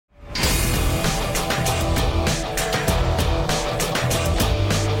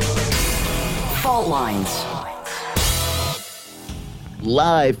Fault Lines.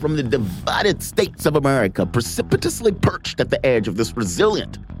 Live from the divided states of America, precipitously perched at the edge of this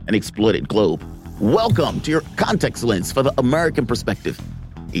resilient and exploited globe. Welcome to your context lens for the American perspective.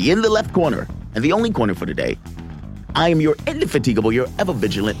 In the left corner, and the only corner for today, I am your indefatigable, your ever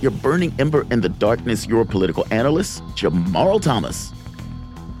vigilant, your burning ember in the darkness, your political analyst, Jamarl Thomas.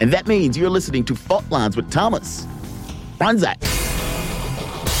 And that means you're listening to Fault Lines with Thomas Franzak.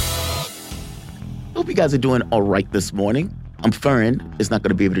 Hope you guys are doing all right this morning. Farron is not going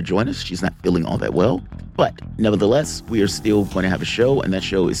to be able to join us. She's not feeling all that well. But nevertheless, we are still going to have a show, and that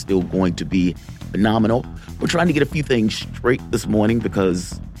show is still going to be phenomenal. We're trying to get a few things straight this morning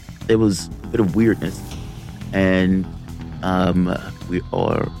because there was a bit of weirdness. And we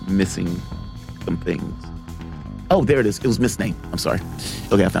are missing some things. Oh, there it is. It was misnamed. I'm sorry.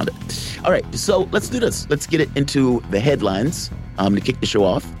 Okay, I found it. All right, so let's do this. Let's get it into the headlines to kick the show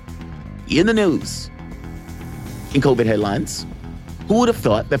off. In the news, in COVID headlines, who would have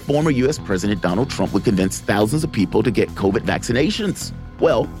thought that former U.S. President Donald Trump would convince thousands of people to get COVID vaccinations?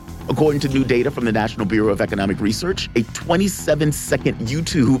 Well, according to new data from the National Bureau of Economic Research, a 27-second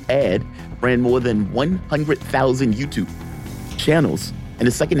YouTube ad ran more than 100,000 YouTube channels in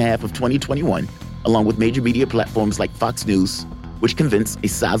the second half of 2021, along with major media platforms like Fox News, which convinced a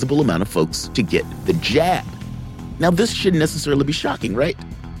sizable amount of folks to get the jab. Now, this shouldn't necessarily be shocking, right?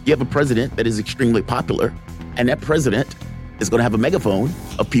 You have a president that is extremely popular, and that president is going to have a megaphone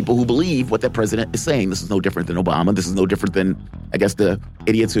of people who believe what that president is saying. This is no different than Obama. This is no different than, I guess, the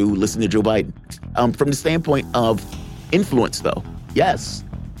idiots who listen to Joe Biden. From the standpoint of influence, though, yes,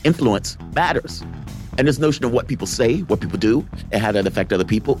 influence matters. And this notion of what people say, what people do, and how that affect other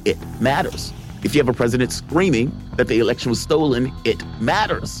people, it matters. If you have a president screaming that the election was stolen, it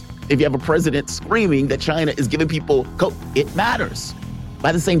matters. If you have a president screaming that China is giving people COVID, it matters.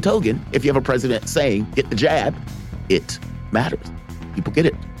 By the same token, if you have a president saying, get the jab, it matters. People get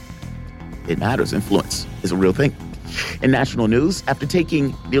it. It matters. Influence is a real thing. In national news, after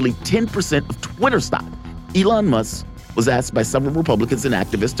taking nearly 10% of Twitter stock, Elon Musk was asked by several Republicans and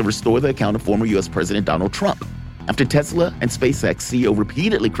activists to restore the account of former U.S. President Donald Trump. After Tesla and SpaceX CEO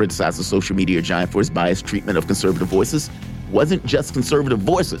repeatedly criticized the social media giant for his biased treatment of conservative voices, it wasn't just conservative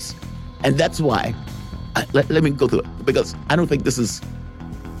voices. And that's why, let me go through it, because I don't think this is...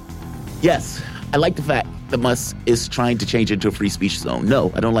 Yes, I like the fact that Musk is trying to change it into a free speech zone.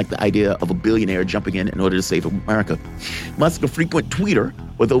 No, I don't like the idea of a billionaire jumping in order to save America. Musk, a frequent tweeter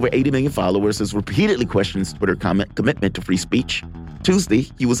with over 80 million followers, has repeatedly questioned Twitter's commitment to free speech. Tuesday,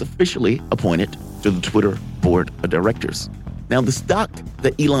 he was officially appointed to the Twitter board of directors. Now, the stock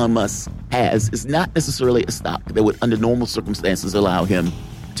that Elon Musk has is not necessarily a stock that would, under normal circumstances, allow him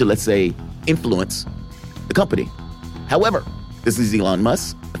to, let's say, influence the company. However, this is Elon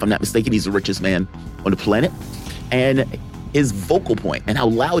Musk. If I'm not mistaken, he's the richest man on the planet. And his vocal point and how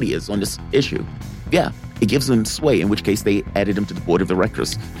loud he is on this issue, yeah, it gives him sway, in which case they added him to the board of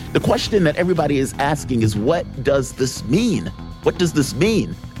directors. The question that everybody is asking is, what does this mean? What does this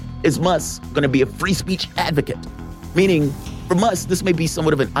mean? Is Musk going to be a free speech advocate? Meaning, for Musk, this may be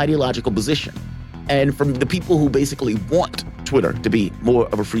somewhat of an ideological position. And from the people who basically want Twitter to be more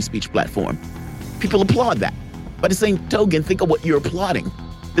of a free speech platform, people applaud that. By the same token, think of what you're applauding.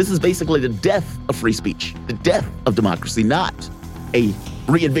 This is basically the death of free speech, the death of democracy, not a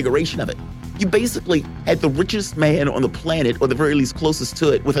reinvigoration of it. You basically had the richest man on the planet, or the very least closest to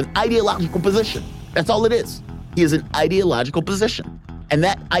it, with an ideological position. That's all it is. He is an ideological position. And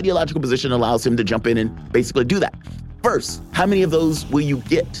that ideological position allows him to jump in and basically do that. First, how many of those will you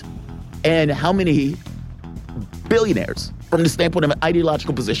get? And how many billionaires, from the standpoint of an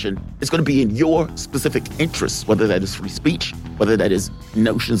ideological position, is going to be in your specific interests, whether that is free speech, whether that is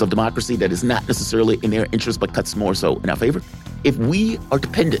notions of democracy that is not necessarily in their interest but cuts more so in our favor? If we are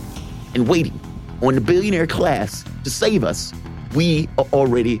dependent and waiting on the billionaire class to save us, we are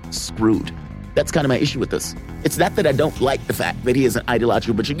already screwed. That's kind of my issue with this. It's not that I don't like the fact that he is an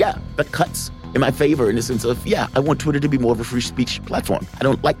ideological position. Yeah, that cuts in my favor in the sense of, yeah, I want Twitter to be more of a free speech platform. I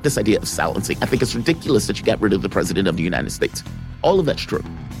don't like this idea of silencing. I think it's ridiculous that you got rid of the president of the United States. All of that's true.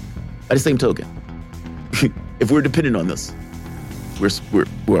 By the same token, if we're dependent on this, we're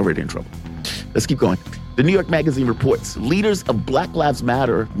already in trouble. Let's keep going. The New York Magazine reports leaders of Black Lives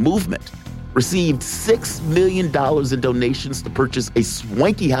Matter movement received $6 million in donations to purchase a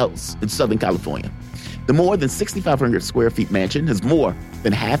swanky house in Southern California. The more than 6,500 square feet mansion has more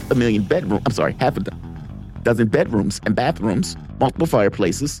than half a dozen bedrooms and bathrooms, multiple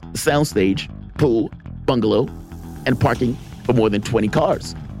fireplaces, a soundstage, pool, bungalow, and parking for more than 20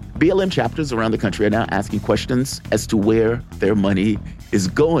 cars. BLM chapters around the country are now asking questions as to where their money is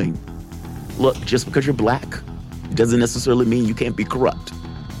going. look, just because you're black doesn't necessarily mean you can't be corrupt.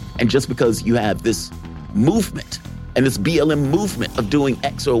 And just because you have this movement and this BLM movement of doing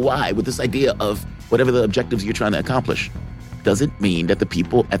X or Y with this idea of whatever the objectives you're trying to accomplish, doesn't mean that the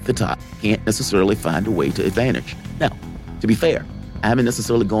people at the top can't necessarily find a way to advantage. Now, to be fair, I haven't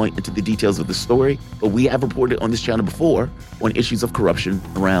necessarily going into the details of the story, but we have reported on this channel before on issues of corruption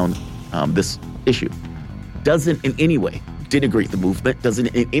around this issue. Doesn't in any way denigrate the movement, doesn't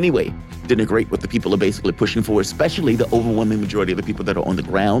in any way denigrate what the people are basically pushing for, especially the overwhelming majority of the people that are on the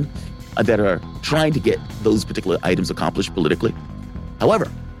ground that are trying to get those particular items accomplished politically. However,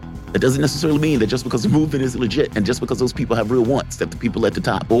 that doesn't necessarily mean that just because the movement is legit and just because those people have real wants, that the people at the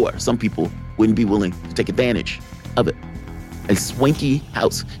top or some people wouldn't be willing to take advantage of it. A swanky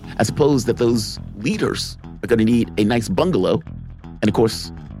house. I suppose that those leaders are going to need a nice bungalow and, of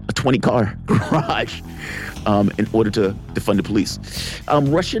course, a 20-car garage in order to fund the police.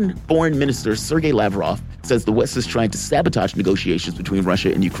 Russian Foreign Minister Sergei Lavrov says the West is trying to sabotage negotiations between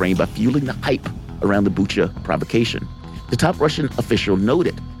Russia and Ukraine by fueling the hype around the Bucha provocation. The top Russian official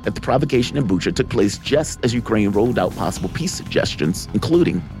noted that the provocation in Bucha took place just as Ukraine rolled out possible peace suggestions,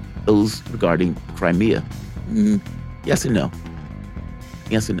 including those regarding Crimea. Yes and no.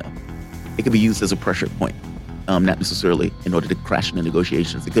 Yes and no. It could be used as a pressure point, not necessarily in order to crash the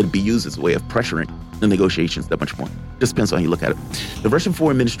negotiations. It could be used as a way of pressuring the negotiations that much more. Just depends on how you look at it. The Russian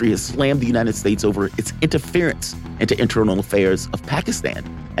Foreign Ministry has slammed the United States over its interference into internal affairs of Pakistan,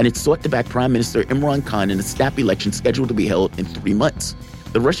 and it sought to back Prime Minister Imran Khan in a snap election scheduled to be held in 3 months.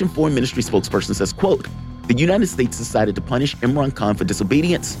 The Russian Foreign Ministry spokesperson says, quote, "The United States decided to punish Imran Khan for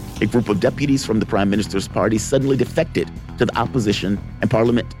disobedience. A group of deputies from the Prime Minister's party suddenly defected to the opposition, and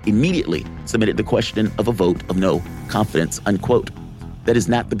Parliament immediately submitted the question of a vote of no confidence," unquote. That is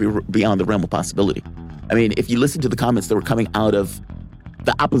not beyond the realm of possibility. I mean, if you listen to the comments that were coming out of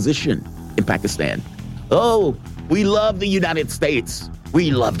the opposition in Pakistan, oh, we love the United States.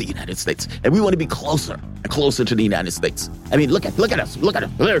 We love the United States, and we want to be closer and closer to the United States. I mean, look at us. Look at us.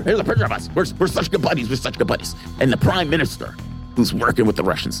 Here's a picture of us. We're such good buddies. We're such good buddies. And the Prime Minister, who's working with the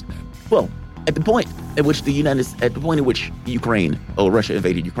Russians. Well, at the point at which Ukraine or Russia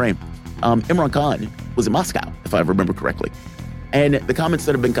invaded Ukraine, Imran Khan was in Moscow, if I remember correctly. And the comments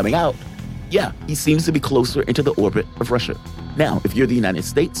that have been coming out, yeah, he seems to be closer into the orbit of Russia. Now, if you're the United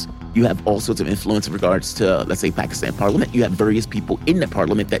States, you have all sorts of influence in regards to, let's say, Pakistan parliament. You have various people in the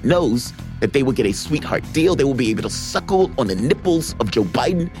parliament that knows that they will get a sweetheart deal. They will be able to suckle on the nipples of Joe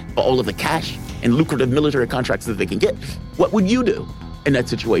Biden for all of the cash and lucrative military contracts that they can get. What would you do in that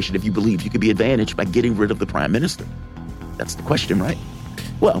situation if you believe you could be advantaged by getting rid of the Prime Minister? That's the question, right?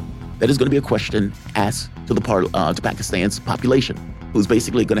 Well, that is going to be a question asked to to Pakistan's population, who's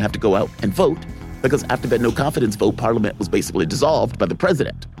basically going to have to go out and vote, because after that no confidence vote, Parliament was basically dissolved by the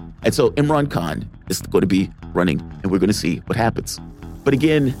president. And so Imran Khan is going to be running, and we're going to see what happens. But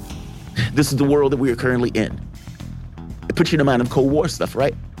again, this is the world that we are currently in. It puts you in a mind of Cold War stuff,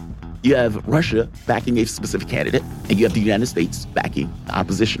 right? You have Russia backing a specific candidate, and you have the United States backing the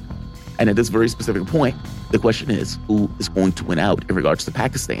opposition. And at this very specific point, the question is, who is going to win out in regards to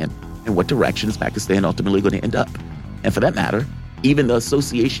Pakistan, and what direction is Pakistan ultimately going to end up? And for that matter, even the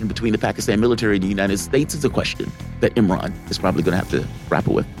association between the Pakistan military and the United States is a question that Imran is probably going to have to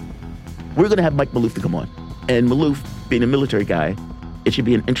grapple with. We're going to have Mike Maloof to come on. And Maloof, being a military guy, it should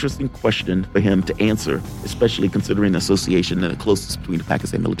be an interesting question for him to answer, especially considering the association and the closeness between the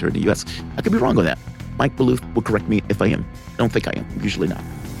Pakistan military and the U.S. I could be wrong on that. Mike Maloof will correct me if I am. I don't think I am. Usually not.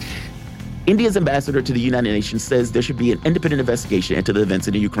 India's ambassador to the United Nations says there should be an independent investigation into the events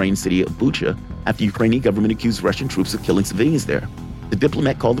in the Ukraine city of Bucha after the Ukrainian government accused Russian troops of killing civilians there. The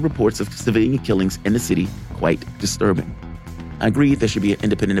diplomat called the reports of civilian killings in the city quite disturbing. I agree there should be an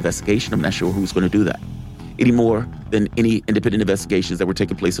independent investigation. I'm not sure who's going to do that. Any more than any independent investigations that were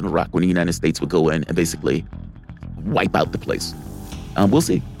taking place in Iraq when the United States would go in and basically wipe out the place. We'll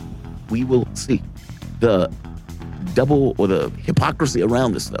see. We will see. The double or the hypocrisy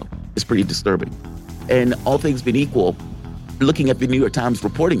around this, though, is pretty disturbing. And all things being equal, looking at the New York Times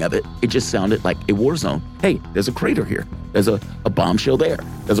reporting of it, it just sounded like a war zone. Hey, there's a crater here. There's a bombshell there.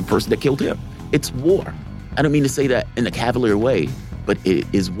 There's a person that killed him. It's war. I don't mean to say that in a cavalier way, but it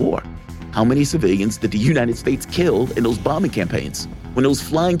is war. How many civilians did the United States kill in those bombing campaigns? When those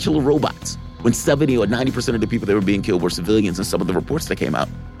flying killer robots, when 70 or 90% of the people that were being killed were civilians, and some of the reports that came out,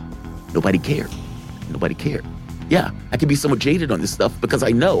 nobody cared. Nobody cared. Yeah, I can be somewhat jaded on this stuff because I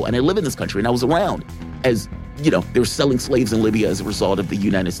know, and I live in this country, and I was around as, they were selling slaves in Libya as a result of the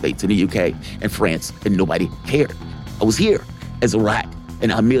United States and the UK and France, and nobody cared. I was here as Iraq,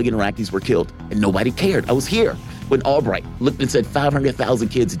 and 1 million Iraqis were killed, and nobody cared. I was here when Albright looked and said 500,000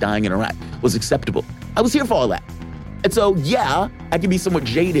 kids dying in Iraq was acceptable. I was here for all that. And so, yeah, I can be somewhat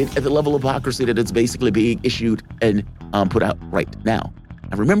jaded at the level of hypocrisy that is basically being issued and put out right now.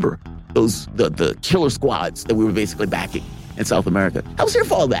 I remember the killer squads that we were basically backing in South America. I was here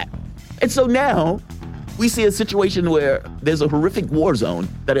for all that. And so now we see a situation where there's a horrific war zone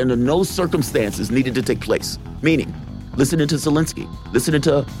that under no circumstances needed to take place. Meaning, listening to Zelensky, listening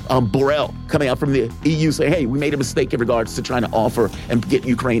to Borrell coming out from the EU saying, hey, we made a mistake in regards to trying to offer and get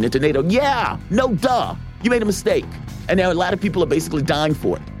Ukraine into NATO. Yeah, no duh. You made a mistake. And now a lot of people are basically dying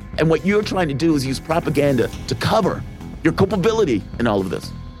for it. And what you're trying to do is use propaganda to cover your culpability in all of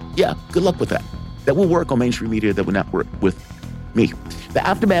this. Yeah, good luck with that. That will work on mainstream media, that will not work with me. The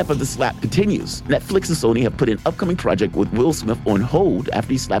aftermath of the slap continues. Netflix and Sony have put an upcoming project with Will Smith on hold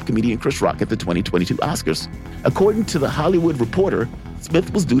after he slapped comedian Chris Rock at the 2022 Oscars. According to The Hollywood Reporter,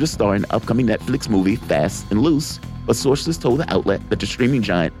 Smith was due to star in the upcoming Netflix movie Fast and Loose, but sources told the outlet that the streaming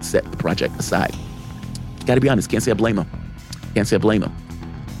giant set the project aside. Gotta be honest, can't say I blame him. Can't say I blame him.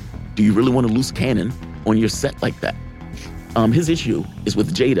 Do you really want a loose cannon on your set like that? His issue is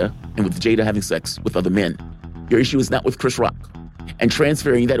with Jada, and with Jada having sex with other men. Your issue is not with Chris Rock. And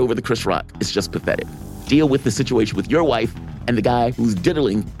transferring that over to Chris Rock is just pathetic. Deal with the situation with your wife and the guy who's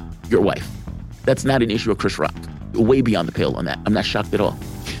diddling your wife. That's not an issue of Chris Rock. You're way beyond the pale on that. I'm not shocked at all.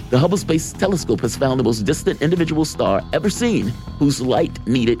 The Hubble Space Telescope has found the most distant individual star ever seen, whose light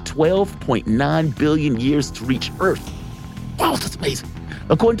needed 12.9 billion years to reach Earth. Wow, that's amazing.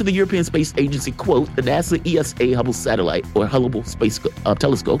 According to the European Space Agency, quote, the NASA ESA Hubble satellite, or Hubble Space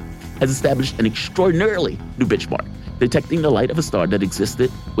Telescope, has established an extraordinarily new benchmark, detecting the light of a star that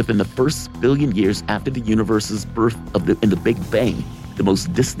existed within the first billion years after the universe's birth in the Big Bang, the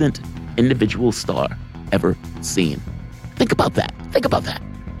most distant individual star ever seen. Think about that. Think about that.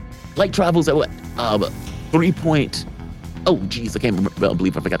 Light travels at what?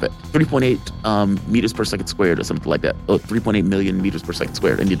 3.8 meters per second squared or something like that. 3.8 million meters per second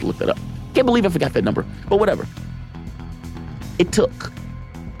squared. I need to look that up. Can't believe I forgot that number, but whatever. It took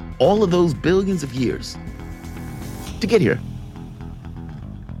all of those billions of years to get here.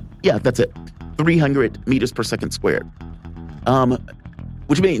 Yeah, that's it. 300 meters per second squared.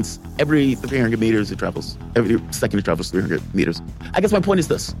 Which means every 300 meters every second it travels 300 meters. I guess my point is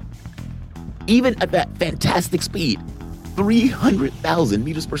this. Even at that fantastic speed, 300,000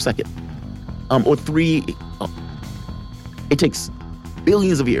 meters per second, it takes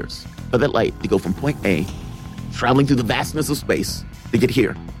billions of years for that light to go from point A, traveling through the vastness of space, to get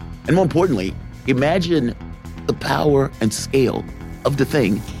here. And more importantly, imagine the power and scale of the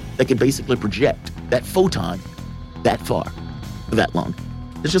thing that can basically project that photon that far for that long.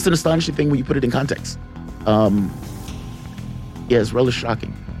 It's just an astonishing thing when you put it in context. Yeah, it's rather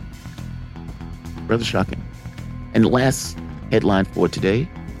shocking. Rather shocking. And the last headline for today,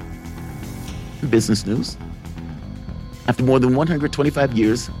 business news. After more than 125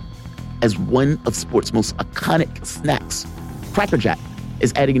 years as one of sports' most iconic snacks, Cracker Jack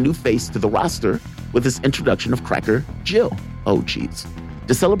is adding a new face to the roster with its introduction of Cracker Jill. Oh, geez.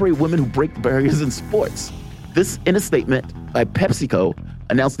 To celebrate women who break barriers in sports. This, in a statement by PepsiCo,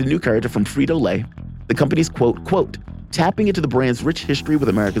 announced a new character from Frito-Lay. The company's quote, tapping into the brand's rich history with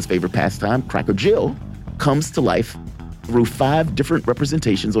America's favorite pastime, Cracker Jill, comes to life through 5 different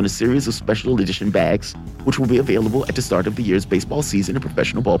representations on a series of special edition bags, which will be available at the start of the year's baseball season in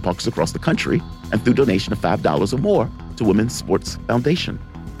professional ballparks across the country and through donation of $5 or more to Women's Sports Foundation.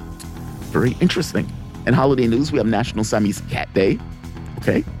 Very interesting. In holiday news, we have National Siamese Cat Day,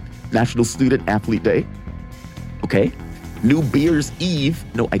 okay? National Student Athlete Day, okay? New Beer's Eve,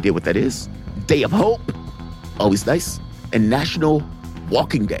 no idea what that is. Day of Hope, always nice. And National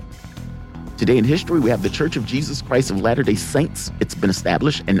Walking Day. Today in history, we have the Church of Jesus Christ of Latter-day Saints. It's been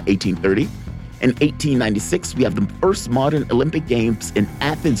established in 1830. In 1896, we have the first modern Olympic Games in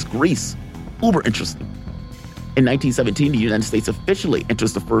Athens, Greece. Uber interesting. In 1917, the United States officially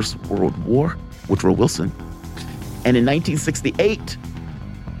enters the First World War, Woodrow Wilson. And in 1968,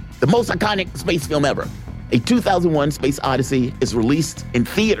 the most iconic space film ever, a 2001 Space Odyssey, is released in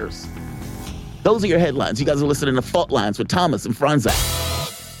theaters. Those are your headlines. You guys are listening to Fault Lines with Thomas and Franzak.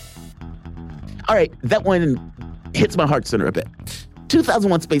 All right, that one hits my heart center a bit.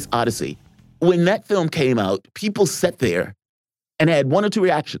 2001 Space Odyssey. When that film came out, people sat there and had one or two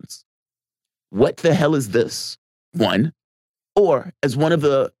reactions. What the hell is this? One. Or, as one of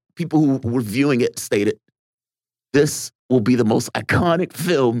the people who were viewing it stated, this will be the most iconic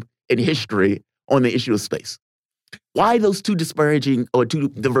film in history on the issue of space. Why those two disparaging or two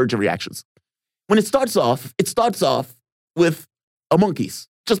divergent reactions? When it starts off with monkeys,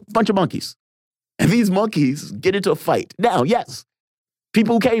 just a bunch of monkeys. And these monkeys get into a fight. Now, yes,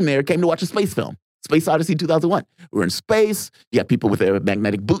 people who came there came to watch a space film, Space Odyssey 2001. We're in space. You got people with their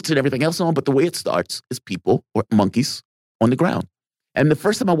magnetic boots and everything else on. But the way it starts is people or monkeys on the ground. And the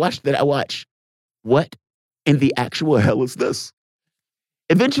first time I watched that, I watched, what in the actual hell is this?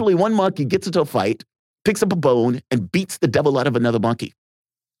 Eventually, one monkey gets into a fight, picks up a bone, and beats the devil out of another monkey.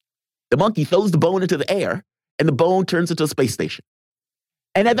 The monkey throws the bone into the air, and the bone turns into a space station.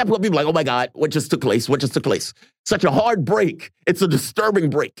 And at that point, people are like, oh my God, what just took place? What just took place? Such a hard break. It's a disturbing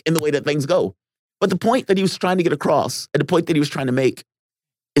break in the way that things go. But the point that he was trying to get across, and the point that he was trying to make,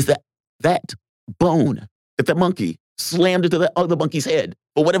 is that that bone, that the monkey slammed into the other monkey's head,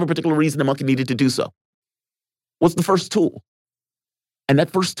 for whatever particular reason the monkey needed to do so, was the first tool. And that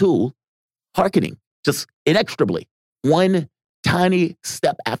first tool, hearkening, just inexorably, one tiny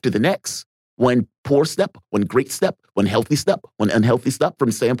step after the next, one poor step, one great step, one healthy step, one unhealthy step from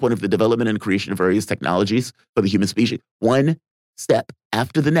the standpoint of the development and creation of various technologies for the human species, one step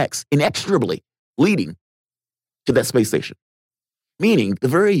after the next, inexorably leading to that space station. Meaning the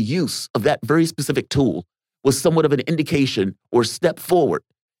very use of that very specific tool was somewhat of an indication or step forward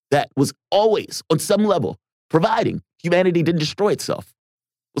that was always, on some level, providing humanity didn't destroy itself,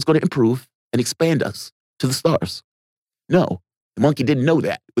 was going to improve and expand us to the stars. No, the monkey didn't know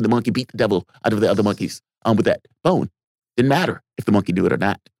that when the monkey beat the devil out of the other monkeys with that bone. Didn't matter if the monkey knew it or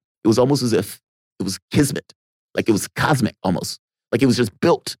not. It was almost as if it was kismet, like it was cosmic almost, like it was just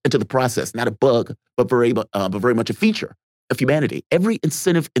built into the process, not a bug, but very much a feature of humanity. Every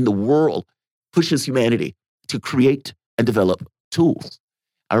incentive in the world pushes humanity to create and develop tools.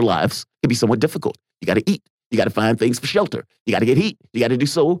 Our lives can be somewhat difficult. You got to eat. You got to find things for shelter. You got to get heat. You got to do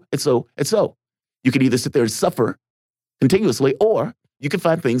so and so and so. You can either sit there and suffer continuously, or you can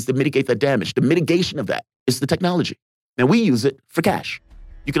find things that mitigate that damage. The mitigation of that is the technology. Now, we use it for cash.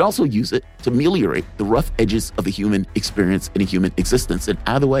 You can also use it to ameliorate the rough edges of the human experience and a human existence. And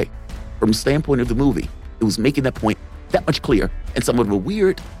either way, from the standpoint of the movie, it was making that point that much clearer in somewhat of a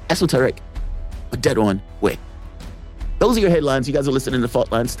weird, esoteric, but dead-on way. Those are your headlines. You guys are listening to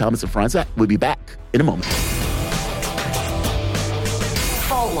Fault Lines, Thomas and Franzak. We'll be back in a moment.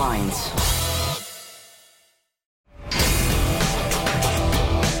 Fault Lines.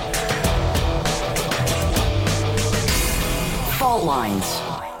 Fault Lines.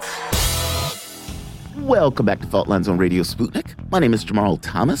 Welcome back to Fault Lines on Radio Sputnik. My name is Jamal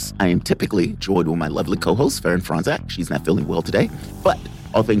Thomas. I am typically joined with my lovely co-host, Farron Franzak. She's not feeling well today, but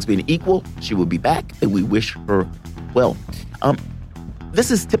all things being equal, she will be back, and we wish her well. This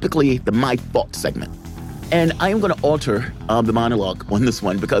is typically the My Fault segment, and I am going to alter the monologue on this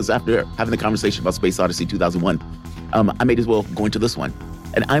one because after having the conversation about Space Odyssey 2001, I may as well go into this one,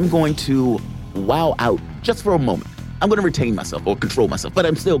 and I'm going to wow out just for a moment. I'm going to retain myself or control myself, but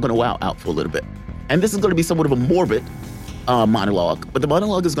I'm still going to wow out for a little bit. And this is going to be somewhat of a morbid monologue, but the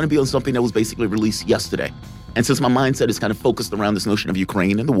monologue is going to be on something that was basically released yesterday. And since my mindset is kind of focused around this notion of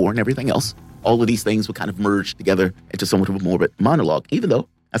Ukraine and the war and everything else, all of these things will kind of merge together into somewhat of a morbid monologue, even though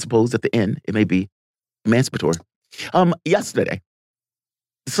I suppose at the end it may be emancipatory. Yesterday,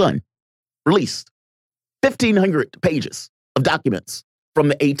 The Sun released 1,500 pages of documents from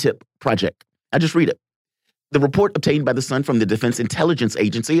the ATIP project. I just read it. The report obtained by The Sun from the Defense Intelligence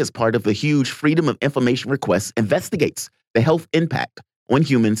Agency as part of the huge Freedom of Information request investigates the health impact on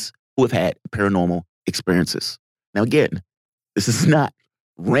humans who have had paranormal experiences. Now, again, this is not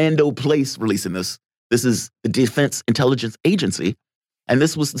rando place releasing this. This is the Defense Intelligence Agency, and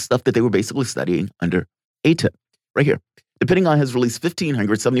this was the stuff that they were basically studying under ATIP. Right here. The Pentagon has released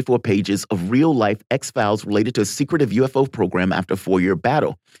 1,574 pages of real-life X-Files related to a secretive UFO program after a 4-year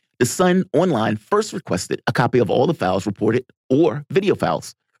battle. The Sun Online first requested a copy of all the files reported or video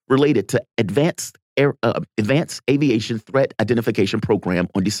files related to Advanced Aviation Threat Identification Program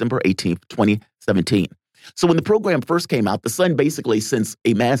on December 18th, 2017. So when the program first came out, the Sun basically sends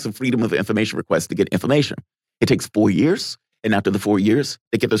a massive Freedom of Information request to get information. It takes 4 years, and after the 4 years,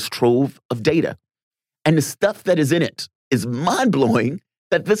 they get this trove of data. And the stuff that is in it is mind-blowing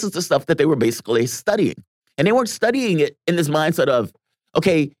that this is the stuff that they were basically studying. And they weren't studying it in this mindset of,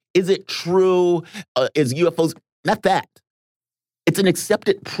 okay, is it true? Is UFOs? Not that. It's an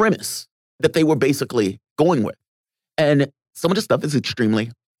accepted premise that they were basically going with. And some of the stuff is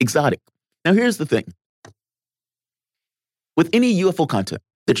extremely exotic. Now, here's the thing. With any UFO content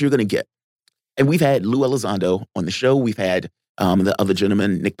that you're going to get, and we've had Lou Elizondo on the show, we've had the other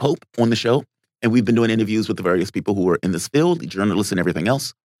gentleman, Nick Pope, on the show, and we've been doing interviews with the various people who are in this field, the journalists and everything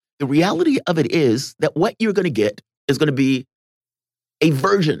else. The reality of it is that what you're going to get is going to be a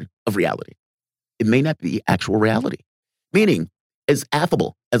version of reality. It may not be actual reality. Meaning, as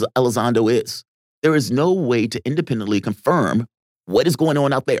affable as Elizondo is, There is no way to independently confirm what is going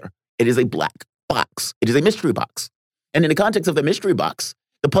on out there. It is a black box. It is a mystery box. And in the context of the mystery box,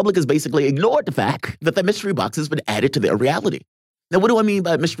 the public has basically ignored the fact that the mystery box has been added to their reality. Now, what do I mean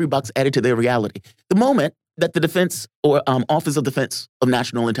by mystery box added to their reality? The moment that the Defense or Office of Defense of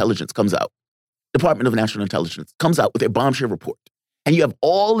National Intelligence comes out, Department of National Intelligence comes out with a bombshell report, and you have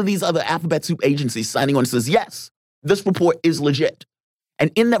all of these other alphabet soup agencies signing on and says, yes, this report is legit.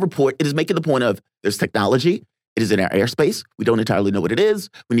 And in that report, it is making the point of there's technology. It is in our airspace. We don't entirely know what it is.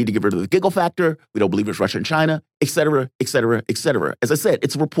 We need to get rid of the giggle factor. We don't believe it's Russia and China, et cetera, et cetera, et cetera. As I said,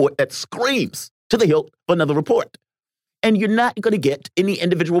 it's a report that screams to the hilt for another report. And you're not going to get any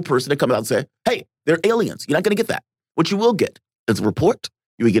individual person to come out and say, hey, they're aliens. You're not going to get that. What you will get is a report.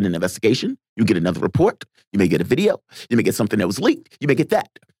 You will get an investigation. You get another report. You may get a video. You may get something that was leaked. You may get that.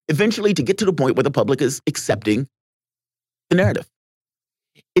 Eventually, to get to the point where the public is accepting the narrative.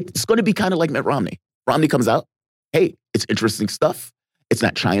 It's going to be kind of like Mitt Romney. Romney comes out. Hey, it's interesting stuff. It's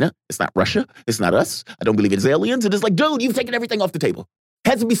not China. It's not Russia. It's not us. I don't believe it's aliens. And it's like, dude, you've taken everything off the table.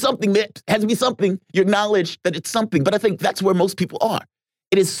 Has to be something, Mitt. Has to be something. You acknowledge that it's something. But I think that's where most people are.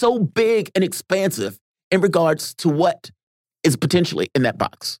 It is so big and expansive in regards to what is potentially in that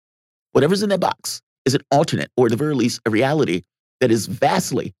box. Whatever's in that box is an alternate, or at the very least, a reality that is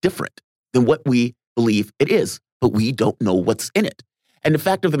vastly different than what we believe it is. But we don't know what's in it. And the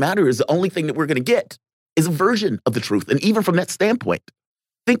fact of the matter is the only thing that we're going to get is a version of the truth. And even from that standpoint,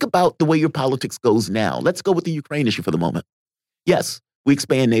 think about the way your politics goes now. Let's go with the Ukraine issue for the moment. Yes, we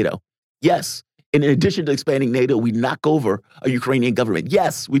expand NATO. Yes, and in addition to expanding NATO, we knock over a Ukrainian government.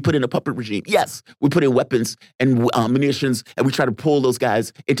 Yes, we put in a puppet regime. Yes, we put in weapons and munitions, and we try to pull those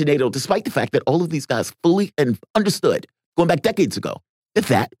guys into NATO, despite the fact that all of these guys fully and understood, going back decades ago, that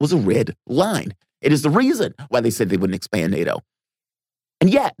that was a red line. It is the reason why they said they wouldn't expand NATO. And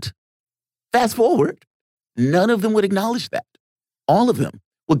yet, fast forward, none of them would acknowledge that. All of them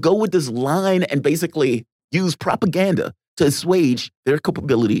would go with this line and basically use propaganda to assuage their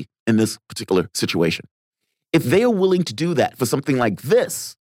culpability in this particular situation. If they are willing to do that for something like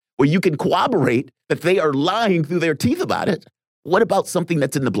this, where you can corroborate that they are lying through their teeth about it, what about something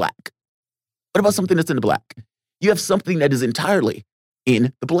that's in the black? What about something that's in the black? You have something that is entirely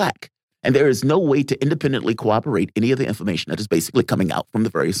in the black. And there is no way to independently corroborate any of the information that is basically coming out from the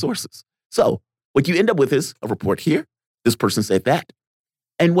various sources. So what you end up with is a report here. This person said that.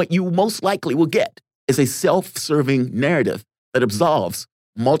 And what you most likely will get is a self-serving narrative that absolves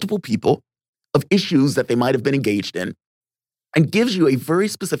multiple people of issues that they might have been engaged in and gives you a very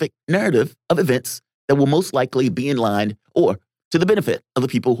specific narrative of events that will most likely be in line or to the benefit of the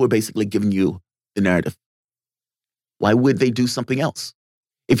people who are basically giving you the narrative. Why would they do something else?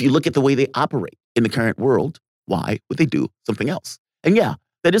 If you look at the way they operate in the current world, why would they do something else? And yeah,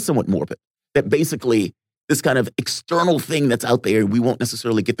 that is somewhat morbid. That basically this kind of external thing that's out there, we won't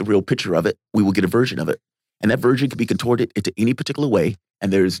necessarily get the real picture of it. We will get a version of it. And that version can be contorted into any particular way.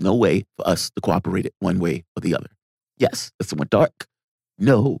 And there is no way for us to cooperate it one way or the other. Yes, that's somewhat dark.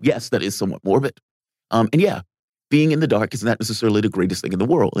 No, yes, that is somewhat morbid. And yeah, being in the dark is not necessarily the greatest thing in the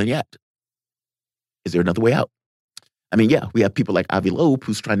world. And yet, is there another way out? I mean, yeah, we have people like Avi Loeb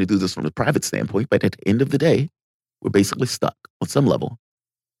who's trying to do this from a private standpoint, but at the end of the day, we're basically stuck on some level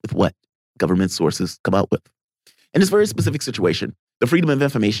with what government sources come out with. In this very specific situation, the Freedom of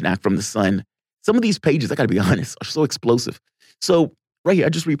Information Act from the Sun, some of these pages, I got to be honest, are so explosive. So right here, I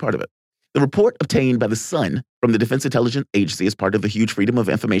just read part of it. The report obtained by the Sun from the Defense Intelligence Agency as part of the huge Freedom of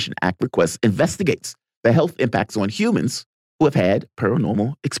Information Act request investigates the health impacts on humans who have had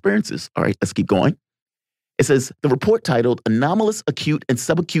paranormal experiences. All right, let's keep going. It says, the report titled Anomalous Acute and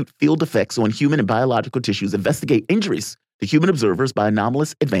Subacute Field Effects on Human and Biological Tissues Investigate Injuries to Human Observers by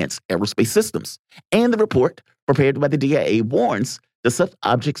Anomalous Advanced Aerospace Systems. And the report, prepared by the DIA, warns that such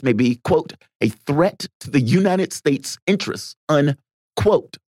objects may be, quote, a threat to the United States interests,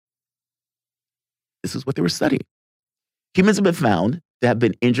 unquote. This is what they were studying. Humans have been found to have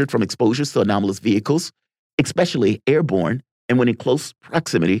been injured from exposures to anomalous vehicles, especially airborne, and when in close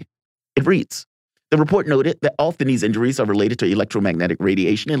proximity, it reads. The report noted that often these injuries are related to electromagnetic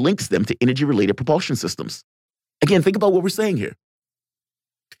radiation and links them to energy-related propulsion systems. Again, think about what we're saying here.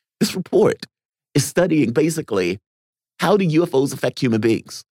 This report is studying basically how do UFOs affect human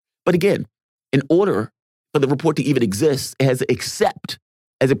beings. But again, in order for the report to even exist, it has to accept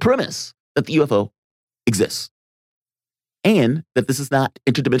as a premise that the UFO exists. And that this is not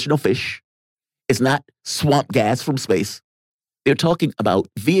interdimensional fish. It's not swamp gas from space. They're talking about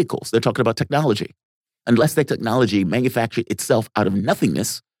vehicles. They're talking about technology. Unless that technology manufactured itself out of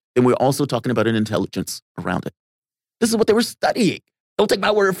nothingness, then we're also talking about an intelligence around it. This is what they were studying. Don't take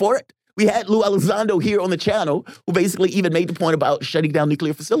my word for it. We had Lou Elizondo here on the channel who basically even made the point about shutting down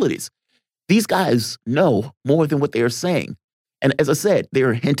nuclear facilities. These guys know more than what they are saying. And as I said,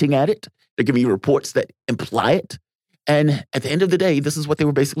 they're hinting at it. They're giving you reports that imply it. And at the end of the day, this is what they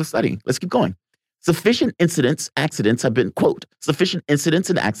were basically studying. Let's keep going. Sufficient accidents have been, quote, sufficient incidents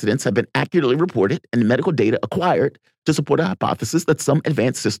and accidents have been accurately reported and medical data acquired to support a hypothesis that some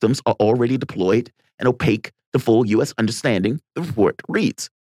advanced systems are already deployed and opaque to full U.S. understanding, the report reads.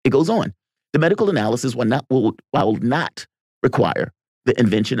 It goes on. The medical analysis will not require the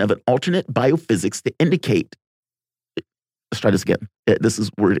invention of an alternate biophysics to indicate. Let's try this again. This is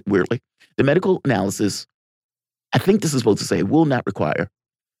worded weirdly. The medical analysis, I think this is supposed to say, will not require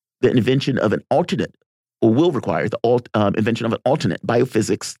the invention of an alternate, or will require the invention of an alternate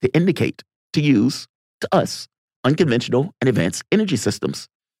biophysics to indicate, to use, to us, unconventional and advanced energy systems.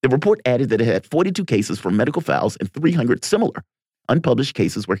 The report added that it had 42 cases from medical files and 300 similar unpublished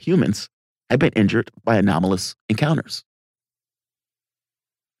cases where humans had been injured by anomalous encounters.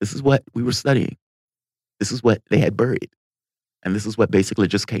 This is what we were studying. This is what they had buried. And this is what basically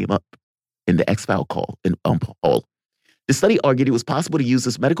just came up in the X-File call in Hall. The study argued it was possible to use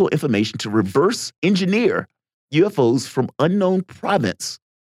this medical information to reverse engineer UFOs from unknown province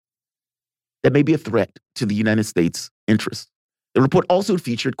that may be a threat to the United States' interests. The report also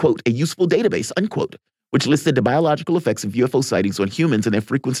featured, quote, a useful database, unquote, which listed the biological effects of UFO sightings on humans and their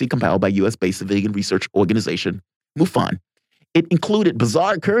frequency compiled by U.S.-based civilian research organization, MUFON. It included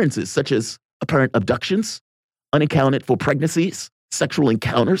bizarre occurrences such as apparent abductions, unaccounted for pregnancies, sexual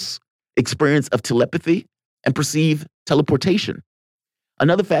encounters, experience of telepathy, and perceived teleportation.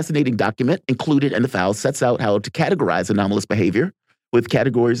 Another fascinating document included in the file sets out how to categorize anomalous behavior with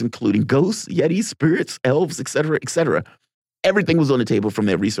categories including ghosts, yetis, spirits, elves, etc., etc. Everything was on the table from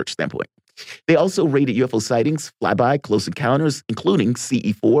their research standpoint. They also rated UFO sightings, flyby, close encounters, including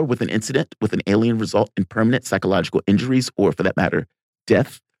CE4 with an incident with an alien result in permanent psychological injuries or, for that matter,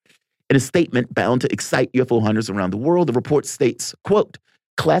 death. In a statement bound to excite UFO hunters around the world, the report states, quote,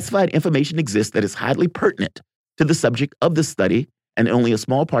 classified information exists that is highly pertinent to the subject of the study, and only a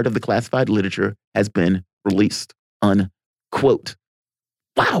small part of the classified literature has been released, unquote.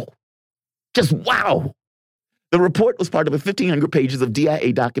 Wow. Just wow. The report was part of 1,500 pages of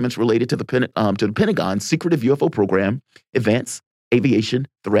DIA documents related to the Pentagon's secretive UFO program, Advanced Aviation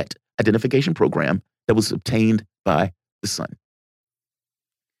Threat Identification Program, that was obtained by the Sun.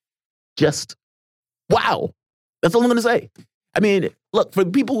 Just wow. That's all I'm going to say. I mean, look, for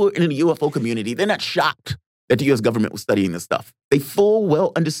people who are in the UFO community, they're not shocked that the U.S. government was studying this stuff. They full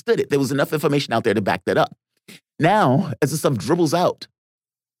well understood it. There was enough information out there to back that up. Now, as the stuff dribbles out,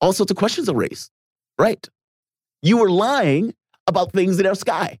 all sorts of questions are raised, right? You were lying about things in our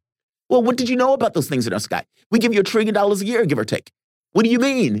sky. Well, what did you know about those things in our sky? We give you $1 trillion a year, give or take. What do you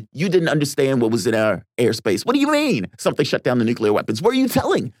mean you didn't understand what was in our airspace? What do you mean something shut down the nuclear weapons? What are you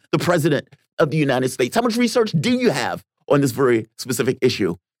telling the president of the United States? How much research do you have on this very specific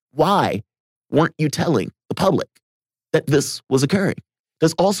issue? Why weren't you telling the public that this was occurring?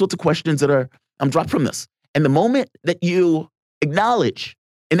 There's all sorts of questions that are dropped from this. And the moment that you acknowledge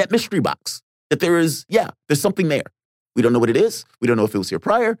in that mystery box that there's something there. We don't know what it is. We don't know if it was here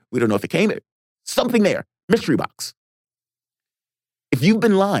prior. We don't know if it came here. Something there. Mystery box. If you've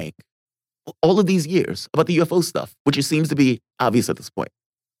been lying all of these years about the UFO stuff, which it seems to be obvious at this point,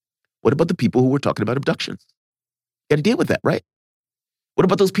 what about the people who were talking about abductions? You got to deal with that, right? What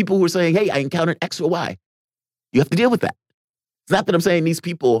about those people who were saying, hey, I encountered X or Y? You have to deal with that. It's not that I'm saying these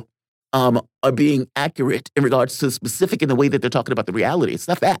people are being accurate in regards to specific in the way that they're talking about the reality. It's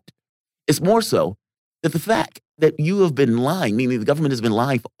not that. It's more so that the fact that you have been lying, meaning the government has been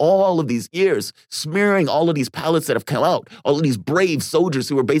lying for all of these years, smearing all of these pilots that have come out, all of these brave soldiers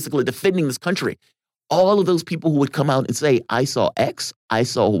who are basically defending this country, all of those people who would come out and say, I saw X, I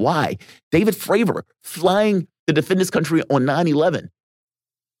saw Y. David Fravor flying to defend this country on 9/11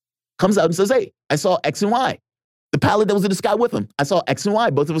 comes out and says, hey, I saw X and Y. The pilot that was in the sky with him, I saw X and Y.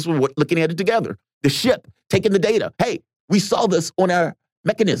 Both of us were looking at it together. The ship taking the data. Hey, we saw this on our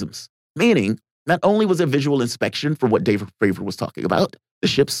mechanisms. Meaning, not only was there visual inspection for what David Fravor was talking about, the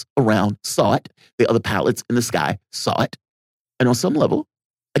ships around saw it, the other pilots in the sky saw it. And on some level,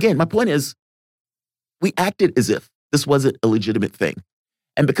 again, my point is, we acted as if this wasn't a legitimate thing.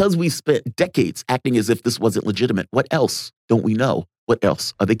 And because we spent decades acting as if this wasn't legitimate, what else don't we know? What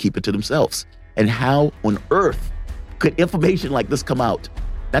else are they keeping to themselves? And how on earth could information like this come out,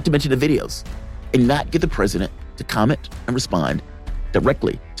 not to mention the videos, and not get the president to comment and respond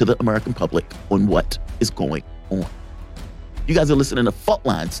directly to the American public on what is going on? You guys are listening to Fault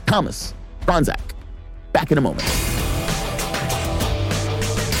Lines. Thomas Franzak. Back in a moment.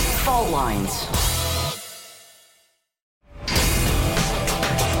 Fault Fault lines.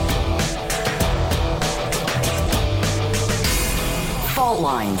 Fault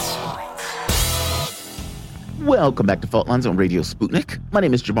lines. Welcome back to Fault Lines on Radio Sputnik. My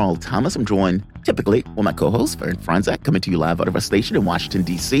name is Jamal Thomas. I'm joined typically with my co-host, Farron Franzak, coming to you live out of our station in Washington,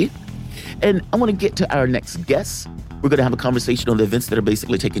 D.C. And I want to get to our next guest. We're going to have a conversation on the events that are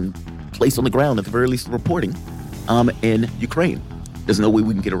basically taking place on the ground, at the very least reporting, in Ukraine. There's no way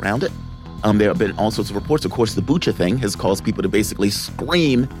we can get around it. There have been all sorts of reports. Of course, the Bucha thing has caused people to basically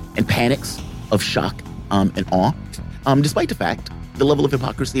scream in panics of shock and awe, despite the fact the level of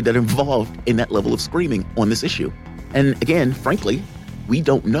hypocrisy that involved in that level of screaming on this issue. And again, frankly, we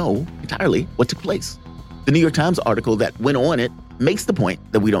don't know entirely what took place. The New York Times article that went on it makes the point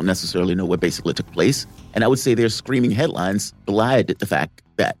that we don't necessarily know what basically took place. And I would say their screaming headlines belied the fact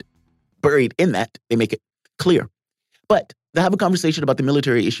that buried in that, they make it clear. But to have a conversation about the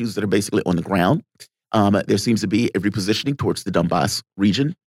military issues that are basically on the ground, there seems to be a repositioning towards the Donbass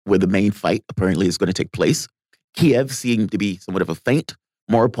region, where the main fight apparently is going to take place. Kiev seemed to be somewhat of a feint.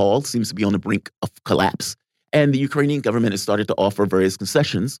 Mariupol seems to be on the brink of collapse. And the Ukrainian government has started to offer various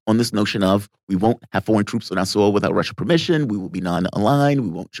concessions on this notion of, we won't have foreign troops on our soil without Russian permission, we will be non-aligned, we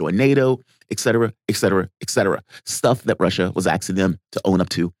won't join NATO, et cetera, et cetera, et cetera. Stuff that Russia was asking them to own up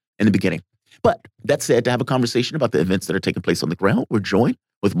to in the beginning. But that said, to have a conversation about the events that are taking place on the ground, we're joined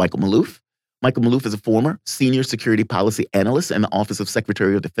with Michael Maloof. Michael Maloof is a former senior security policy analyst in the Office of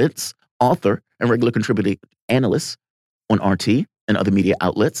Secretary of Defense, author, and regular contributing analyst on RT and other media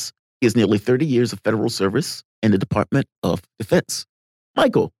outlets. He has nearly 30 years of federal service in the Department of Defense.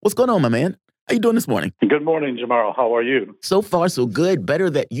 Michael, what's going on, my man? How you doing this morning? Good morning, Jamal. How are you? So far, so good. Better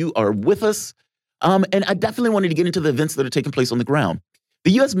that you are with us. And I definitely wanted to get into the events that are taking place on the ground.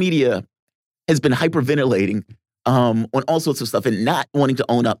 The U.S. media has been hyperventilating on all sorts of stuff and not wanting to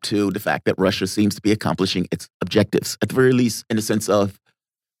own up to the fact that Russia seems to be accomplishing its objectives, at the very least in the sense of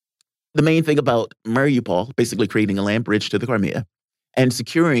the main thing about Mariupol, basically creating a land bridge to the Crimea and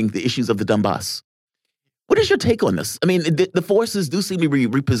securing the issues of the Donbass. What is your take on this? I mean, the forces do seem to be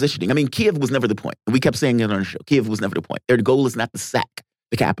repositioning. I mean, Kiev was never the point. We kept saying it on the show. Kiev was never the point. Their goal is not to sack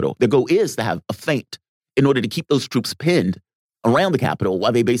the capital. Their goal is to have a feint in order to keep those troops pinned around the capital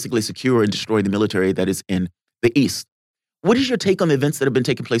while they basically secure and destroy the military that is in the east. What is your take on the events that have been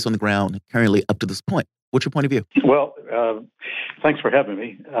taking place on the ground currently up to this point? What's your point of view? Well, thanks for having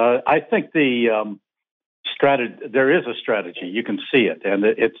me. I think the strategy, there is a strategy. You can see it. And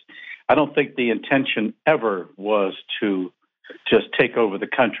I don't think the intention ever was to just take over the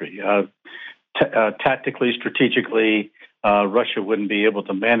country. Tactically, strategically, Russia wouldn't be able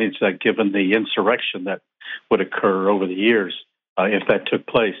to manage that given the insurrection that would occur over the years if that took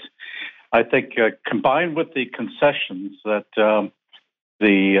place. I think combined with the concessions that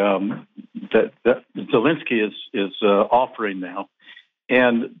that Zelensky is offering now,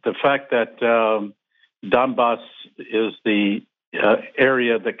 and the fact that Donbass is the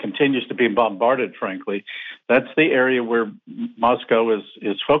area that continues to be bombarded, frankly, that's the area where Moscow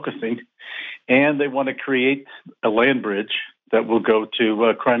is focusing, and they want to create a land bridge that will go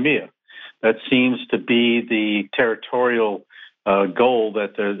to Crimea. That seems to be the territorial goal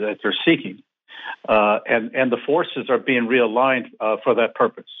that they're seeking, and the forces are being realigned for that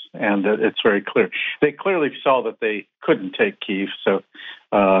purpose, and it's very clear. They clearly saw that they couldn't take Kyiv, so.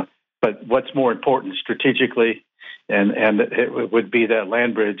 But what's more important strategically, and it would be that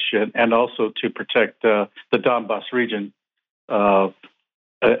land bridge, and also to protect the Donbass region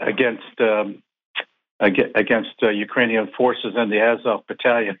against Ukrainian forces and the Azov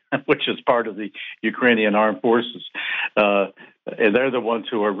Battalion, which is part of the Ukrainian armed forces. And they're the ones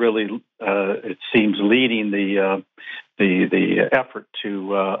who are really, it seems, leading the effort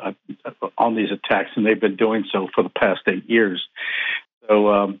to on these attacks, and they've been doing so for the past 8 years.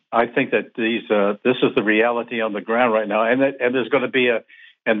 So I think that this is the reality on the ground right now, and there's going to be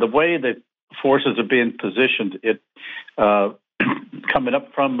and the way that forces are being positioned, coming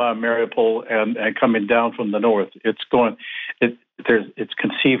up from Mariupol and coming down from the north, it's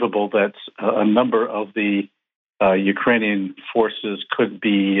conceivable that a number of the Ukrainian forces could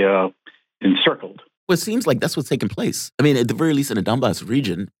be encircled. Well, it seems like that's what's taking place. I mean, at the very least in the Donbass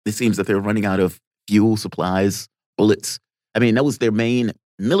region, it seems that they're running out of fuel, supplies, bullets. I mean, that was their main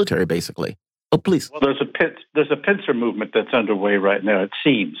military, basically. Oh, please. Well, there's a pincer movement that's underway right now, it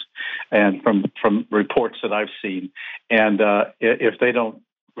seems, and from reports that I've seen. And if they don't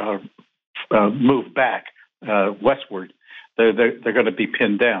move back westward, they're going to be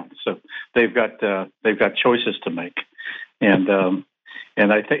pinned down. So they've got choices to make, and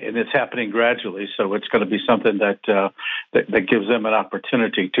And I think, and it's happening gradually. So it's going to be something that that gives them an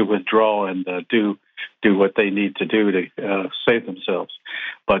opportunity to withdraw and do what they need to do to save themselves.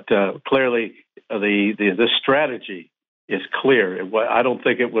 But clearly, the strategy is clear. I don't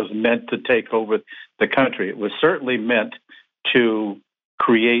think it was meant to take over the country. It was certainly meant to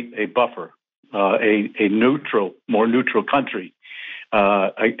create a buffer, a more neutral country,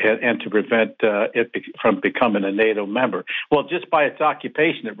 and to prevent it from becoming a NATO member. Well, just by its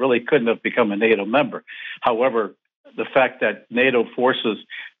occupation, it really couldn't have become a NATO member. However, the fact that NATO forces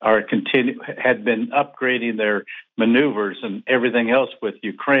had been upgrading their maneuvers and everything else with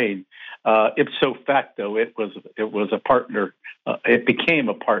Ukraine, ipso facto, it was a partner. It became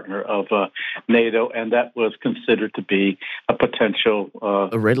a partner of NATO, and that was considered to be a potential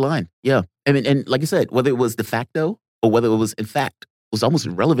a red line. Yeah, I mean, and like I said, whether it was de facto or whether it was in fact, was almost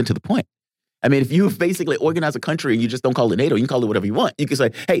irrelevant to the point. I mean, if you basically organize a country and you just don't call it NATO, you can call it whatever you want. You can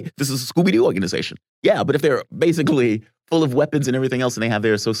say, hey, this is a Scooby-Doo organization. Yeah, but if they're basically full of weapons and everything else and they have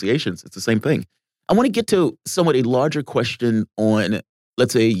their associations, it's the same thing. I want to get to somewhat a larger question on,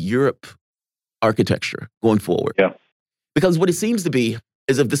 let's say, Europe architecture going forward. Yeah. Because what it seems to be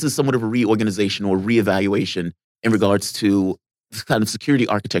is if this is somewhat of a reorganization or reevaluation in regards to this kind of security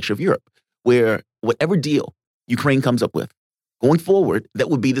architecture of Europe, where whatever deal Ukraine comes up with, going forward, that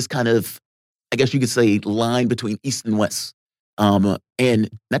would be this kind of, I guess you could say, line between East and West. And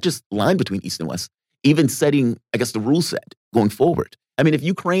not just line between East and West, even setting, I guess, the rule set going forward. I mean, if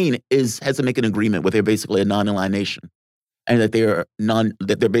Ukraine has to make an agreement where they're basically a non-aligned nation and that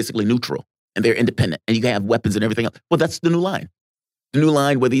they're basically neutral and they're independent and you can have weapons and everything else, well, that's the new line. The new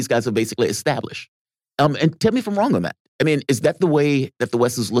line where these guys are basically established. And tell me if I'm wrong on that. I mean, is that the way that the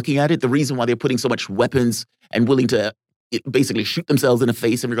West is looking at it? The reason why they're putting so much weapons and willing to basically shoot themselves in the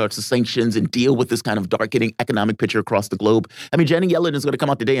face in regards to sanctions and deal with this kind of darkening economic picture across the globe? I mean, Janet Yellen is going to come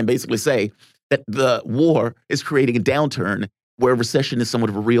out today and basically say that the war is creating a downturn where recession is somewhat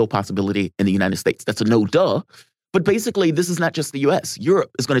of a real possibility in the United States. That's a no-duh. But basically, this is not just the U.S.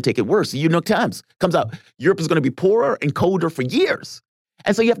 Europe is going to take it worse. The New York Times comes out, Europe is going to be poorer and colder for years.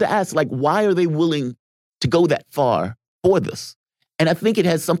 And so you have to ask, like, why are they willing to go that far for this? And I think it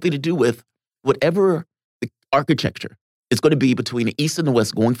has something to do with whatever the architecture is going to be between the East and the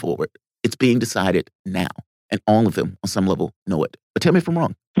West going forward. It's being decided now. And all of them, on some level, know it. But tell me if I'm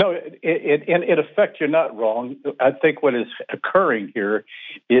wrong. No, in effect, you're not wrong. I think what is occurring here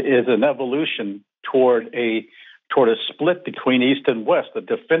is an evolution toward a split between East and West, a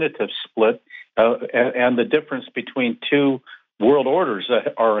definitive split, and the difference between two world orders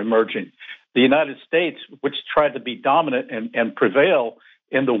that are emerging. The United States, which tried to be dominant and prevail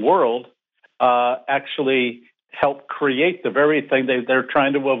in the world, actually helped create the very thing they're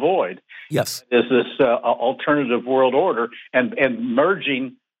trying to avoid. Yes. Is this alternative world order and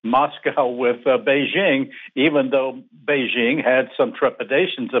merging Moscow with Beijing, even though Beijing had some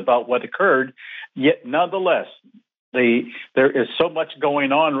trepidations about what occurred, yet nonetheless, there is so much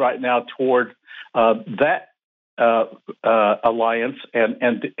going on right now toward that alliance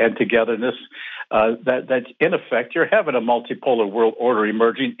and togetherness that in effect you're having a multipolar world order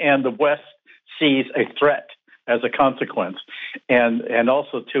emerging, and the West sees a threat as a consequence, and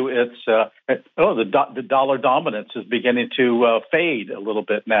also to its the dollar dominance is beginning to fade a little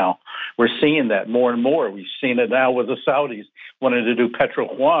bit now. We're seeing that more and more. We've seen it now with the Saudis wanting to do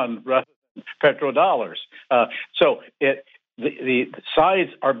petro-yuan rather than petrodollars. So the sides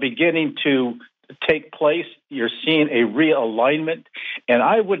are beginning to take place. You're seeing a realignment, and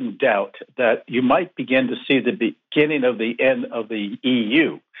I wouldn't doubt that you might begin to see the beginning of the end of the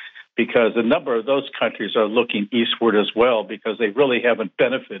EU, because a number of those countries are looking eastward as well, because they really haven't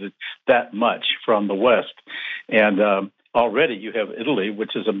benefited that much from the West. And already you have Italy,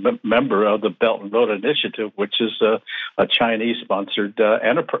 which is a member of the Belt and Road Initiative, which is a Chinese-sponsored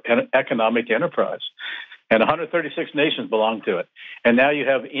economic enterprise. And 136 nations belong to it. And now you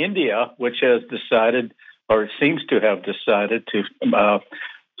have India, which has decided, or seems to have decided, to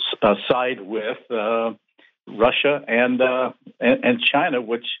side with Russia and China,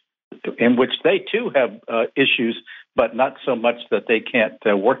 in which they too have issues, but not so much that they can't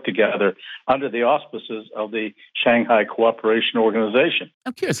work together under the auspices of the Shanghai Cooperation Organization.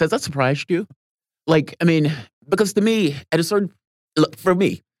 I'm curious, has that surprised you? Like, I mean, because to me, for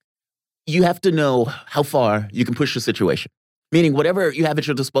me, you have to know how far you can push the situation. Meaning, whatever you have at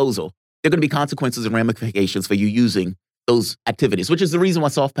your disposal, there are going to be consequences and ramifications for you using those activities, which is the reason why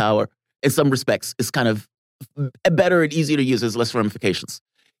soft power, in some respects, is kind of better and easier to use. There's less ramifications.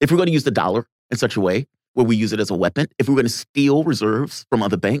 If we're going to use the dollar in such a way where we use it as a weapon, if we're going to steal reserves from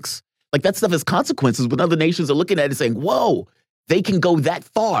other banks, like that stuff has consequences when other nations are looking at it saying, whoa, they can go that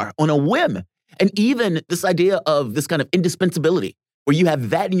far on a whim. And even this idea of this kind of indispensability, where you have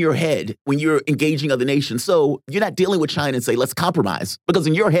that in your head when you're engaging other nations. So you're not dealing with China and say, let's compromise, because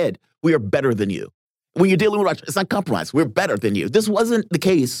in your head, we are better than you. When you're dealing with Russia, it's not compromise. We're better than you. This wasn't the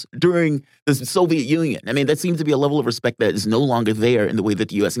case during the Soviet Union. I mean, that seems to be a level of respect that is no longer there in the way that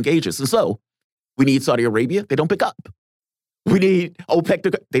the U.S. engages. And so we need Saudi Arabia. They don't pick up. We need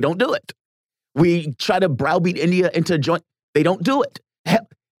OPEC. They don't do it. We try to browbeat India into a joint. They don't do it. Hell,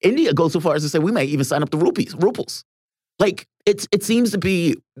 India goes so far as to say we may even sign up the rupees. Like, it seems to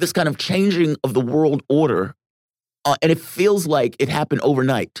be this kind of changing of the world order. And it feels like it happened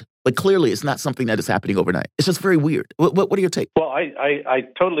overnight. But clearly, it's not something that is happening overnight. It's just very weird. What are your takes? Well, I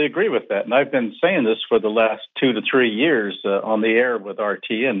totally agree with that. And I've been saying this for the last 2 to 3 years on the air with RT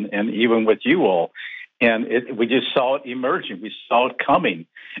and even with you all. And we just saw it emerging. We saw it coming.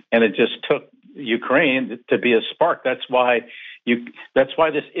 And it just took Ukraine to be a spark. That's why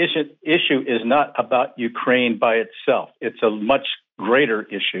this issue is not about Ukraine by itself. It's a much greater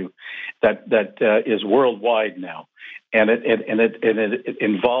issue that is worldwide now. And it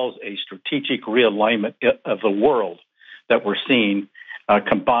involves a strategic realignment of the world that we're seeing,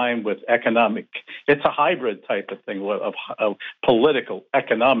 combined with economic. It's a hybrid type of thing of political,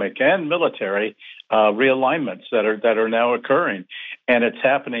 economic, and military realignments that are now occurring, and it's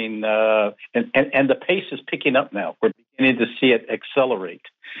happening. And the pace is picking up now. We're beginning to see it accelerate,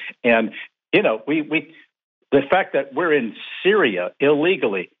 and we the fact that we're in Syria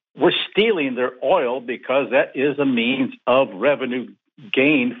illegally. We're stealing their oil because that is a means of revenue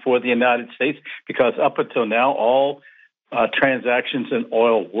gain for the United States, because up until now, all transactions in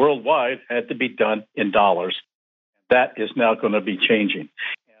oil worldwide had to be done in dollars. That is now going to be changing.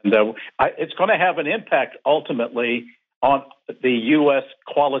 And it's going to have an impact ultimately on the U.S.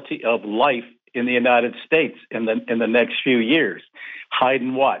 quality of life in the United States in the next few years. Hide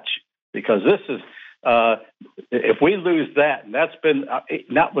and watch, because this is if we lose that, and that's been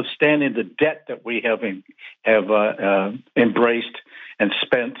notwithstanding the debt that we have embraced and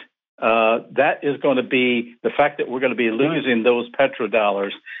spent, that is going to be the fact that we're going to be losing those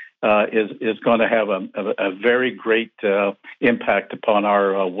petrodollars is going to have a very great impact upon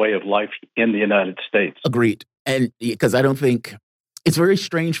our way of life in the United States. Agreed. And because I don't think it's very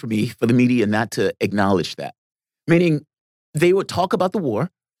strange for me for the media not to acknowledge that. Meaning they would talk about the war,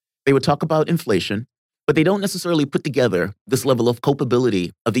 they would talk about inflation, but they don't necessarily put together this level of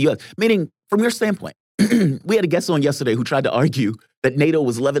culpability of the U.S. Meaning, from your standpoint, we had a guest on yesterday who tried to argue that NATO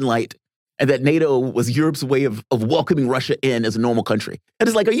was love and light and that NATO was Europe's way of welcoming Russia in as a normal country. And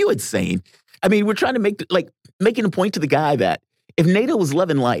it's like, are you insane? I mean, we're trying to making a point to the guy that if NATO was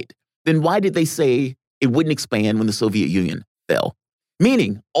love and light, then why did they say it wouldn't expand when the Soviet Union fell?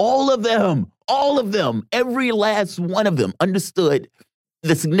 Meaning, all of them, every last one of them understood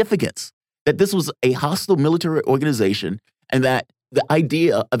the significance that this was a hostile military organization and that the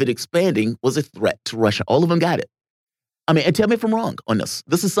idea of it expanding was a threat to Russia. All of them got it. I mean, and tell me if I'm wrong on this.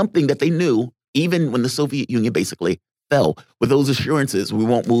 This is something that they knew even when the Soviet Union basically fell with those assurances, we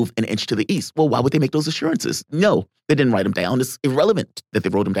won't move an inch to the east. Well, why would they make those assurances? No, they didn't write them down. It's irrelevant that they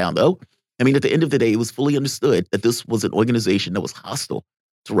wrote them down, though. I mean, at the end of the day, it was fully understood that this was an organization that was hostile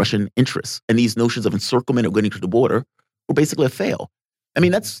to Russian interests. And these notions of encirclement or getting to the border were basically a fail. I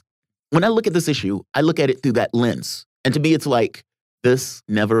mean, when I look at this issue, I look at it through that lens. And to me, it's like, this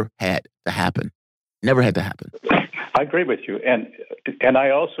never had to happen. Never had to happen. I agree with you. And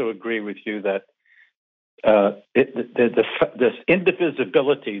I also agree with you that this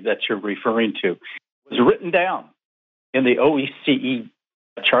indivisibility that you're referring to was written down in the OECE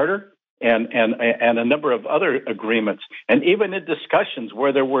Charter and a number of other agreements, and even in discussions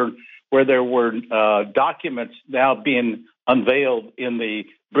where there were documents now being unveiled in the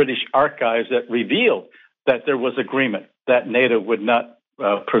British archives that revealed that there was agreement that NATO would not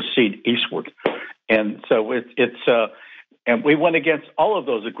proceed eastward. And so and we went against all of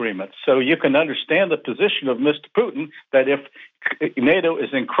those agreements. So you can understand the position of Mr. Putin that if NATO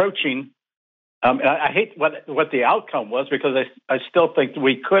is encroaching, and I hate what the outcome was, because I still think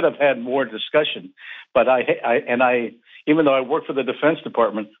we could have had more discussion. But even though I work for the Defense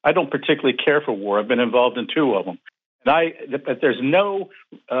Department, I don't particularly care for war. I've been involved in 2 of them. But there's no.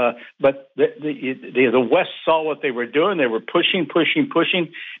 But the West saw what they were doing. They were pushing,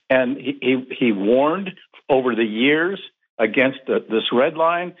 and he warned over the years against this red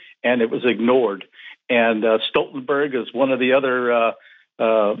line, and it was ignored. And Stoltenberg is one of the other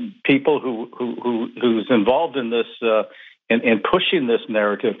people who's involved in this in pushing this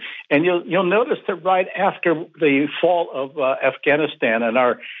narrative. And you'll notice that right after the fall of Afghanistan and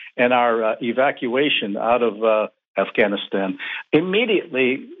our evacuation out of Afghanistan.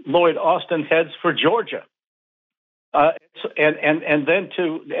 Immediately, Lloyd Austin heads for Georgia, and then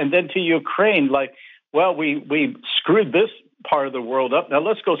to Ukraine. Like, well, we screwed this part of the world up. Now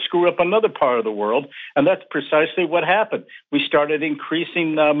let's go screw up another part of the world, and that's precisely what happened. We started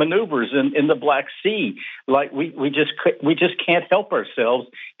increasing maneuvers in the Black Sea. Like we just can't help ourselves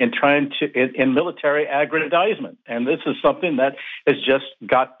in trying to in military aggrandizement, and this is something that has just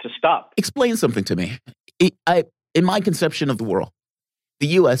got to stop. Explain something to me. In my conception of the world, the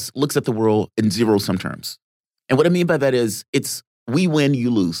U.S. looks at the world in zero-sum terms. And what I mean by that is it's we win, you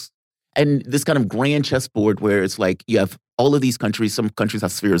lose. And this kind of grand chessboard where it's like you have all of these countries. Some countries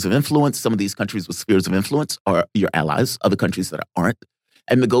have spheres of influence. Some of these countries with spheres of influence are your allies, other countries that aren't.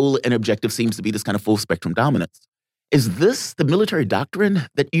 And the goal and objective seems to be this kind of full spectrum dominance. Is this the military doctrine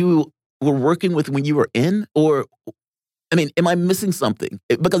that you were working with when you were in? Or, I mean, am I missing something?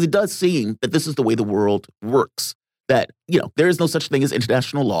 Because it does seem that this is the way the world works. That, there is no such thing as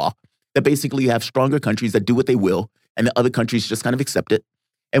international law, that basically you have stronger countries that do what they will, and the other countries just kind of accept it.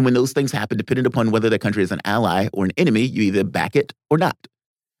 And when those things happen, depending upon whether that country is an ally or an enemy, you either back it or not.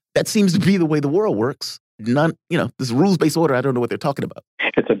 That seems to be the way the world works. This rules-based order, I don't know what they're talking about.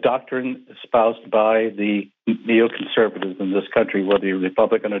 It's a doctrine espoused by the neoconservatives in this country, whether you're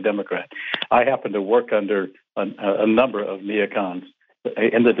Republican or Democrat. I happen to work under a number of neocons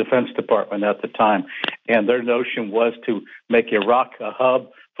in the Defense Department at the time, and their notion was to make Iraq a hub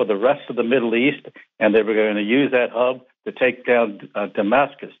for the rest of the Middle East, and they were going to use that hub to take down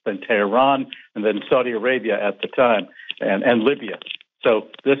Damascus, then Tehran, and then Saudi Arabia at the time, and Libya. So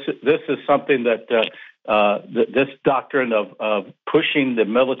this is something that this doctrine of pushing the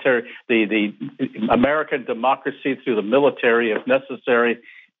military, the American democracy through the military, if necessary,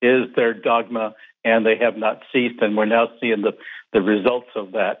 is their dogma, and they have not ceased. And we're now seeing the results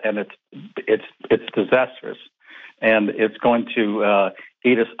of that, and it's disastrous, and it's going to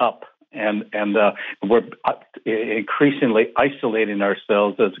eat us up. And we're increasingly isolating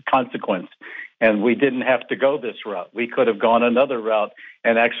ourselves as a consequence. And we didn't have to go this route. We could have gone another route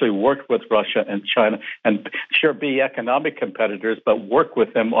and actually worked with Russia and China and sure be economic competitors, but work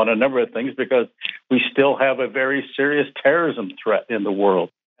with them on a number of things because we still have a very serious terrorism threat in the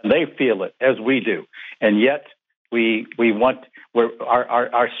world. And they feel it as we do. And yet we want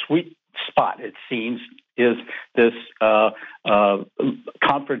our sweet spot, it seems, is this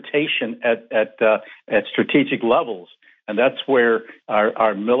confrontation at strategic levels, and that's where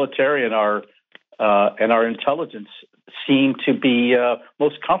our military and our intelligence seem to be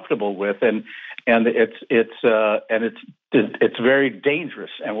most comfortable with, and it's very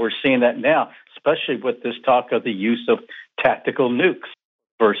dangerous, and we're seeing that now, especially with this talk of the use of tactical nukes.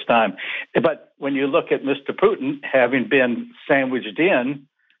 First time, but when you look at Mr. Putin having been sandwiched in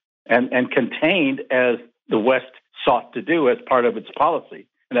and contained as the West sought to do as part of its policy,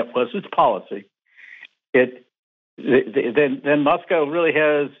 and that was its policy, then Moscow really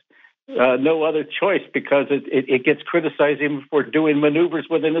has no other choice because it gets criticized even for doing maneuvers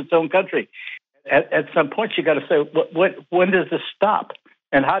within its own country. At some point, you got to say, when does this stop,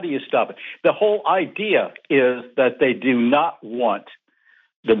 and how do you stop it? The whole idea is that they do not want.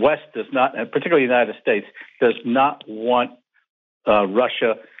 The West does not, and particularly the United States, does not want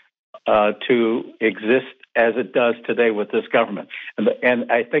Russia to exist as it does today with this government.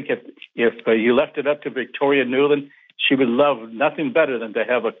 And I think if you left it up to Victoria Nuland, she would love nothing better than to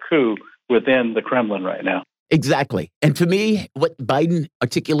have a coup within the Kremlin right now. Exactly. And to me, what Biden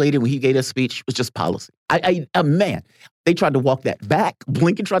articulated when he gave that speech was just policy. Man, they tried to walk that back.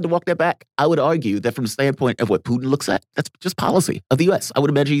 Blinken tried to walk that back. I would argue that from the standpoint of what Putin looks at, that's just policy of the U.S. I would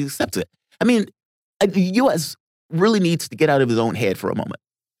imagine he accepts it. I mean, the U.S. really needs to get out of his own head for a moment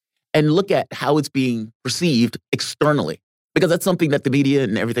and look at how it's being perceived externally, because that's something that the media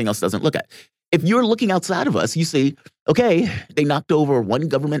and everything else doesn't look at. If you're looking outside of us, you see, okay, they knocked over one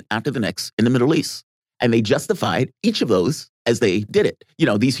government after the next in the Middle East. And they justified each of those as they did it,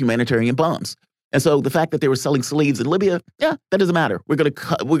 these humanitarian bombs. And so the fact that they were selling slaves in Libya, that doesn't matter. We're going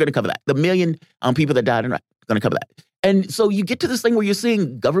to cover that. The million people that died in Iraq, going to cover that. And so you get to this thing where you're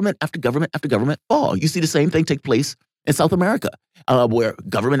seeing government after government after government fall. You see the same thing take place in South America, where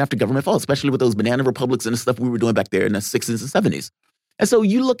government after government falls, especially with those banana republics and the stuff we were doing back there in the 60s and 70s. And so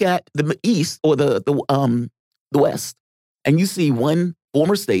you look at the East or the West, and you see one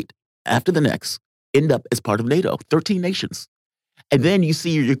former state after the next end up as part of NATO, 13 nations. And then you see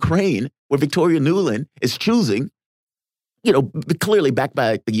Ukraine, where Victoria Nuland is choosing, clearly backed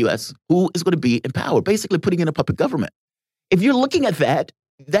by the U.S., who is going to be in power, basically putting in a puppet government. If you're looking at that,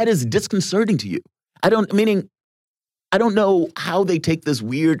 that is disconcerting to you. I don't know how they take this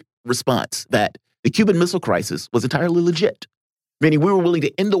weird response that The Cuban Missile Crisis was entirely legit, meaning we were willing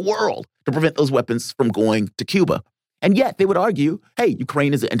to end the world to prevent those weapons from going to Cuba. And yet they would argue, hey,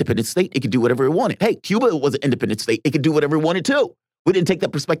 Ukraine is an independent state. It could do whatever it wanted. Hey, Cuba was an independent state. It could do whatever it wanted too. We didn't take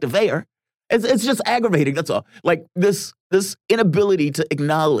that perspective there. It's just aggravating. That's all. Like this inability to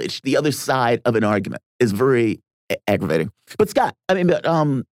acknowledge the other side of an argument is very aggravating. But Scott,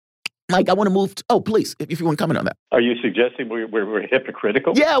 Mike, I want to move. Please, if you want to comment on that. Are you suggesting we're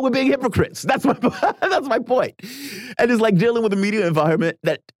hypocritical? Yeah, we're being hypocrites. That's my that's my point. And it's like dealing with a media environment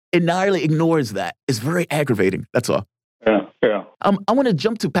that entirely ignores that. It's very aggravating. That's all. Yeah. I want to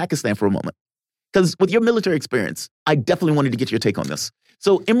jump to Pakistan for a moment because with your military experience, I definitely wanted to get your take on this.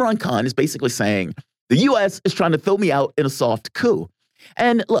 So Imran Khan is basically saying the U.S. is trying to throw me out in a soft coup.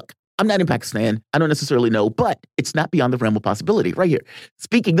 And look, I'm not in Pakistan. I don't necessarily know, but it's not beyond the realm of possibility. Right here.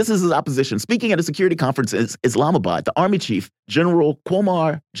 This is his opposition. Speaking at a security conference in Islamabad, the Army Chief, General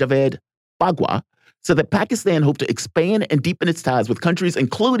Qamar Javed Bajwa, said that Pakistan hoped to expand and deepen its ties with countries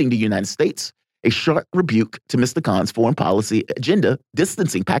including the United States, a sharp rebuke to Mr. Khan's foreign policy agenda,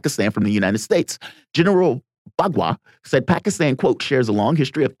 distancing Pakistan from the United States. General Bajwa said Pakistan, quote, shares a long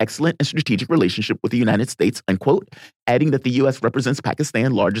history of excellent and strategic relationship with the United States, unquote, adding that the U.S. represents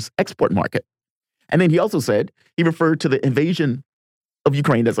Pakistan's largest export market. And then he also said he referred to the invasion of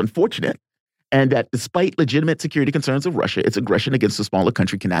Ukraine as unfortunate and that despite legitimate security concerns of Russia, its aggression against a smaller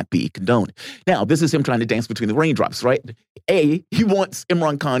country cannot be condoned. Now, this is him trying to dance between the raindrops, right? A, he wants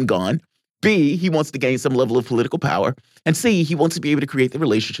Imran Khan gone. B, he wants to gain some level of political power. And C, he wants to be able to create the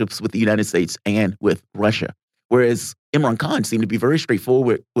relationships with the United States and with Russia. Whereas Imran Khan seemed to be very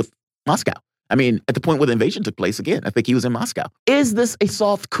straightforward with Moscow. I mean, at the point where the invasion took place, again, I think he was in Moscow. Is this a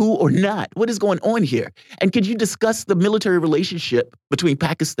soft coup or not? What is going on here? And could you discuss the military relationship between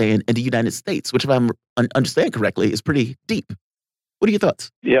Pakistan and the United States, which, if I understand correctly, is pretty deep? What are your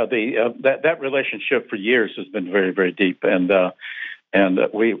thoughts? Yeah, that relationship for years has been very, very deep, and the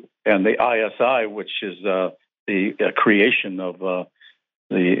ISI, which is the creation of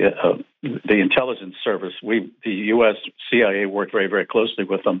the intelligence service. The U.S. CIA worked very, very closely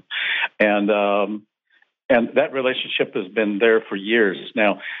with them, and that relationship has been there for years.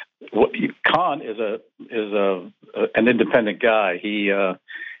 Now, Khan is an independent guy.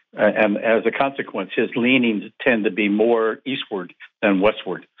 And as a consequence, his leanings tend to be more eastward than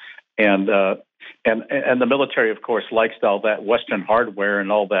westward, and the military, of course, likes all that Western hardware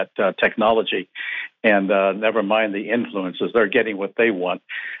and all that technology, and never mind the influences. They're getting what they want,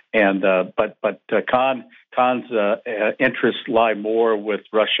 and but Khan's interests lie more with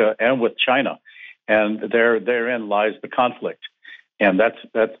Russia and with China, and therein lies the conflict, and that's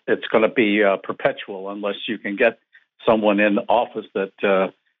it's going to be perpetual unless you can get someone in office that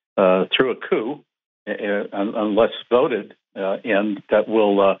through a coup, unless voted. And that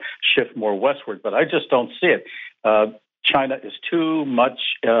will shift more westward. But I just don't see it. China is too much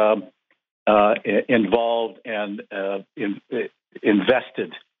involved and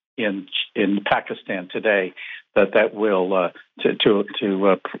invested in Pakistan today that will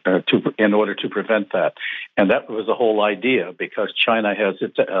in order to prevent that. And that was the whole idea, because China has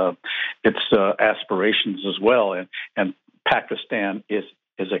its aspirations as well, and Pakistan is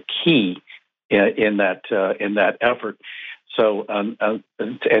a key in that effort. So, and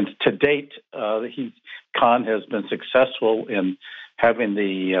to date, Khan has been successful in having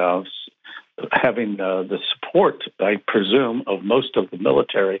the support, I presume, of most of the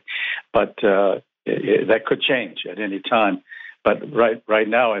military, but that could change at any time. But right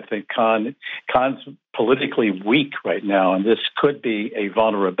now, I think Khan's politically weak right now, and this could be a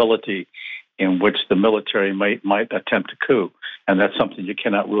vulnerability in which the military might attempt a coup, and that's something you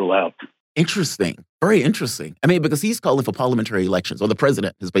cannot rule out. Interesting. Very interesting. I mean, because he's calling for parliamentary elections, or the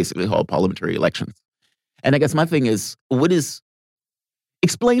president has basically called parliamentary elections. And I guess my thing is,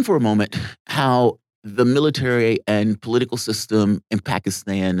 explain for a moment how the military and political system in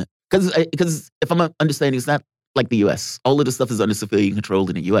Pakistan, because if I'm understanding, it's not like the U.S. All of this stuff is under civilian control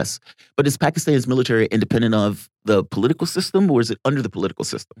in the U.S. But is Pakistan's military independent of the political system, or is it under the political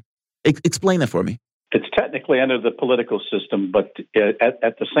system? Explain that for me. It's technically under the political system, but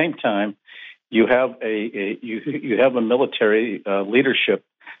at the same time, you have a military leadership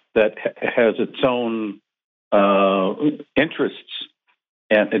that has its own interests,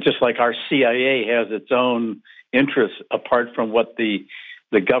 and just like our CIA has its own interests apart from what the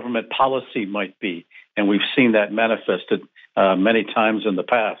government policy might be, and we've seen that manifested many times in the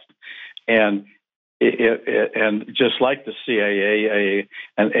past, and just like the CIA,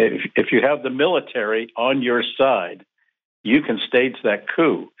 and if you have the military on your side, you can stage that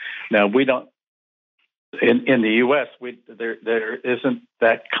coup. Now, we don't. In the U.S., there isn't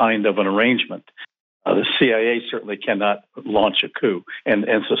that kind of an arrangement. The CIA certainly cannot launch a coup and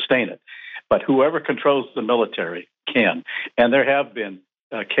sustain it. But whoever controls the military can. And there have been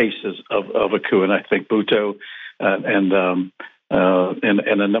cases of a coup, and I think Bhutto and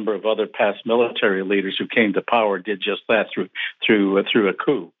a number of other past military leaders who came to power did just that through a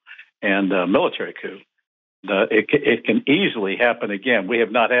coup and a military coup. It can easily happen again. We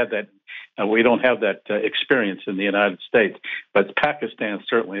have not had that. We don't have that experience in the United States, but Pakistan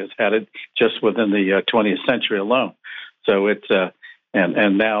certainly has had it just within the 20th century alone. So it's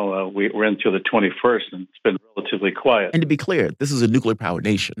and now we're into the 21st, and it's been relatively quiet. And to be clear, this is a nuclear powered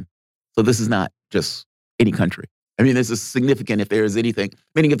nation, so this is not just any country. I mean, this is significant if there is anything.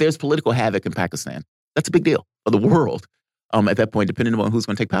 Meaning, if there's political havoc in Pakistan, that's a big deal for the world. At that point, depending on who's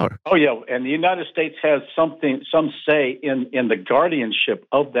going to take power. Oh, yeah. And the United States has some say in the guardianship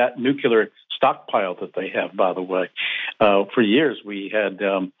of that nuclear stockpile that they have, by the way. For years, we had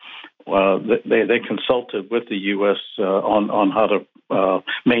they consulted with the U.S. On how to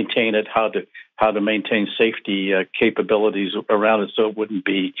maintain it, how to maintain safety capabilities around it so it wouldn't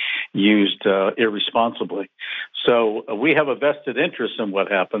be used irresponsibly. So we have a vested interest in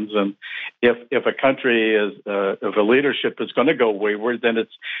what happens, and if a country if a leadership is going to go wayward, then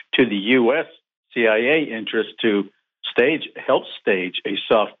it's to the U.S. CIA interest to help stage a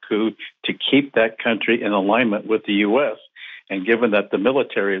soft coup to keep that country in alignment with the U.S. And given that the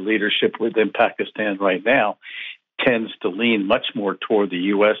military leadership within Pakistan right now tends to lean much more toward the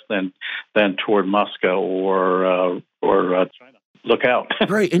U.S. than toward Moscow or China. Look out.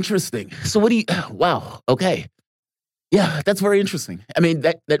 Very interesting. So what do you, wow, okay. Yeah, that's very interesting. I mean,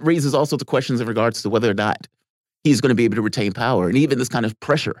 that raises all sorts of questions in regards to whether or not he's going to be able to retain power. And even this kind of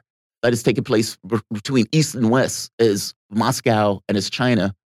pressure that is taking place between East and West as Moscow and as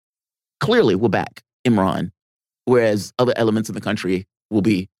China clearly will back Imran, whereas other elements in the country will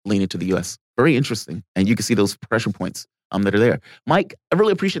be leaning to the U.S. Very interesting. And you can see those pressure points that are there. Mike, I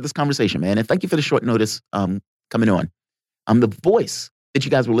really appreciate this conversation, man. And thank you for the short notice coming on. The voice that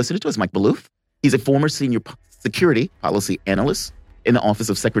you guys were listening to is Mike Maloof. He's a former senior security policy analyst in the Office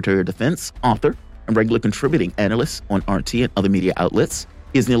of Secretary of Defense, author, and regular contributing analyst on RT and other media outlets.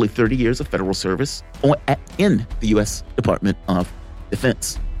 He has nearly 30 years of federal service in the U.S. Department of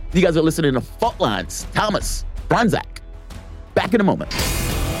Defense. You guys are listening to Fault Lines. Thomas Franzak. Back in a moment.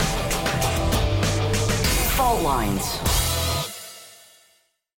 Fault Lines.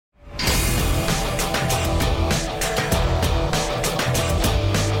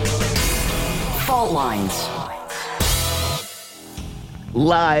 Fault Lines.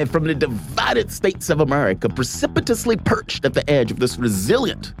 Live from the divided states of America, precipitously perched at the edge of this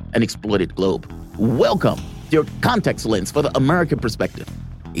resilient and exploited globe. Welcome to your context lens for the American perspective.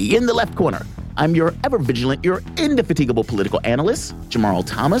 In the left corner, I'm your ever-vigilant, your indefatigable political analyst, Jamarl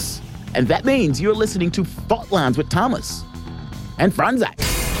Thomas, and that means you're listening to Fault Lines with Thomas and Franzak.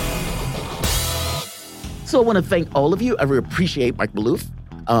 So I want to thank all of you. I really appreciate Mike Maloof.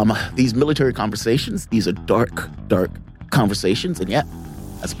 These military conversations, these are dark, dark conversations, and yet,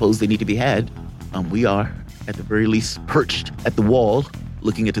 I suppose they need to be had. We are, at the very least, perched at the wall,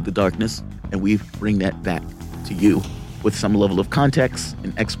 looking into the darkness, and we bring that back to you with some level of context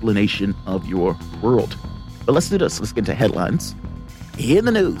and explanation of your world. But let's do this. Let's get into headlines. In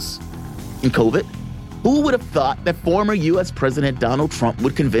the news, in COVID, who would have thought that former U.S. President Donald Trump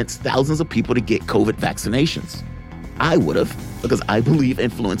would convince thousands of people to get COVID vaccinations? I would have, because I believe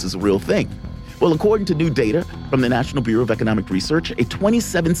influence is a real thing. Well, according to new data from the National Bureau of Economic Research, a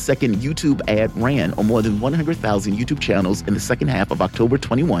 27-second YouTube ad ran on more than 100,000 YouTube channels in the second half of October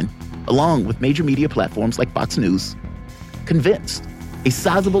 21, along with major media platforms like Fox News, convinced a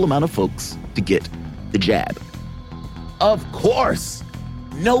sizable amount of folks to get the jab. Of course.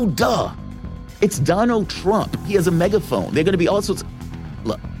 No duh. It's Donald Trump. He has a megaphone. They're going to be all sorts of...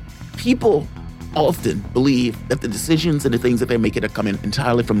 Look, people often believe that the decisions and the things that they're making are coming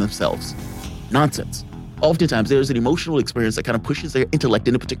entirely from themselves. Nonsense. Oftentimes, there's an emotional experience that kind of pushes their intellect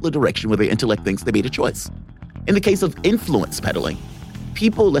in a particular direction where their intellect thinks they made a choice. In the case of influence peddling,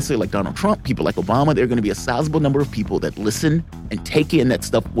 people, let's say like Donald Trump, people like Obama, there are going to be a sizable number of people that listen and take in that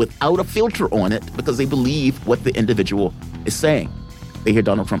stuff without a filter on it because they believe what the individual is saying. They hear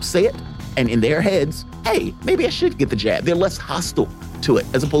Donald Trump say it, and in their heads, hey, maybe I should get the jab. They're less hostile to it,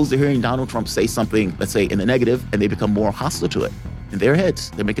 as opposed to hearing Donald Trump say something, let's say, in the negative, and they become more hostile to it. In their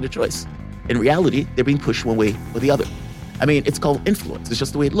heads, they're making a choice. In reality, they're being pushed one way or the other. I mean, it's called influence. It's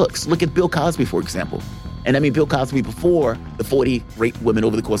just the way it looks. Look at Bill Cosby, for example. And I mean, Bill Cosby before the 40 raped women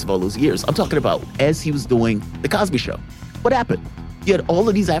over the course of all those years. I'm talking about as he was doing the Cosby Show. What happened? You had all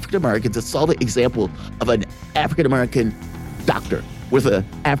of these African Americans that saw the example of an African American doctor with an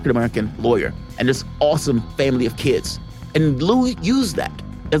African-American lawyer and this awesome family of kids. And Lou used that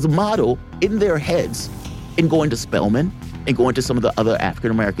as a model in their heads in going to Spelman and going to some of the other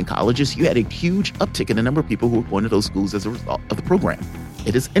African-American colleges. You had a huge uptick in the number of people who were going to those schools as a result of the program.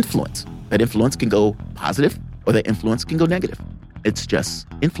 It is influence. That influence can go positive or that influence can go negative. It's just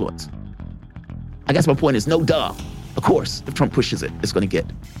influence. I guess my point is, no duh. Of course, if Trump pushes it, it's going to get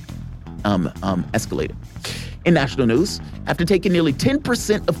escalated. In national news, after taking nearly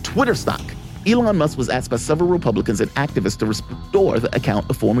 10% of Twitter stock, Elon Musk was asked by several Republicans and activists to restore the account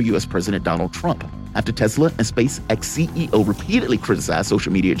of former U.S. President Donald Trump after Tesla and SpaceX CEO repeatedly criticized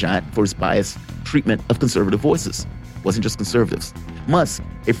social media giant for his biased treatment of conservative voices. It wasn't just conservatives. Musk,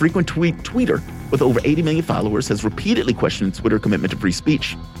 a frequent tweeter with over 80 million followers, has repeatedly questioned Twitter's commitment to free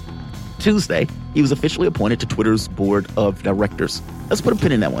speech. Tuesday, he was officially appointed to Twitter's board of directors. Let's put a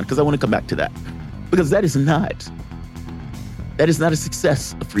pin in that one because I want to come back to that. Because that is not a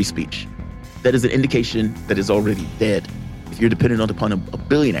success of free speech. That is an indication that is already dead. If you're dependent upon a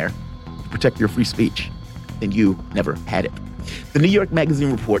billionaire to protect your free speech, then you never had it. The New York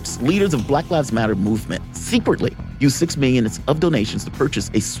Magazine reports leaders of Black Lives Matter movement secretly used $6 million of donations to purchase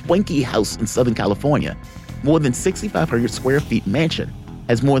a swanky house in Southern California. More than 6,500 square feet mansion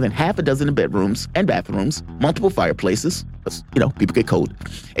has more than half a dozen bedrooms and bathrooms, multiple fireplaces, people get cold,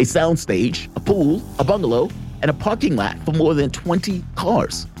 a soundstage, a pool, a bungalow, and a parking lot for more than 20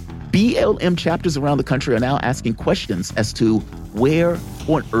 cars. BLM chapters around the country are now asking questions as to where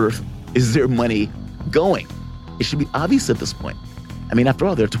on earth is their money going. It should be obvious at this point. I mean, after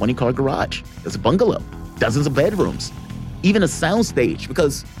all, there's a 20-car garage, there's a bungalow, dozens of bedrooms, even a soundstage,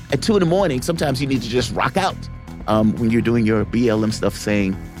 because at 2 a.m, sometimes you need to just rock out when you're doing your BLM stuff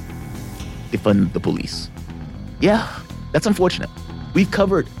saying defund the police. Yeah, that's unfortunate. We've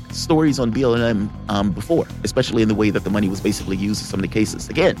covered stories on BLM before, especially in the way that the money was basically used in some of the cases.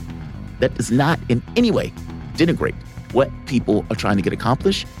 Again, that does not in any way denigrate what people are trying to get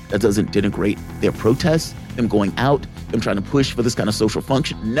accomplished. That doesn't denigrate their protests, them going out, them trying to push for this kind of social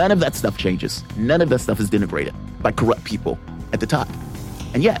function. None of that stuff changes. None of that stuff is denigrated by corrupt people at the top.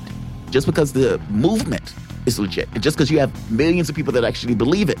 And yet, just because the movement is legit, and just because you have millions of people that actually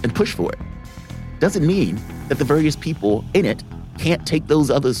believe it and push for it, doesn't mean that the various people in it can't take those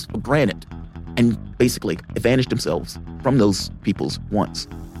others for granted and basically advantage themselves from those people's wants.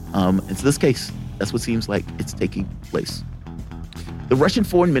 In this case, that's what seems like it's taking place. The Russian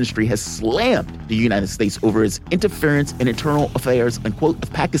Foreign Ministry has slammed the United States over its interference in internal affairs, unquote,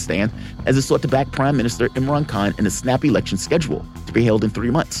 of Pakistan as it sought to back Prime Minister Imran Khan in a snap election schedule to be held in 3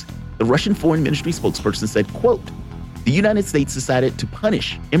 months. The Russian Foreign Ministry spokesperson said, quote, the United States decided to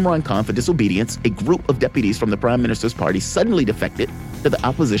punish Imran Khan for disobedience. A group of deputies from the Prime Minister's party suddenly defected to the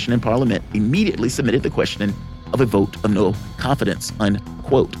opposition, and Parliament immediately submitted the question of a vote of no confidence,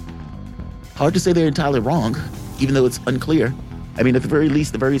 unquote. Hard to say they're entirely wrong, even though it's unclear. I mean, at the very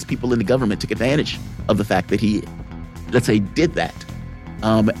least, the various people in the government took advantage of the fact that he, let's say, did that,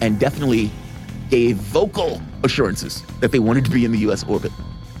 and definitely gave vocal assurances that they wanted to be in the U.S. orbit.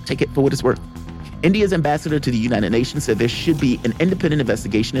 Take it for what it's worth. India's ambassador to the United Nations said there should be an independent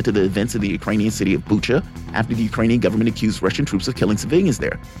investigation into the events in the Ukrainian city of Bucha after the Ukrainian government accused Russian troops of killing civilians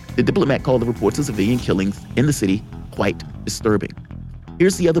there. The diplomat called the reports of civilian killings in the city quite disturbing.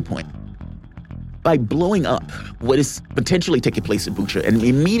 Here's the other point. By blowing up what is potentially taking place in Bucha and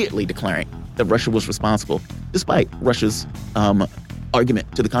immediately declaring that Russia was responsible, despite Russia's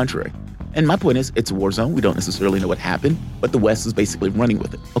argument to the contrary. And my point is, it's a war zone. We don't necessarily know what happened, but the West is basically running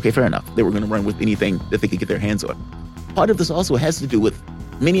with it. Okay, fair enough. They were going to run with anything that they could get their hands on. Part of this also has to do with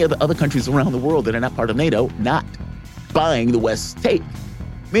many of the other countries around the world that are not part of NATO not buying the West's take.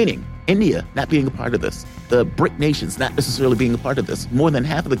 Meaning, India not being a part of this. The BRIC nations not necessarily being a part of this. More than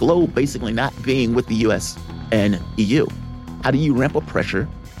half of the globe basically not being with the US and EU. How do you ramp up pressure,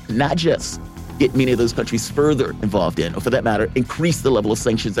 not just get many of those countries further involved in, or for that matter, increase the level of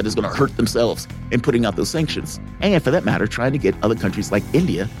sanctions that is going to hurt themselves in putting out those sanctions? And for that matter, trying to get other countries like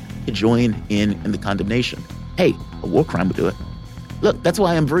India to join in the condemnation. Hey, a war crime would do it. Look, that's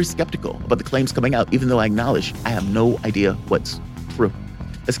why I'm very skeptical about the claims coming out, even though I acknowledge I have no idea what's true.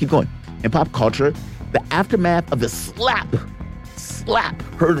 Let's keep going. In pop culture, the aftermath of the slap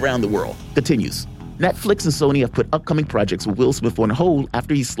heard around the world continues. Netflix and Sony have put upcoming projects with Will Smith on hold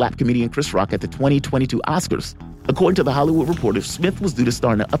after he slapped comedian Chris Rock at the 2022 Oscars. According to The Hollywood Reporter, Smith was due to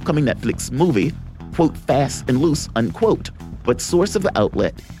star in an upcoming Netflix movie, quote, Fast and Loose, unquote, but source of the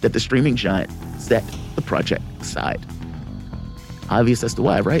outlet that the streaming giant set the project aside. Obvious as to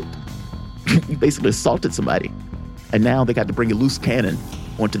why, right? You basically assaulted somebody, and now they got to bring a loose cannon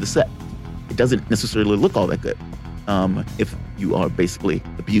onto the set. It doesn't necessarily look all that good. if you are basically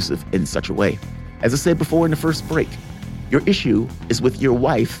abusive in such a way. As I said before in the first break, your issue is with your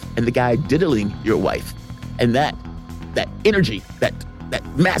wife and the guy diddling your wife. And that energy, that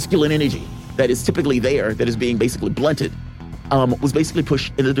masculine energy that is typically there, that is being basically blunted, was basically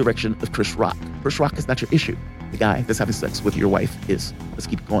pushed in the direction of Chris Rock. Chris Rock is not your issue. The guy that's having sex with your wife is. Let's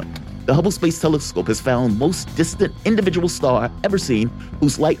keep it going. The Hubble Space Telescope has found most distant individual star ever seen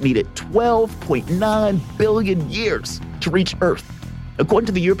whose light needed 12.9 billion years to reach Earth. According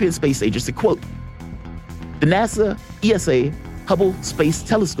to the European Space Agency, quote, the NASA ESA Hubble Space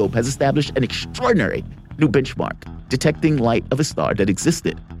Telescope has established an extraordinary new benchmark, detecting light of a star that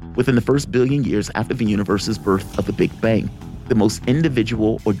existed within the first billion years after the universe's birth of the Big Bang, the most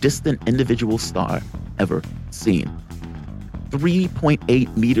individual or distant individual star ever seen.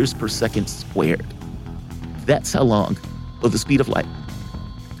 3.8 meters per second squared. That's how long, or the speed of light.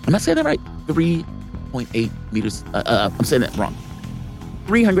 Am I saying that right? 3.8 meters, I'm saying that wrong.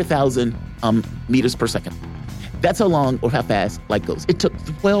 300,000 meters per second. That's how long or how fast light goes. It took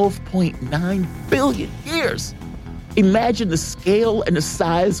 12.9 billion years. Imagine the scale and the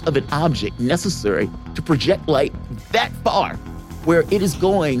size of an object necessary to project light that far, where it is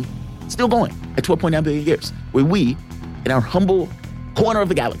going, still going at 12.9 billion years, where we, in our humble corner of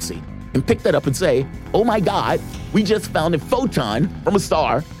the galaxy, can pick that up and say, oh my God, we just found a photon from a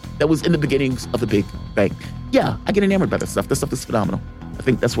star that was in the beginnings of the Big Bang. Yeah, I get enamored by that stuff. That stuff is phenomenal. I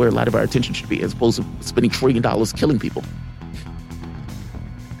think that's where a lot of our attention should be, as opposed to spending $1 trillion killing people.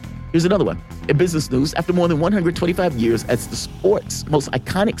 Here's another one. In business news, after more than 125 years as the sport's most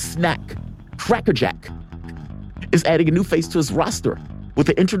iconic snack, Cracker Jack is adding a new face to his roster with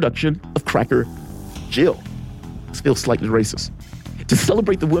the introduction of Cracker Jill. This feels slightly racist. To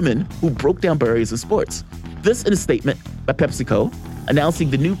celebrate the women who broke down barriers in sports. This in a statement by PepsiCo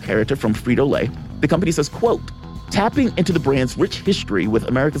announcing the new character from Frito-Lay. The company says, quote, tapping into the brand's rich history with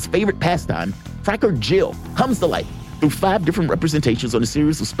America's favorite pastime, Cracker Jill comes to life through 5 different representations on a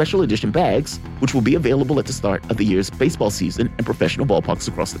series of special edition bags, which will be available at the start of the year's baseball season in professional ballparks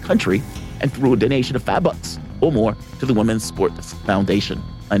across the country, and through a donation of $5 or more to the Women's Sports Foundation,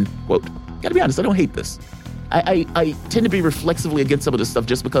 unquote. Gotta be honest, I don't hate this. I tend to be reflexively against some of this stuff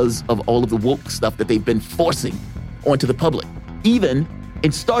just because of all of the woke stuff that they've been forcing onto the public. Even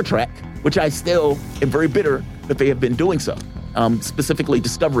in Star Trek, which I still am very bitter that they have been doing so, specifically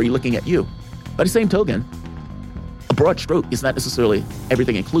Discovery looking at you. By the same token, a broad stroke is not necessarily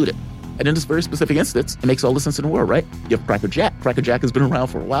everything included. And in this very specific instance, it makes all the sense in the world, right? You have Cracker Jack. Cracker Jack has been around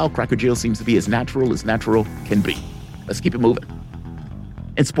for a while. Cracker Jill seems to be as natural can be. Let's keep it moving.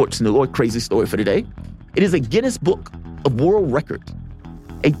 In sports news, or crazy story for today, it is a Guinness Book of World Records.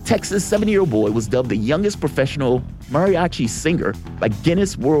 A Texas 7-year-old boy was dubbed the youngest professional mariachi singer by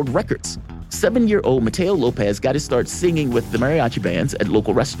Guinness World Records. 7-year-old Mateo Lopez got his start singing with the mariachi bands at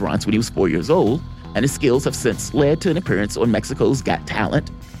local restaurants when he was 4 years old, and his skills have since led to an appearance on Mexico's Got Talent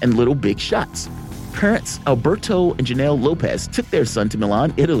and Little Big Shots. Parents Alberto and Janelle Lopez took their son to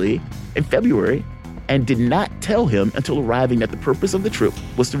Milan, Italy in February and did not tell him until arriving that the purpose of the trip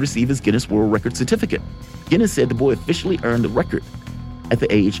was to receive his Guinness World Record certificate. Guinness said the boy officially earned the record at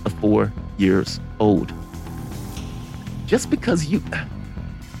the age of 4 years old. Just because you...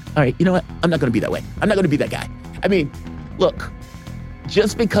 All right, you know what? I'm not going to be that way. I'm not going to be that guy. I mean, look,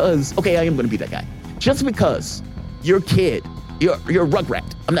 just because... Okay, I am going to be that guy. Just because your kid, you're a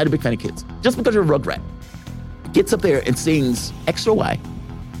rugrat. I'm not a big fan of kids. Just because you're a rugrat gets up there and sings X or Y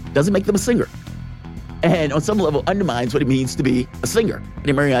doesn't make them a singer. And on some level undermines what it means to be a singer, and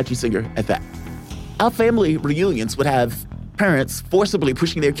a mariachi singer at that. Our family reunions would have parents forcibly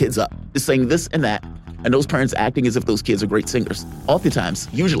pushing their kids up to sing this and that, and those parents acting as if those kids are great singers. Oftentimes,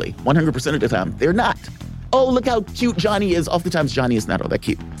 usually, 100% of the time, they're not. Oh, look how cute Johnny is. Oftentimes, Johnny is not all that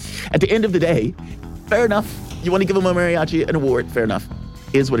cute. At the end of the day, fair enough. You want to give him a mariachi an award, fair enough.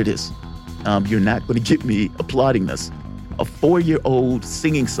 It is what it is. You're not going to get me applauding this. A 4-year-old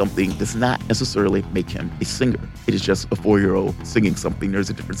singing something does not necessarily make him a singer. It is just a 4-year-old singing something. There's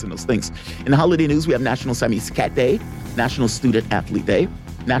a difference in those things. In the holiday news, we have National Siamese Cat Day, National Student Athlete Day,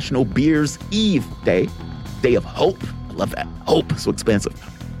 National Beers Eve Day, Day of Hope. I love that. Hope, so expansive.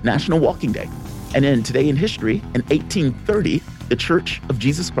 National Walking Day. And then today in history, in 1830, the Church of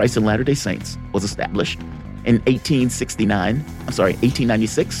Jesus Christ and Latter-day Saints was established. In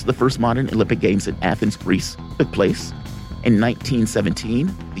 1896, the first modern Olympic Games in Athens, Greece took place. In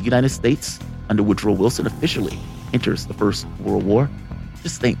 1917, the United States, under Woodrow Wilson, officially enters the First World War.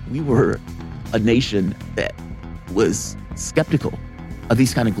 Just think, we were a nation that was skeptical of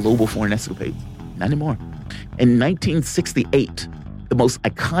these kind of global foreign escapades. Not anymore. In 1968, the most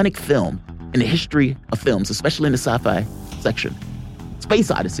iconic film in the history of films, especially in the sci-fi section. Space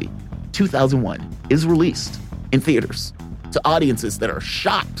Odyssey 2001 is released in theaters to audiences that are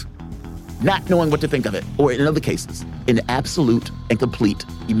shocked, not knowing what to think of it, or in other cases, in absolute and complete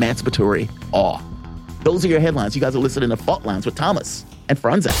emancipatory awe. Those are your headlines. You guys are listening to Fault Lines with Thomas and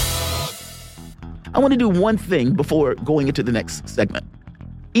Franzak. I want to do one thing before going into the next segment.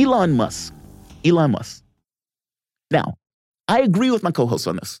 Elon Musk. Now, I agree with my co-host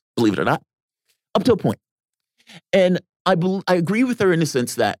on this, believe it or not, up to a point. And I agree with her in the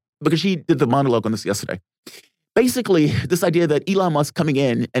sense that, because she did the monologue on this yesterday, basically this idea that Elon Musk coming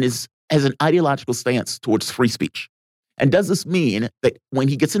in and has an ideological stance towards free speech. And does this mean that when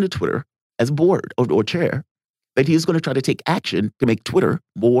he gets into Twitter as board or chair, that he is going to try to take action to make Twitter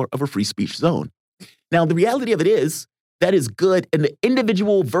more of a free speech zone? Now, the reality of it is that is good in the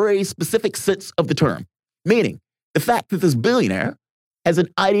individual, very specific sense of the term, meaning the fact that this billionaire has an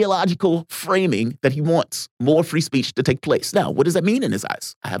ideological framing that he wants more free speech to take place. Now, what does that mean in his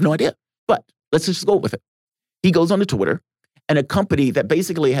eyes? I have no idea, but let's just go with it. He goes on to Twitter, and a company that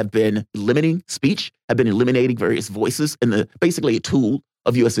basically have been limiting speech, have been eliminating various voices, and basically a tool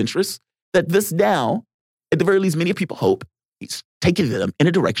of U.S. interests, that this now, at the very least, many people hope he's taking them in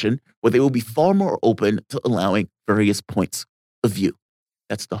a direction where they will be far more open to allowing various points of view.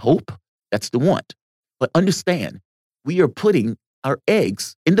 That's the hope. That's the want. But understand, we are putting our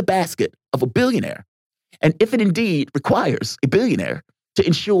eggs in the basket of a billionaire. And if it indeed requires a billionaire to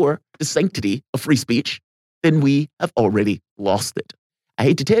ensure the sanctity of free speech, then we have already lost it. I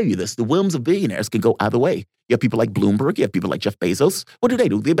hate to tell you this, the whims of billionaires can go either way. You have people like Bloomberg, you have people like Jeff Bezos. What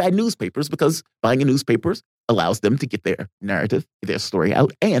do? They buy newspapers because buying a newspaper allows them to get their narrative, their story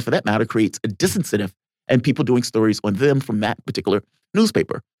out, and for that matter, creates a disincentive and people doing stories on them from that particular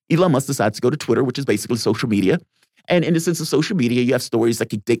newspaper. Elon Musk decides to go to Twitter, which is basically social media. And in the sense of social media, you have stories that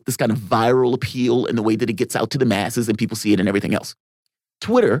can take this kind of viral appeal in the way that it gets out to the masses and people see it and everything else.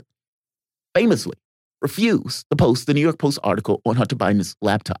 Twitter famously refused to post the New York Post article on Hunter Biden's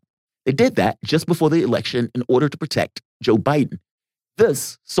laptop. They did that just before the election in order to protect Joe Biden.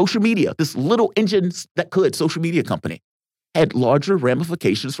 This social media, this little engine that could social media company, had larger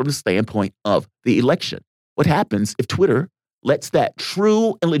ramifications from the standpoint of the election. What happens if Twitter lets that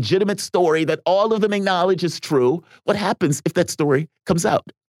true and legitimate story that all of them acknowledge is true? What happens if that story comes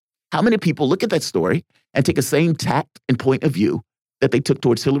out? How many people look at that story and take the same tact and point of view that they took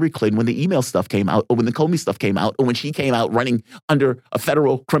towards Hillary Clinton when the email stuff came out, or when the Comey stuff came out, or when she came out running under a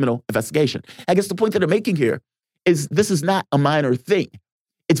federal criminal investigation? I guess the point that I'm making here is this is not a minor thing.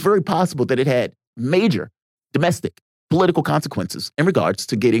 It's very possible that it had major domestic political consequences in regards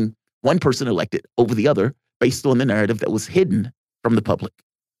to getting one person elected over the other based on the narrative that was hidden from the public.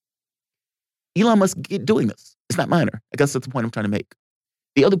 Elon Musk doing this. It's not minor. I guess that's the point I'm trying to make.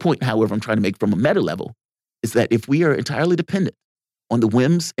 The other point, however, I'm trying to make from a meta level is that if we are entirely dependent on the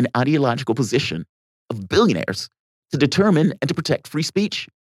whims and ideological position of billionaires to determine and to protect free speech,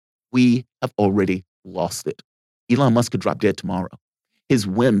 we have already lost it. Elon Musk could drop dead tomorrow. His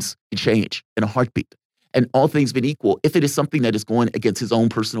whims can change in a heartbeat. And all things being equal, if it is something that is going against his own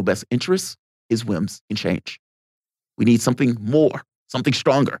personal best interests, his whims can change. We need something more, something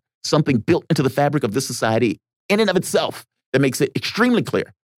stronger, something built into the fabric of this society in and of itself that makes it extremely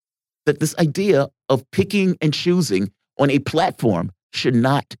clear that this idea of picking and choosing on a platform should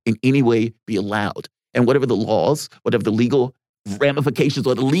not in any way be allowed. And whatever the laws, whatever the legal ramifications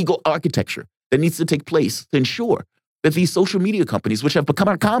or the legal architecture that needs to take place to ensure that these social media companies, which have become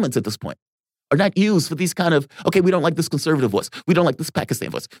our commons at this point, are not used for these kind of, okay, we don't like this conservative voice. We don't like this Pakistan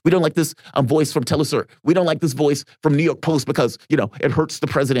voice. We don't like this voice from Telesur. We don't like this voice from New York Post because, it hurts the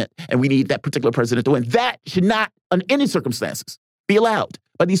president and we need that particular president to win. That should not, in any circumstances, be allowed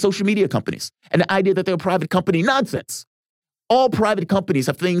by these social media companies. And the idea that they're a private company, nonsense. All private companies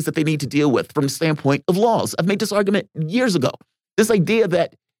have things that they need to deal with from the standpoint of laws. I've made this argument years ago. This idea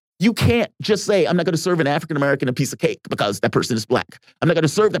that you can't just say, I'm not going to serve an African-American a piece of cake because that person is black. I'm not going to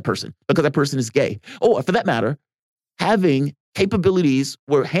serve that person because that person is gay. Or for that matter, having capabilities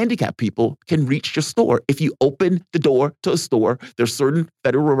where handicapped people can reach your store. If you open the door to a store, there's certain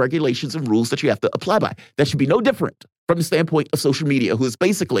federal regulations and rules that you have to apply by. That should be no different from the standpoint of social media, who is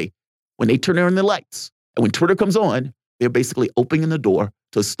basically, when they turn on the lights and when Twitter comes on, they're basically opening the door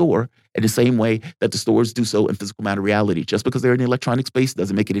to a store in the same way that the stores do so in physical matter reality. Just because they're in the electronic space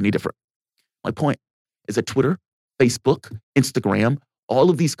doesn't make it any different. My point is that Twitter, Facebook, Instagram,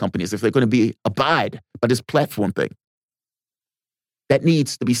 all of these companies, if they're going to abide by this platform thing, that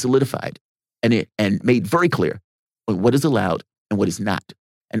needs to be solidified and made very clear on what is allowed and what is not.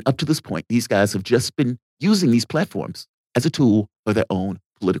 And up to this point, these guys have just been using these platforms as a tool for their own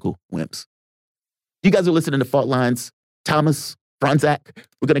political whims. You guys are listening to Fault Lines. Thomas, Franzak,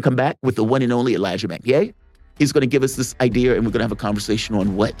 we're going to come back with the one and only Elijah McYay. He's going to give us this idea, and we're going to have a conversation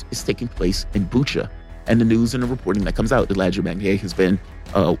on what is taking place in Bucha and the news and the reporting that comes out. Elijah McYay has been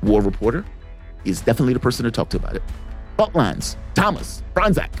a war reporter. He's definitely the person to talk to about it. Fault Lines, Thomas,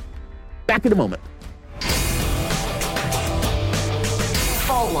 Franzak. Back in a moment.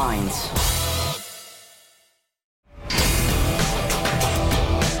 Fault Lines.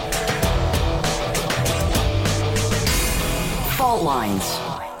 Fault Lines.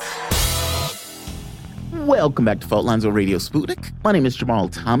 Welcome back to Fault Lines on Radio Sputnik. My name is Jamal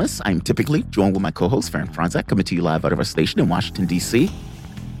Thomas. I'm typically joined with my co-host, Farron Franzak, coming to you live out of our station in Washington, D.C.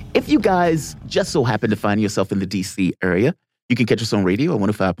 If you guys just so happen to find yourself in the D.C. area, you can catch us on radio at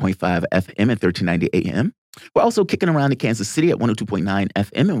 105.5 FM and 1390 AM. We're also kicking around in Kansas City at 102.9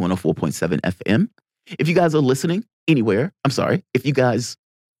 FM and 104.7 FM. If you guys are listening anywhere, somebody,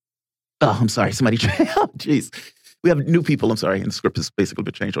 oh, geez. We have new people, and the script has basically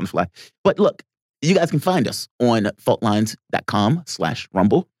been changed on the fly. But look, you guys can find us on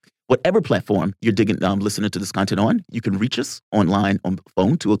faultlines.com/rumble. Whatever platform you're listening to this content on, you can reach us online on the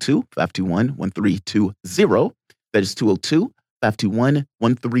phone, 202-521-1320. That is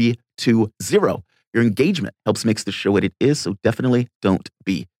 202-521-1320. Your engagement helps make the show what it is, so definitely don't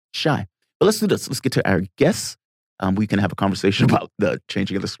be shy. But let's do this. Let's get to our guests. We can have a conversation about the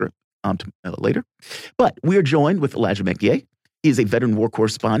changing of the script later. But we're joined with Elijah McYay. He is a veteran war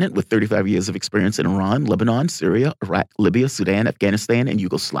correspondent with 35 years of experience in Iran, Lebanon, Syria, Iraq, Libya, Sudan, Afghanistan, and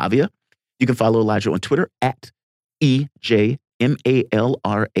Yugoslavia. You can follow Elijah on Twitter at EJMALRAI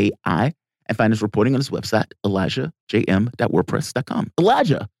and find his reporting on his website, elijahjm.wordpress.com.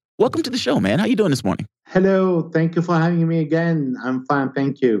 Elijah, welcome to the show, man. How you doing this morning? Hello. Thank you for having me again. I'm fine.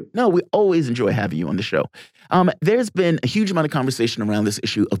 Thank you. No, we always enjoy having you on the show. There's been a huge amount of conversation around this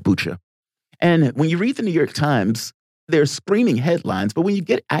issue of Bucha. And when you read the New York Times, they're screaming headlines, but when you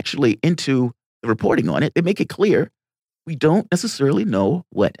get actually into the reporting on it, they make it clear we don't necessarily know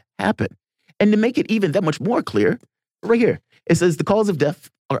what happened. And to make it even that much more clear, right here, it says the cause of death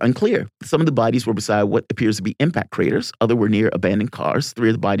are unclear. Some of the bodies were beside what appears to be impact craters. Others were near abandoned cars. 3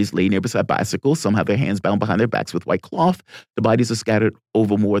 of the bodies lay near beside bicycles. Some have their hands bound behind their backs with white cloth. The bodies are scattered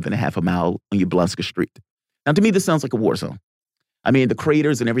over more than a half a mile on Yablonska Street. Now, to me, this sounds like a war zone. I mean, the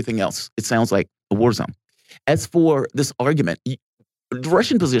craters and everything else, it sounds like a war zone. As for this argument, the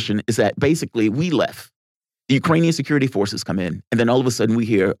Russian position is that basically we left. The Ukrainian security forces come in, and then all of a sudden we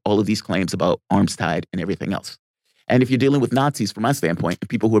hear all of these claims about arms tied and everything else. And if you're dealing with Nazis, from my standpoint,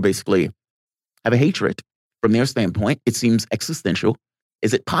 people who are basically have a hatred, from their standpoint, it seems existential.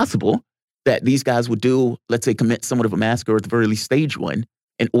 Is it possible that these guys would do, let's say, commit somewhat of a massacre, or at the very least stage one,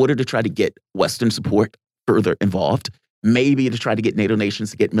 in order to try to get Western support further involved? Maybe to try to get NATO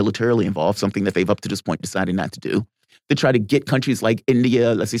nations to get militarily involved, something that they've up to this point decided not to do. To try to get countries like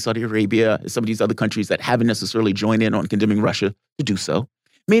India, let's say Saudi Arabia, some of these other countries that haven't necessarily joined in on condemning Russia to do so.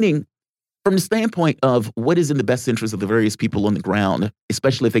 Meaning, from the standpoint of what is in the best interest of the various people on the ground,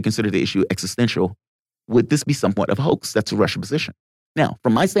 especially if they consider the issue existential, would this be somewhat of a hoax? That's a Russian position. Now,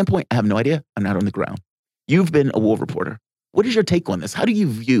 from my standpoint, I have no idea. I'm not on the ground. You've been a war reporter. What is your take on this? How do you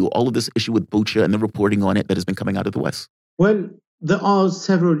view all of this issue with Bucha and the reporting on it that has been coming out of the West? Well, there are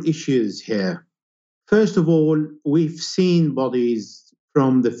several issues here. First of all, we've seen bodies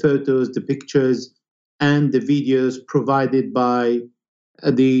from the photos, the pictures, and the videos provided by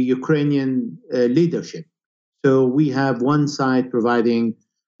the Ukrainian leadership. So we have one side providing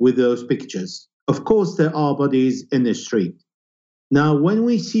with those pictures. Of course, there are bodies in the street. Now, when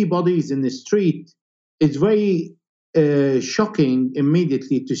we see bodies in the street, it's very shocking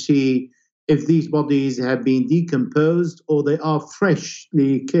immediately to see if these bodies have been decomposed or they are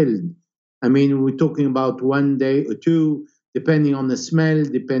freshly killed. I mean, we're talking about 1 day or two, depending on the smell,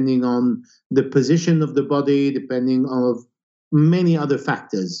 depending on the position of the body, depending on many other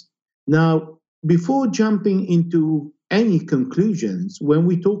factors. Now, before jumping into any conclusions, when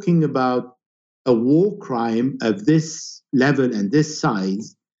we're talking about a war crime of this level and this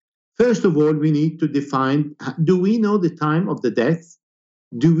size, first of all, we need to define, do we know the time of the death?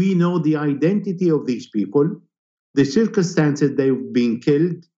 Do we know the identity of these people, the circumstances they've been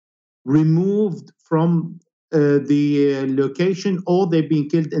killed, removed from the location, or they've been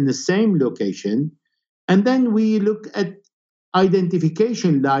killed in the same location? And then we look at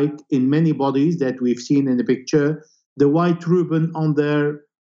identification, like in many bodies that we've seen in the picture, the white ribbon on their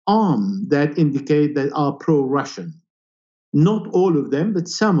arm that indicate they are pro-Russian. Not all of them, but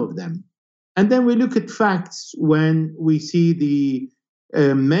some of them. And then we look at facts when we see the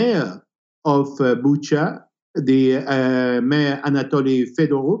mayor of Bucha, the mayor Anatoly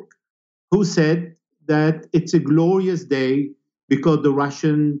Fedoruk, who said that it's a glorious day because the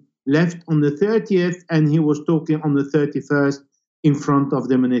Russian left on the 30th and he was talking on the 31st in front of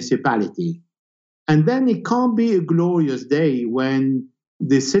the municipality. And then it can't be a glorious day when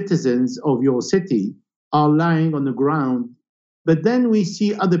the citizens of your city are lying on the ground. But then we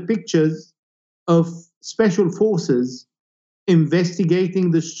see other pictures of special forces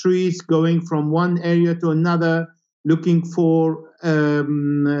investigating the streets, going from one area to another, looking for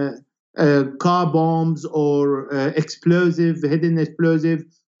car bombs or hidden explosive,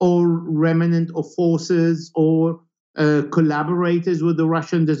 or remnant of forces, or collaborators with the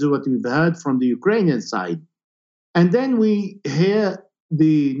Russians. This is what we've heard from the Ukrainian side. And then we hear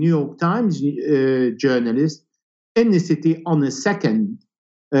the New York Times journalist in the city on the 2nd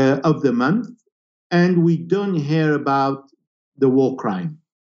of the month, and we don't hear about the war crime.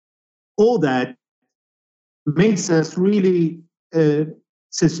 All that makes us really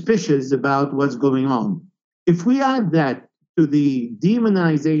suspicious about what's going on. If we add that to the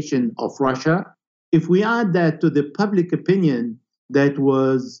demonization of Russia, if we add that to the public opinion that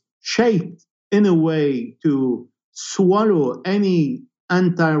was shaped in a way to swallow any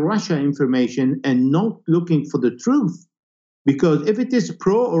anti-Russia information and not looking for the truth, because if it is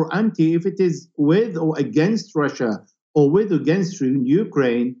pro or anti, if it is with or against Russia or with or against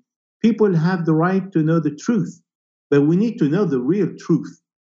Ukraine, people have the right to know the truth. But we need to know the real truth,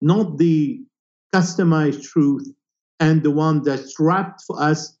 not the customized truth and the one that's wrapped for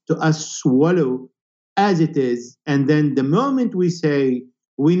us to us swallow as it is. And then the moment we say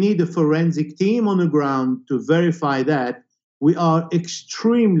we need a forensic team on the ground to verify that, we are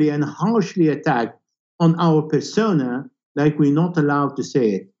extremely and harshly attacked on our persona, like we're not allowed to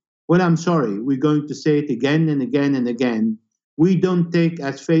say it. Well, I'm sorry, we're going to say it again and again and again. We don't take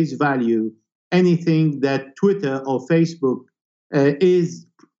as face value anything that Twitter or Facebook is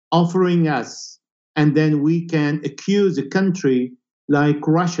offering us, and then we can accuse a country like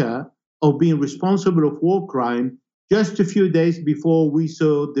Russia of being responsible of war crime just a few days before we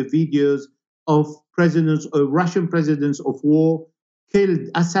saw the videos of Russian presidents of war killed,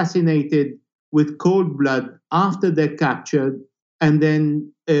 assassinated with cold blood after they're captured, and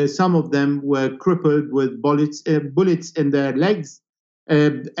then some of them were crippled with bullets in their legs,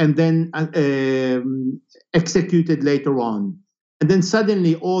 and then executed later on. And then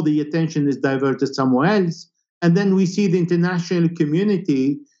suddenly all the attention is diverted somewhere else. And then we see the international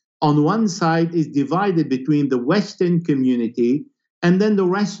community on one side is divided between the Western community and then the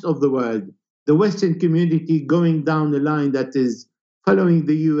rest of the world. The Western community going down the line that is following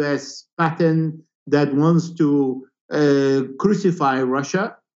the US pattern, that wants to crucify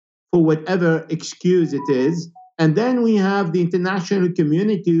Russia for whatever excuse it is. And then we have the international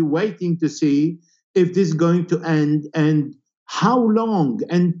community waiting to see if this is going to end and how long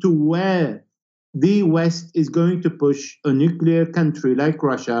and to where the West is going to push a nuclear country like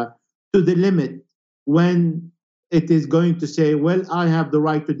Russia to the limit when it is going to say, well, I have the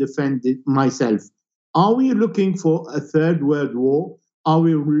right to defend it myself. Are we looking for a third world war? Are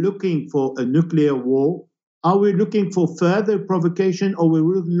we looking for a nuclear war? Are we looking for further provocation, or are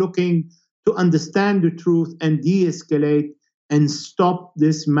we looking to understand the truth and de-escalate and stop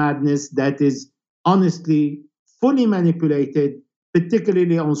this madness that is honestly fully manipulated,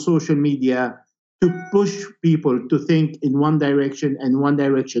 particularly on social media, to push people to think in one direction and one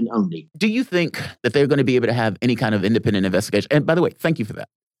direction only? Do you think that they're going to be able to have any kind of independent investigation? And by the way, thank you for that.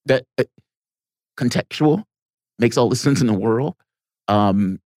 That contextual makes all the sense in the world.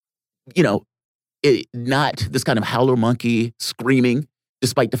 Not this kind of howler monkey screaming,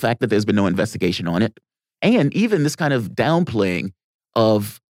 despite the fact that there's been no investigation on it. And even this kind of downplaying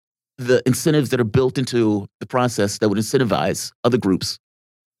of the incentives that are built into the process that would incentivize other groups,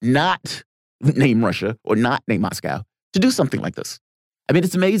 not name Russia or not name Moscow, to do something like this. I mean,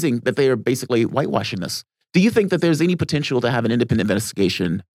 it's amazing that they are basically whitewashing this. Do you think that there's any potential to have an independent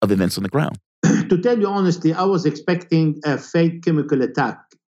investigation of events on the ground? To tell you honestly, I was expecting a fake chemical attack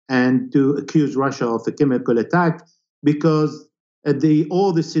and to accuse Russia of a chemical attack, because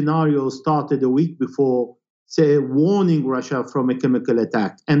all the scenarios started a week before, say, warning Russia from a chemical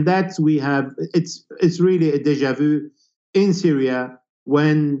attack. And that's it's really a deja vu in Syria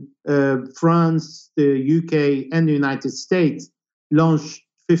when France, the UK, and the United States launched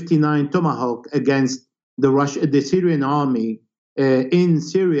 59 Tomahawk against the Syrian army in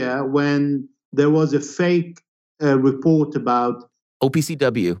Syria, when there was a fake report about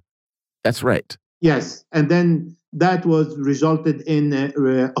OPCW. That's right. Yes, and then that was resulted in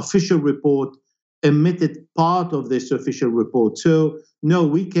an official report, emitted part of this official report. So no,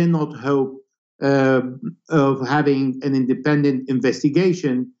 we cannot hope of having an independent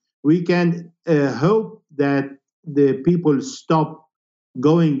investigation, We can hope that the people stop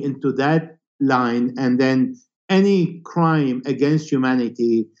going into that line, and then any crime against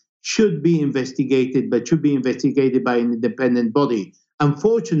humanity should be investigated, but should be investigated by an independent body.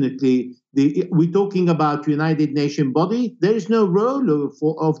 Unfortunately, we're talking about United Nations body. There is no role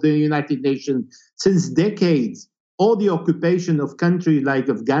of the United Nations since decades. All the occupation of countries like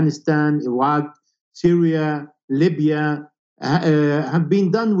Afghanistan, Iraq, Syria, Libya have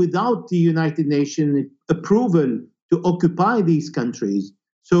been done without the United Nations approval to occupy these countries.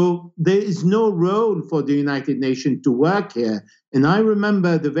 So there is no role for the United Nations to work here. And I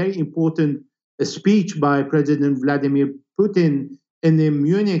remember the very important speech by President Vladimir Putin in the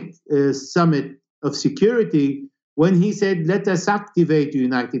Munich Summit of Security, when he said, let us activate the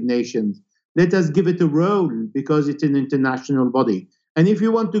United Nations. Let us give it a role because it's an international body. And if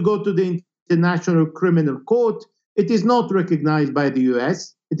you want to go to the International Criminal Court, it is not recognized by the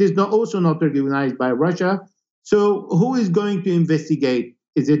US. It is also not recognized by Russia. So who is going to investigate?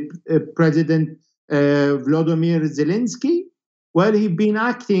 Is it President Volodymyr Zelensky? Well, he's been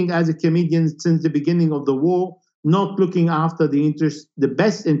acting as a comedian since the beginning of the war, not looking after the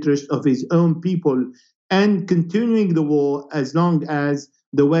best interest of his own people, and continuing the war as long as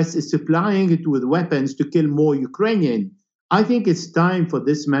the West is supplying it with weapons to kill more Ukrainians. I think it's time for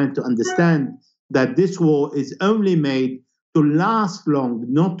this man to understand that this war is only made to last long,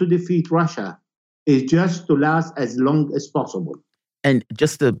 not to defeat Russia. It's just to last as long as possible. And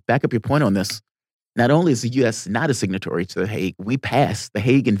just to back up your point on this, not only is the U.S. not a signatory to The Hague, we passed the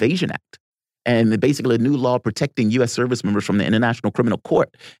Hague Invasion Act. And basically a new law protecting U.S. service members from the International Criminal Court.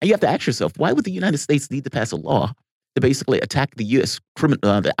 And you have to ask yourself, why would the United States need to pass a law to basically attack the U.S.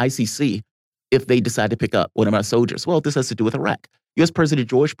 The ICC if they decide to pick up one of our soldiers? Well, this has to do with Iraq. U.S. President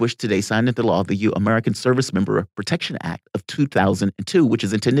George Bush today signed into law the American Service Member Protection Act of 2002, which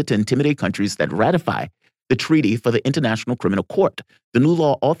is intended to intimidate countries that ratify the treaty for the International Criminal Court. The new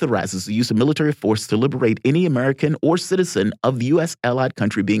law authorizes the use of military force to liberate any American or citizen of the U.S. allied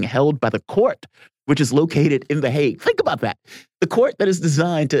country being held by the court, which is located in The Hague. Think about that. The court that is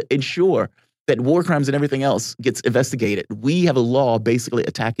designed to ensure that war crimes and everything else gets investigated. We have a law basically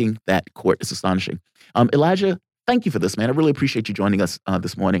attacking that court. It's astonishing. Elijah, thank you for this, man. I really appreciate you joining us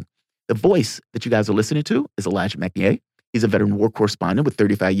this morning. The voice that you guys are listening to is Elijah McNear. He's a veteran war correspondent with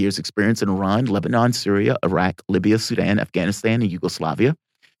 35 years experience in Iran, Lebanon, Syria, Iraq, Libya, Sudan, Afghanistan, and Yugoslavia.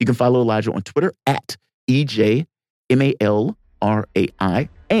 You can follow Elijah on Twitter at EJMALRAI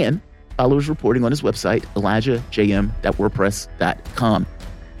and follow his reporting on his website, elijahjm.wordpress.com.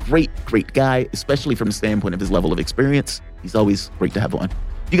 Great guy, especially from the standpoint of his level of experience. He's always great to have on.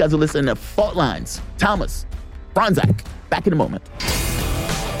 You guys are listening to Fault Lines. Thomas, Franzak, back in a moment.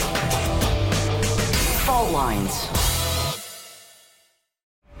 Fault Lines.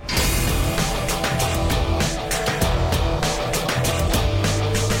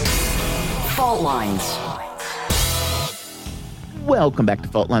 Fault Lines. Welcome back to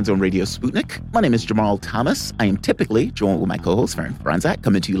Fault Lines on Radio Sputnik. My name is Jamal Thomas. I am typically joined with my co-host, Farron Franzak,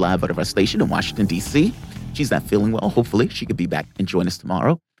 coming to you live out of our station in Washington, D.C. She's not feeling well. Hopefully, she could be back and join us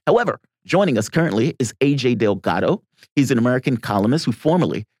tomorrow. However, joining us currently is AJ Delgado. He's an American columnist who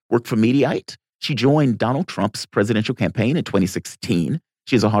formerly worked for Mediaite. She joined Donald Trump's presidential campaign in 2016.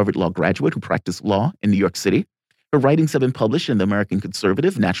 She is a Harvard Law graduate who practiced law in New York City. Her writings have been published in the American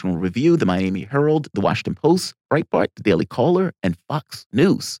Conservative, National Review, the Miami Herald, the Washington Post, Breitbart, the Daily Caller, and Fox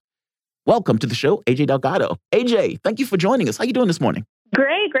News. Welcome to the show, AJ Delgado. AJ, thank you for joining us. How you doing this morning?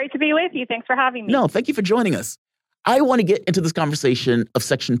 Great to be with you. Thanks for having me. No, thank you for joining us. I want to get into this conversation of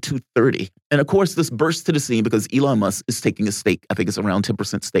Section 230. And of course, this burst to the scene because Elon Musk is taking a stake. I think it's around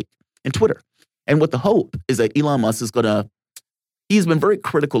 10% stake in Twitter. And what the hope is that Elon Musk is he's been very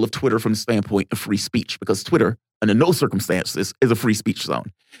critical of Twitter from the standpoint of free speech because Twitter, under no circumstances, is a free speech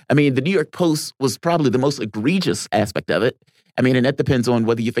zone. I mean, the New York Post was probably the most egregious aspect of it. I mean, and that depends on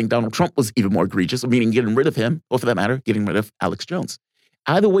whether you think Donald Trump was even more egregious, meaning getting rid of him, or for that matter, getting rid of Alex Jones.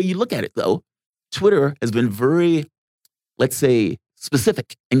 Either way you look at it, though, Twitter has been very, let's say,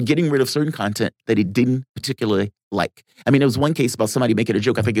 specific in getting rid of certain content that he didn't particularly like. I mean, there was one case about somebody making a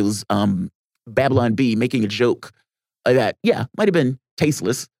joke. I think it was Babylon Bee making a joke that, might have been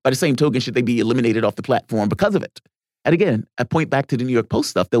tasteless. By the same token, should they be eliminated off the platform because of it? And again, I point back to the New York Post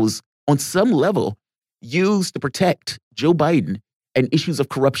stuff that was, on some level, used to protect Joe Biden and issues of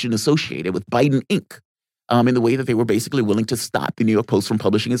corruption associated with Biden Inc. In the way that they were basically willing to stop the New York Post from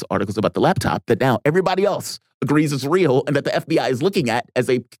publishing his articles about the laptop that now everybody else agrees is real and that the FBI is looking at as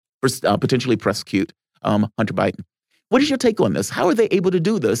they potentially prosecute Hunter Biden. What is your take on this? How are they able to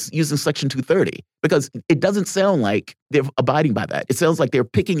do this using Section 230? Because it doesn't sound like they're abiding by that. It sounds like they're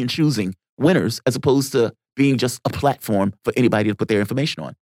picking and choosing winners as opposed to being just a platform for anybody to put their information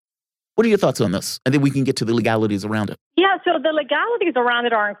on. What are your thoughts on this? And then we can get to the legalities around it. Yeah, so the legalities around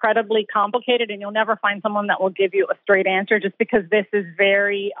it are incredibly complicated, and you'll never find someone that will give you a straight answer just because this is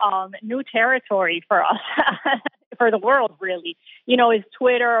very new territory for us, for the world, really. You know, is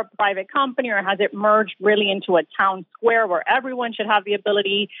Twitter a private company, or has it merged really into a town square where everyone should have the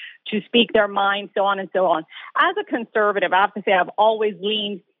ability to speak their mind, so on and so on? As a conservative, I have to say I've always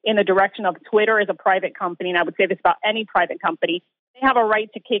leaned in the direction of Twitter as a private company, and I would say this about any private company. They have a right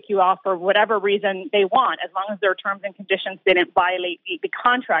to kick you off for whatever reason they want, as long as their terms and conditions didn't violate the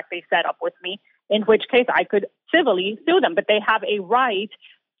contract they set up with me, in which case I could civilly sue them. But they have a right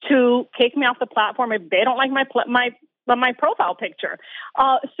to kick me off the platform if they don't like my profile picture.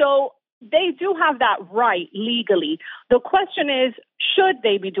 So they do have that right legally. The question is, should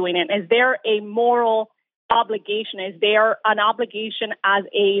they be doing it? Is there a moral obligation? Is there an obligation as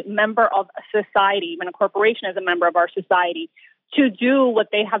a member of society, even a corporation as a member of our society, to do what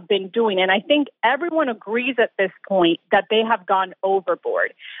they have been doing? And I think everyone agrees at this point that they have gone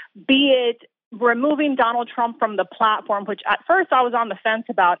overboard, be it removing Donald Trump from the platform, which at first I was on the fence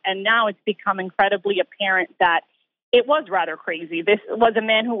about, and now it's become incredibly apparent that it was rather crazy. This was a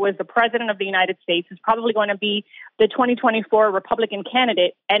man who was the president of the United States, who's probably going to be the 2024 Republican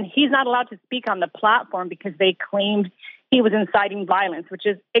candidate, and he's not allowed to speak on the platform because they claimed he was inciting violence, which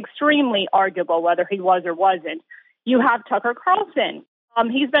is extremely arguable whether he was or wasn't. You have Tucker Carlson.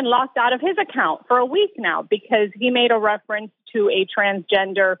 He's been locked out of his account for a week now because he made a reference to a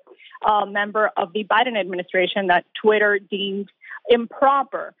transgender member of the Biden administration that Twitter deemed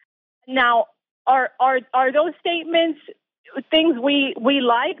improper. Now, are those statements things we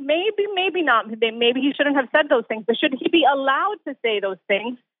like? Maybe not. Maybe he shouldn't have said those things, but should he be allowed to say those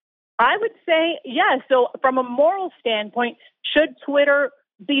things? I would say yes. So from a moral standpoint, should Twitter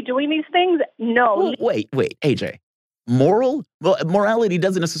be doing these things? No. Wait, AJ. Moral? Well, morality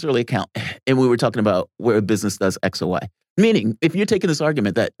doesn't necessarily account. And we were talking about where a business does X or Y. Meaning, if you're taking this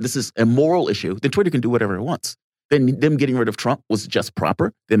argument that this is a moral issue, then Twitter can do whatever it wants. Then them getting rid of Trump was just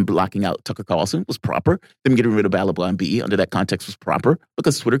proper. Them blocking out Tucker Carlson was proper. Them getting rid of Alibaba and B under that context was proper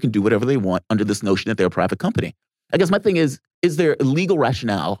because Twitter can do whatever they want under this notion that they're a private company. I guess my thing is there a legal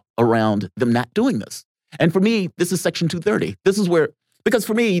rationale around them not doing this? And for me, this is Section 230. This is where, because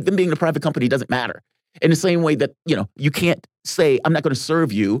for me, them being a private company doesn't matter. In the same way that, you can't say, I'm not going to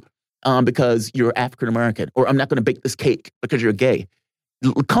serve you because you're African-American, or I'm not going to bake this cake because you're gay.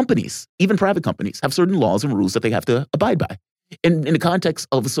 Companies, even private companies, have certain laws and rules that they have to abide by. In the context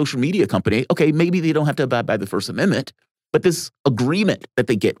of a social media company, okay, maybe they don't have to abide by the First Amendment, but this agreement that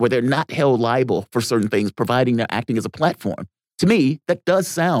they get where they're not held liable for certain things, providing they're acting as a platform, to me, that does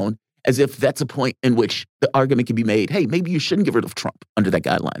sound as if that's a point in which the argument can be made, hey, maybe you shouldn't get rid of Trump under that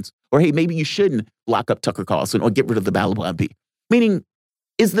guidelines. Or, hey, maybe you shouldn't lock up Tucker Carlson or get rid of the Alibaba MP. Meaning,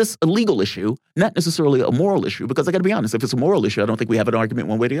 is this a legal issue, not necessarily a moral issue? Because I got to be honest, if it's a moral issue, I don't think we have an argument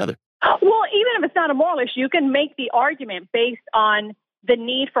one way or the other. Well, even if it's not a moral issue, you can make the argument based on the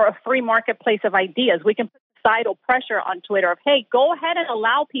need for a free marketplace of ideas. We can put societal pressure on Twitter of, hey, go ahead and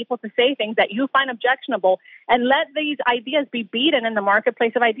allow people to say things that you find objectionable and let these ideas be beaten in the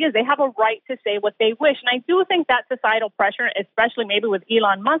marketplace of ideas. They have a right to say what they wish. And I do think that societal pressure, especially maybe with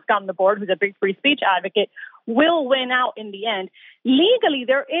Elon Musk on the board, who's a big free speech advocate, will win out in the end. Legally,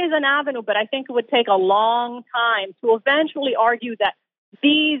 there is an avenue, but I think it would take a long time to eventually argue that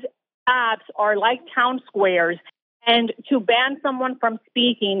these apps are like town squares, and to ban someone from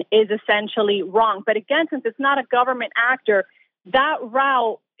speaking is essentially wrong. But again, since it's not a government actor, that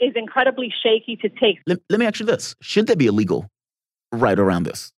route is incredibly shaky to take. Let me ask you this. Should there be a legal right around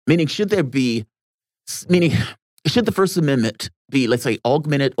this? Meaning, should the First Amendment be, let's say,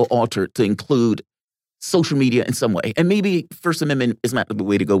 augmented or altered to include social media in some way? And maybe First Amendment is not the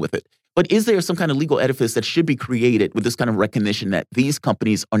way to go with it. But is there some kind of legal edifice that should be created with this kind of recognition that these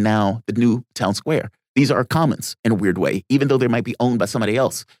companies are now the new town square? These are commons in a weird way, even though they might be owned by somebody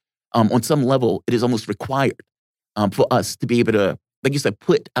else. On some level, it is almost required for us to be able to, like you said,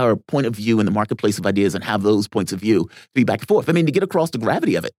 put our point of view in the marketplace of ideas and have those points of view to be back and forth. I mean, to get across the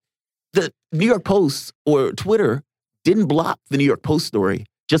gravity of it. The New York Post or Twitter didn't block the New York Post story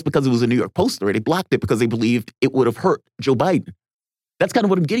just because it was a New York Post story. They blocked it because they believed it would have hurt Joe Biden. That's kind of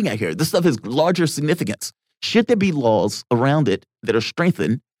what I'm getting at here. This stuff has larger significance. Should there be laws around it that are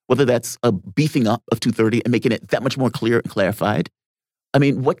strengthened, whether that's a beefing up of 230 and making it that much more clear and clarified? I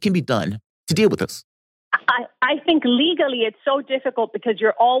mean, what can be done to deal with this? I think legally it's so difficult because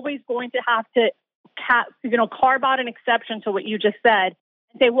you're always going to have to carve out an exception to what you just said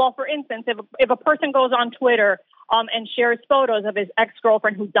and say, well, for instance, if a person goes on Twitter and shares photos of his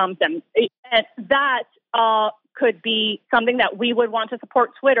ex-girlfriend who dumped him, and that could be something that we would want to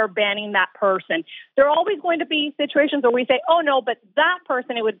support Twitter banning that person. There are always going to be situations where we say, oh, no, but that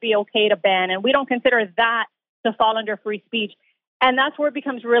person, it would be okay to ban, and we don't consider that to fall under free speech. And that's where it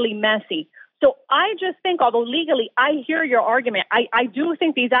becomes really messy. So I just think, although legally, I hear your argument. I do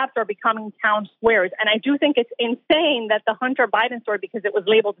think these apps are becoming town squares. And I do think it's insane that the Hunter Biden story, because it was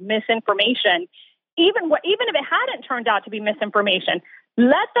labeled misinformation, even if it hadn't turned out to be misinformation,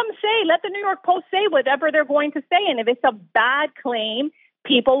 let the New York Post say whatever they're going to say. And if it's a bad claim,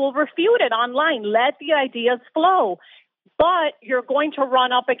 people will refute it online. Let the ideas flow. But you're going to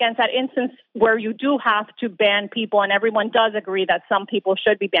run up against that instance where you do have to ban people, and everyone does agree that some people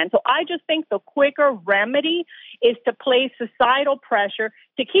should be banned. So I just think the quicker remedy is to place societal pressure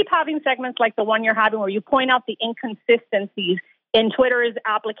to keep having segments like the one you're having where you point out the inconsistencies in Twitter's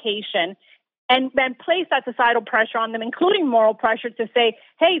application and then place that societal pressure on them, including moral pressure to say,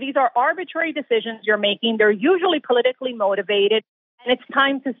 hey, these are arbitrary decisions you're making. They're usually politically motivated, and it's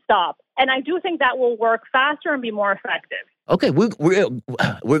time to stop. And I do think that will work faster and be more effective. Okay, we're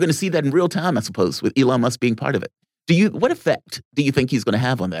going to see that in real time, I suppose, with Elon Musk being part of it. What effect do you think he's going to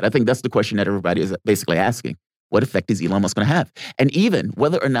have on that? I think that's the question that everybody is basically asking. What effect is Elon Musk going to have? And even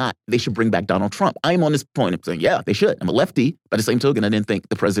whether or not they should bring back Donald Trump. I'm on this point of saying, yeah, they should. I'm a lefty. By the same token, I didn't think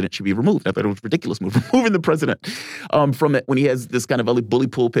the president should be removed. I thought it was ridiculous removing the president from it when he has this kind of bully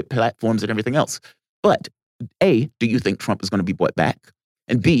pulpit platforms and everything else. But A, do you think Trump is going to be brought back?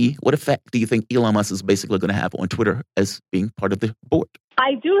 And B, what effect do you think Elon Musk is basically going to have on Twitter as being part of the board?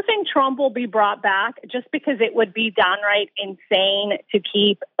 I do think Trump will be brought back just because it would be downright insane to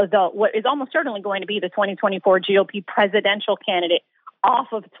keep what is almost certainly going to be the 2024 GOP presidential candidate off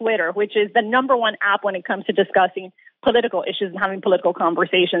of Twitter, which is the number one app when it comes to discussing political issues and having political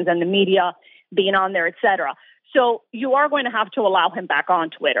conversations and the media being on there, et cetera. So you are going to have to allow him back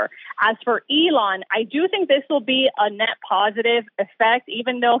on Twitter. As for Elon, I do think this will be a net positive effect,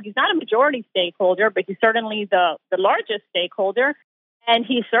 even though he's not a majority stakeholder, but he's certainly the largest stakeholder. And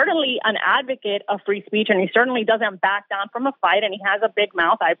he's certainly an advocate of free speech, and he certainly doesn't back down from a fight, and he has a big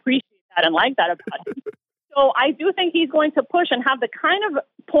mouth. I appreciate that and like that about him. So I do think he's going to push and have the kind of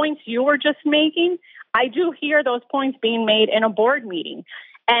points you were just making. I do hear those points being made in a board meeting.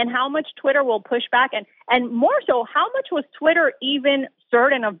 And how much Twitter will push back, and more so, how much was Twitter even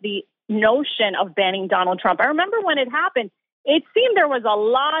certain of the notion of banning Donald Trump? I remember when it happened, it seemed there was a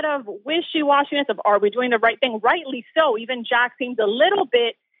lot of wishy-washiness of, are we doing the right thing? Rightly so. Even Jack seemed a little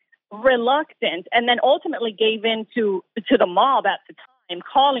bit reluctant and then ultimately gave in to the mob at the time,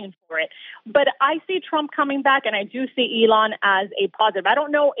 calling for it. But I see Trump coming back, and I do see Elon as a positive. I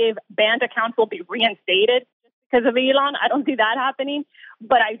don't know if banned accounts will be reinstated because of Elon. I don't see that happening.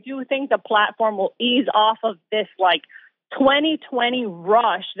 But I do think the platform will ease off of this 2020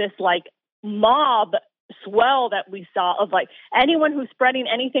 rush, this mob swell that we saw of anyone who's spreading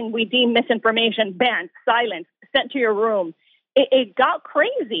anything we deem misinformation, banned, silenced, sent to your room. It got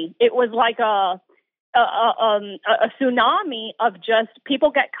crazy. It was like a tsunami of just people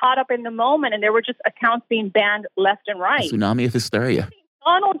get caught up in the moment, and there were just accounts being banned left and right. A tsunami of hysteria.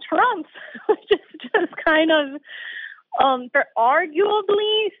 Donald Trump was just kind of for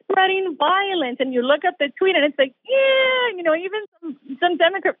arguably spreading violence. And you look up the tweet and it's like, yeah, even some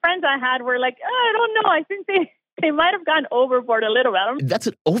Democrat friends I had were like, I don't know. I think they might have gone overboard a little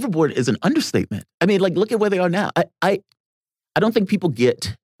bit. Overboard is an understatement. I mean, look at where they are now. I don't think people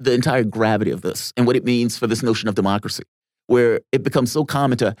get the entire gravity of this and what it means for this notion of democracy, where it becomes so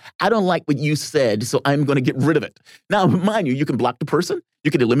common to, I don't like what you said, so I'm going to get rid of it. Now, mind you can block the person, you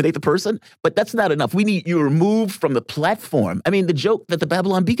can eliminate the person, but that's not enough. We need you removed from the platform. I mean, the joke that the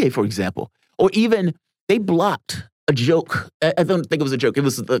Babylon Bee gave, for example, or even they blocked a joke. I don't think it was a joke. It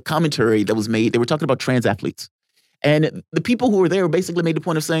was the commentary that was made. They were talking about trans athletes. And the people who were there basically made the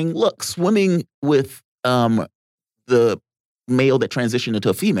point of saying, look, swimming with the male that transitioned into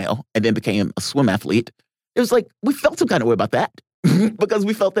a female and then became a swim athlete, it was like, we felt some kind of way about that because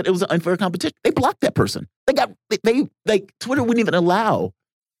we felt that it was an unfair competition. They blocked that person. Twitter wouldn't even allow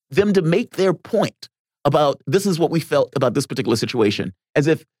them to make their point about this is what we felt about this particular situation, as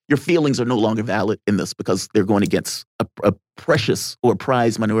if your feelings are no longer valid in this because they're going against a precious or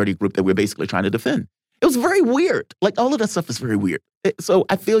prized minority group that we're basically trying to defend. It was very weird. All of that stuff is very weird. So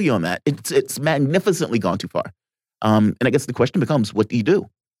I feel you on that. It's magnificently gone too far. And I guess the question becomes, what do you do?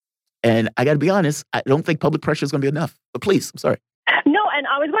 And I got to be honest, I don't think public pressure is going to be enough. But please, I'm sorry. No, and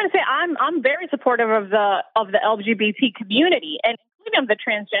I was going to say I'm very supportive of the LGBT community, and of the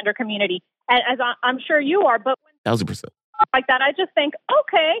transgender community, and as I'm sure you are. But when 1,000%. like that, I just think,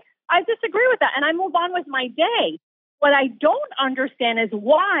 okay, I disagree with that, and I move on with my day. What I don't understand is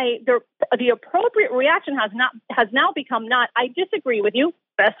why the appropriate reaction has now become not, I disagree with you,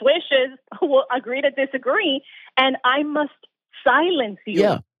 best wishes, we'll agree to disagree, and I must silence you.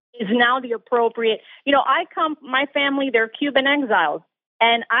 Yeah. Is now the appropriate. My family, they're Cuban exiles,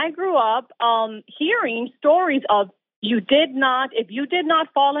 and I grew up hearing stories of if you did not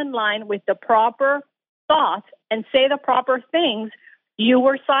fall in line with the proper thoughts and say the proper things, you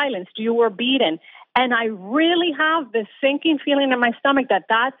were silenced, you were beaten. And I really have this sinking feeling in my stomach that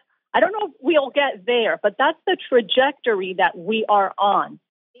I don't know if we'll get there, but that's the trajectory that we are on.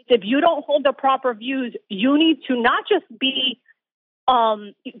 If you don't hold the proper views, you need to not just be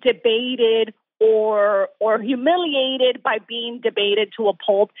debated or humiliated by being debated to a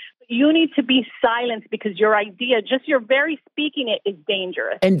pulp. You need to be silenced because your idea, just your very speaking it, is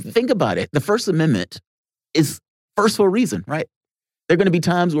dangerous. And think about it. The First Amendment is first for a reason, right? There are going to be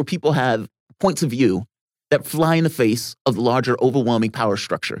times where people have points of view that fly in the face of the larger, overwhelming power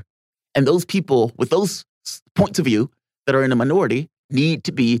structure. And those people with those points of view that are in a minority need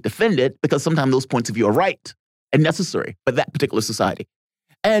to be defended because sometimes those points of view are right and necessary for that particular society.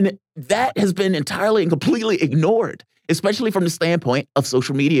 And that has been entirely and completely ignored, especially from the standpoint of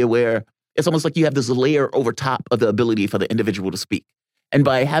social media, where it's almost like you have this layer over top of the ability for the individual to speak. And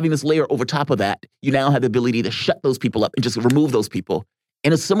by having this layer over top of that, you now have the ability to shut those people up and just remove those people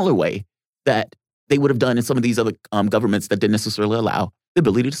in a similar way that they would have done in some of these other governments that didn't necessarily allow the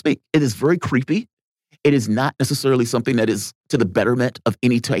ability to speak. It is very creepy. It is not necessarily something that is to the betterment of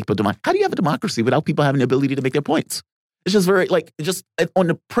any type of democracy. How do you have a democracy without people having the ability to make their points? It's just just on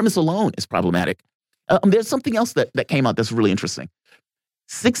the premise alone is problematic. There's something else that came out that's really interesting.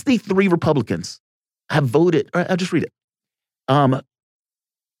 63 Republicans have voted, I'll just read it.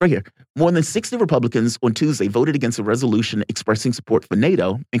 Right here. More than 60 Republicans on Tuesday voted against a resolution expressing support for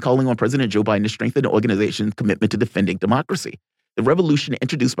NATO and calling on President Joe Biden to strengthen the organization's commitment to defending democracy. The resolution,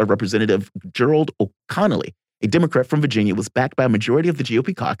 introduced by Representative Gerald O'Connelly, a Democrat from Virginia, was backed by a majority of the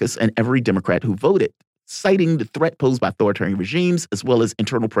GOP caucus and every Democrat who voted, citing the threat posed by authoritarian regimes as well as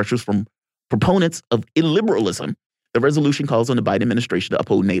internal pressures from proponents of illiberalism. The resolution calls on the Biden administration to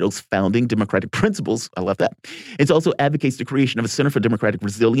uphold NATO's founding democratic principles. I love that. It also advocates the creation of a Center for Democratic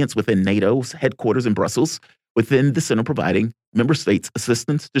Resilience within NATO's headquarters in Brussels, within the center providing member states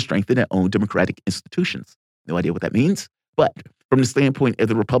assistance to strengthen their own democratic institutions. No idea what that means, but from the standpoint of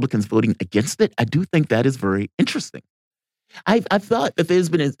the Republicans voting against it, I do think that is very interesting. I've thought that there's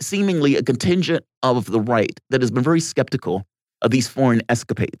been seemingly a contingent of the right that has been very skeptical of these foreign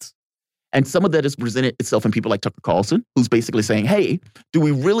escapades. And some of that has presented itself in people like Tucker Carlson, who's basically saying, hey, do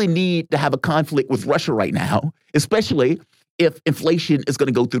we really need to have a conflict with Russia right now, especially if inflation is going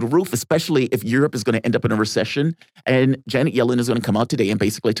to go through the roof, especially if Europe is going to end up in a recession. And Janet Yellen is going to come out today and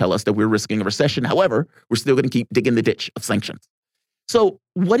basically tell us that we're risking a recession. However, we're still going to keep digging the ditch of sanctions. So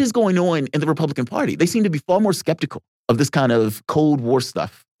what is going on in the Republican Party? They seem to be far more skeptical of this kind of Cold War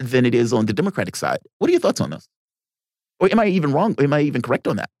stuff than it is on the Democratic side. What are your thoughts on this? Or am I even wrong? Am I even correct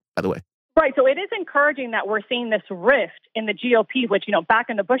on that, by the way? Right. So it is encouraging that we're seeing this rift in the GOP, which, back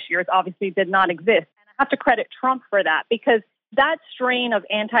in the Bush years obviously did not exist. And I have to credit Trump for that, because that strain of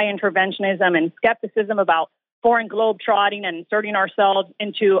anti-interventionism and skepticism about foreign globetrotting and inserting ourselves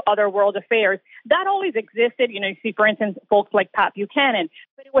into other world affairs, that always existed. You see, for instance, folks like Pat Buchanan,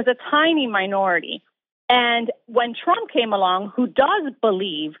 but it was a tiny minority. And when Trump came along, who does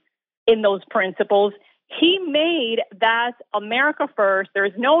believe in those principles, he made that America first. There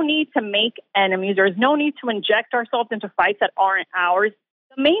is no need to make enemies. There is no need to inject ourselves into fights that aren't ours,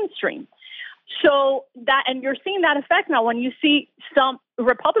 the mainstream. So that, and you're seeing that effect now when you see some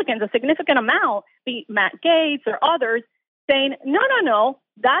Republicans, a significant amount, be Matt Gaetz or others, saying, no,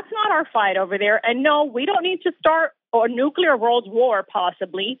 that's not our fight over there. And no, we don't need to start a nuclear world war,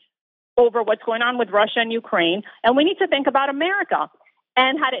 possibly, over what's going on with Russia and Ukraine. And we need to think about America.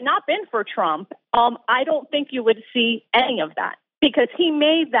 And had it not been for Trump, I don't think you would see any of that, because he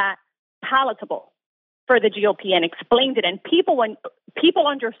made that palatable for the GOP and explained it. And when people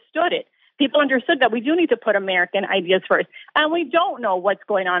understood it, people understood that we do need to put American ideas first. And we don't know what's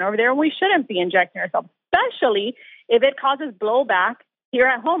going on over there. And we shouldn't be injecting ourselves, especially if it causes blowback here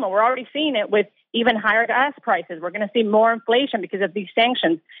at home. And we're already seeing it with even higher gas prices. We're going to see more inflation because of these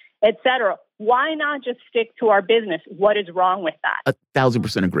sanctions, et cetera. Why not just stick to our business? What is wrong with that?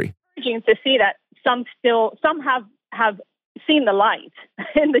 1,000% agree. Encouraging to see that some have seen the light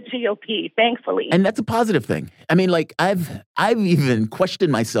in the GOP, thankfully. And that's a positive thing. I mean, I've even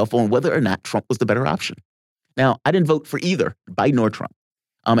questioned myself on whether or not Trump was the better option. Now, I didn't vote for either Biden or Trump.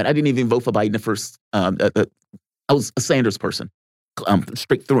 And I didn't even vote for Biden at first. I was a Sanders person,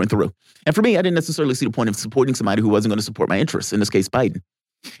 straight through and through. And for me, I didn't necessarily see the point of supporting somebody who wasn't going to support my interests, in this case, Biden.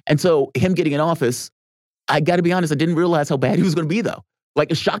 And so him getting in office, I got to be honest, I didn't realize how bad he was going to be, though.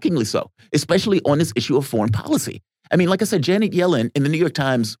 Like, shockingly so, especially on this issue of foreign policy. I mean, like I said, Janet Yellen in the New York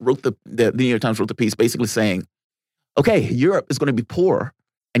Times wrote the New York Times wrote the piece basically saying, okay, Europe is going to be poorer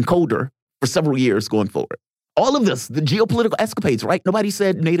and colder for several years going forward. All of this, the geopolitical escapades, right? Nobody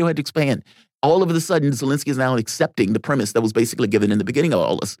said NATO had to expand. All of a sudden, Zelensky is now accepting the premise that was basically given in the beginning of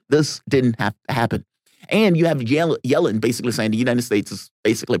all this. This didn't have to happen. And you have Yellen basically saying the United States is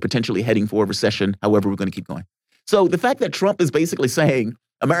basically potentially heading for a recession, however we're going to keep going. So the fact that Trump is basically saying,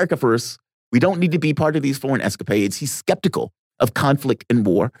 America first, we don't need to be part of these foreign escapades. He's skeptical of conflict and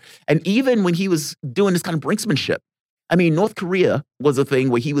war. And even when he was doing this kind of brinksmanship, I mean, North Korea was a thing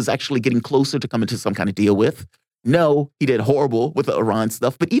where he was actually getting closer to coming to some kind of deal with. No, he did horrible with the Iran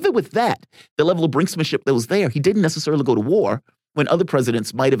stuff. But even with that, the level of brinksmanship that was there, he didn't necessarily go to war when other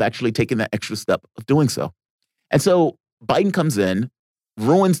presidents might have actually taken that extra step of doing so. And so Biden comes in,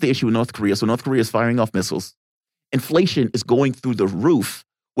 ruins the issue with North Korea. So North Korea is firing off missiles. Inflation is going through the roof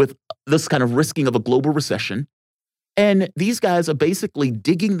with this kind of risking of a global recession. And these guys are basically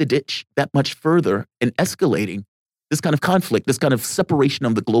digging the ditch that much further and escalating this kind of conflict, this kind of separation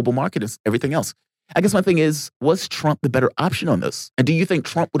of the global market and everything else. I guess my thing is, was Trump the better option on this? And do you think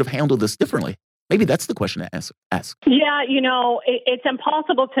Trump would have handled this differently? Maybe that's the question to ask. Yeah, it's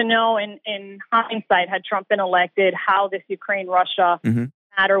impossible to know in hindsight, had Trump been elected, how this Ukraine-Russia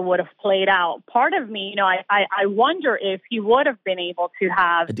matter would have played out. Part of me, I wonder if he would have been able to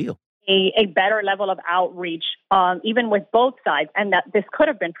have a deal, a better level of outreach, even with both sides, and that this could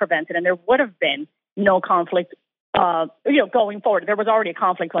have been prevented, and there would have been no conflict. Going forward, there was already a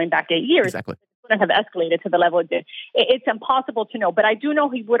conflict going back 8 years. Exactly. It wouldn't have escalated to the level it did. It's impossible to know, but I do know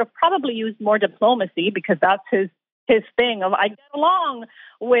he would have probably used more diplomacy because that's his thing of I get along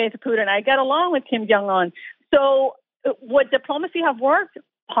with Putin, I get along with Kim Jong-un. So would diplomacy have worked?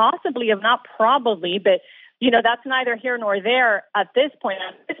 Possibly, if not probably, but that's neither here nor there at this point.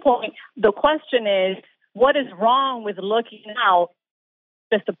 At this point, the question is, what is wrong with looking out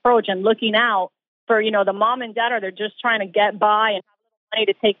this approach and looking out for, the mom and dad, they're just trying to get by and have a little money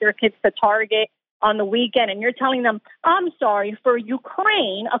to take their kids to Target on the weekend. And you're telling them, I'm sorry, for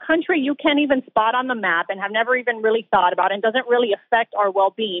Ukraine, a country you can't even spot on the map and have never even really thought about and doesn't really affect our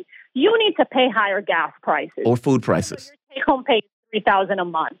well-being, you need to pay higher gas prices. Or food prices. So your take-home pay is $3,000 a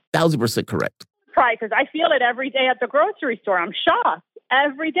month. 1,000% correct. Prices. I feel it every day at the grocery store. I'm shocked.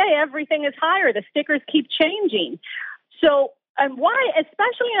 Every day, everything is higher. The stickers keep changing. So, and why,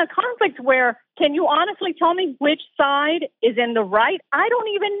 especially in a conflict where, can you honestly tell me which side is in the right? I don't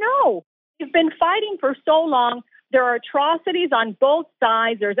even know. We've been fighting for so long. There are atrocities on both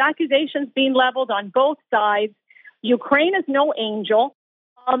sides. There's accusations being leveled on both sides. Ukraine is no angel.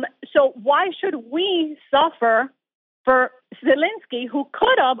 So why should we suffer for Zelensky, who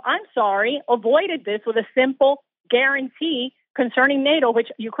could have, avoided this with a simple guarantee concerning NATO, which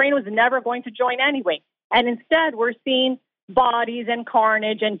Ukraine was never going to join anyway. And instead, we're seeing bodies and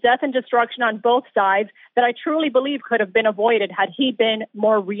carnage and death and destruction on both sides that I truly believe could have been avoided had he been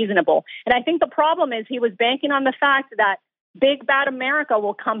more reasonable. And I think the problem is he was banking on the fact that big bad America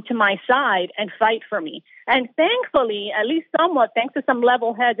will come to my side and fight for me. And thankfully, at least somewhat, thanks to some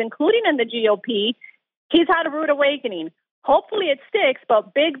level heads, including in the GOP, he's had a rude awakening. Hopefully it sticks,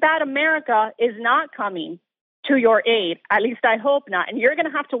 but big bad America is not coming to your aid. At least I hope not. And you're going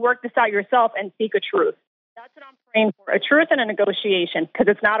to have to work this out yourself and seek a truth. That's what I'm praying for, a truth and a negotiation, because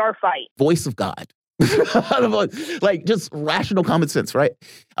it's not our fight. Voice of God. Like just rational common sense, right?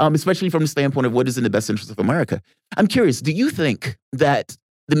 Especially from the standpoint of what is in the best interest of America. I'm curious, do you think that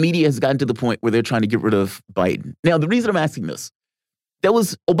the media has gotten to the point where they're trying to get rid of Biden? Now, the reason I'm asking this,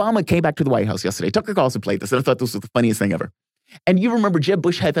 Obama came back to the White House yesterday. Tucker Carlson played this, and I thought this was the funniest thing ever. And you remember Jeb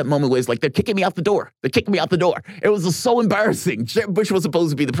Bush had that moment where it's like, they're kicking me out the door. They're kicking me out the door. It was just so embarrassing. Jeb Bush was supposed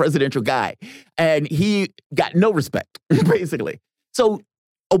to be the presidential guy, and he got no respect, basically. So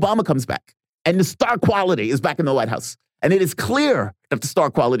Obama comes back, and the star quality is back in the White House. And it is clear that the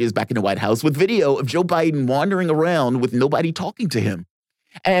star quality is back in the White House with video of Joe Biden wandering around with nobody talking to him.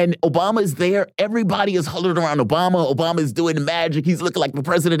 And Obama is there. Everybody is huddled around Obama. Obama is doing the magic. He's looking like the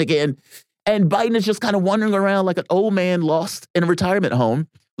president again. And Biden is just kind of wandering around like an old man lost in a retirement home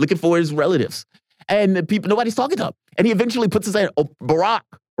looking for his relatives. And nobody's talking to him. And he eventually puts his hand,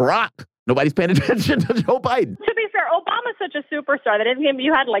 Barack. Nobody's paying attention to Joe Biden. To be fair, Obama's such a superstar that if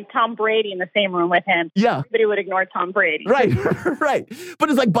you had like Tom Brady in the same room with him, yeah, everybody would ignore Tom Brady. Right, right. But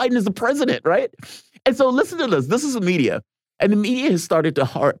it's like Biden is the president, right? And so listen to this. This is the media. And the media has started to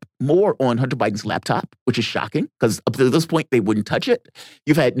harp more on Hunter Biden's laptop, which is shocking because up to this point, they wouldn't touch it.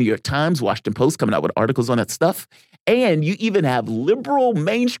 You've had New York Times, Washington Post coming out with articles on that stuff. And you even have liberal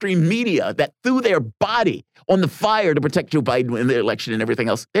mainstream media that threw their body on the fire to protect Joe Biden in the election and everything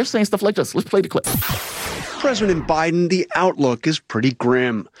else. They're saying stuff like this. Let's play the clip. President Biden, the outlook is pretty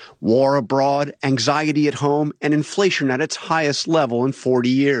grim. War abroad, anxiety at home, and inflation at its highest level in 40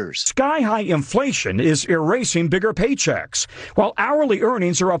 years. Sky-high inflation is erasing bigger paychecks. While hourly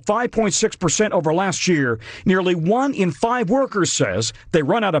earnings are up 5.6% over last year, nearly 1 in 5 workers says they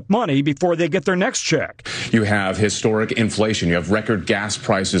run out of money before they get their next check. You have historic inflation. You have record gas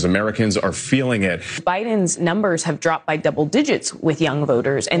prices. Americans are feeling it. Biden's numbers have dropped by double digits with young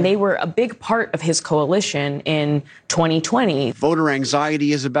voters, and they were a big part of his coalition in 2020. Voter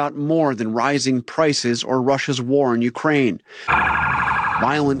anxiety is about more than rising prices or Russia's war in Ukraine.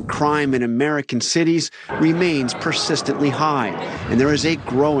 Violent crime in American cities remains persistently high, and there is a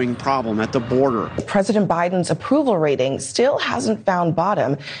growing problem at the border. President Biden's approval rating still hasn't found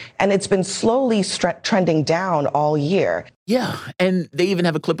bottom, and it's been slowly trending down all year. Yeah, and they even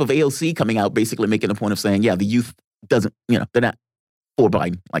have a clip of AOC coming out basically making a point of saying, yeah, the youth doesn't, they're not for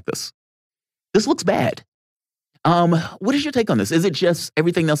Biden like this. This looks bad. What is your take on this? Is it just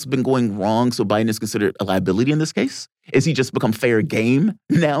everything else has been going wrong, so Biden is considered a liability in this case? Is he just become fair game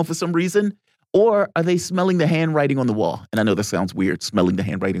now for some reason? Or are they smelling the handwriting on the wall? And I know that sounds weird, smelling the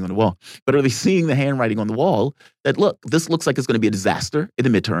handwriting on the wall. But are they seeing the handwriting on the wall that, look, this looks like it's going to be a disaster in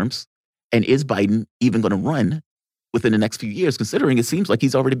the midterms? And is Biden even going to run within the next few years, considering it seems like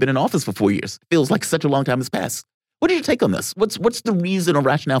he's already been in office for 4 years? Feels like such a long time has passed. What is your take on this? What's the reason or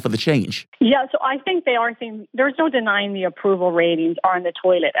rationale for the change? Yeah, so I think they are saying there's no denying the approval ratings are in the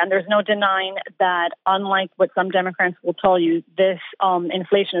toilet. And there's no denying that, unlike what some Democrats will tell you, this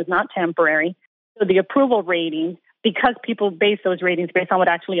inflation is not temporary. So the approval ratings, because people base those ratings based on what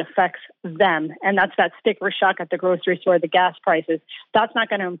actually affects them, and that's that sticker shock at the grocery store, the gas prices, that's not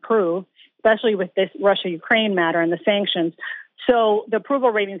going to improve, especially with this Russia-Ukraine matter and the sanctions. So the approval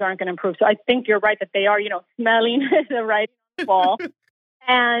ratings aren't going to improve. So I think you're right that they are, smelling the writing on the wall.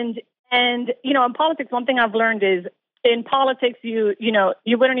 And in politics, one thing I've learned is in politics, you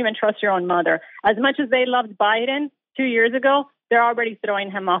wouldn't even trust your own mother. As much as they loved Biden 2 years ago, they're already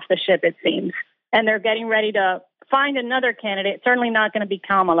throwing him off the ship, it seems. And they're getting ready to find another candidate. Certainly not going to be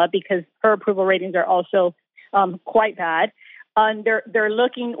Kamala because her approval ratings are also quite bad. And they're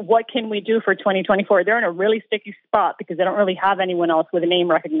looking, what can we do for 2024? They're in a really sticky spot because they don't really have anyone else with a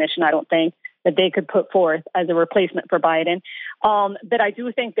name recognition, I don't think, that they could put forth as a replacement for Biden. But I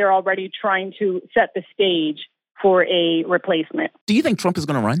do think they're already trying to set the stage for a replacement. Do you think Trump is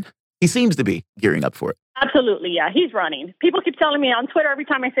going to run? He seems to be gearing up for it. Absolutely, yeah. He's running. People keep telling me on Twitter every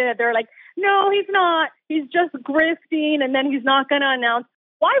time I say that, they're like, no, he's not. He's just grifting, and then he's not going to announce.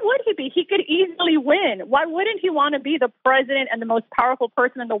 Why would he be? He could easily win. Why wouldn't he want to be the president and the most powerful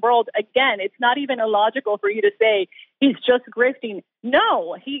person in the world? Again, it's not even illogical for you to say he's just grifting.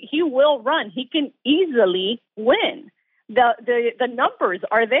 No, he will run. He can easily win. The numbers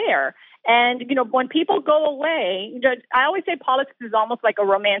are there. And, when people go away, I always say politics is almost like a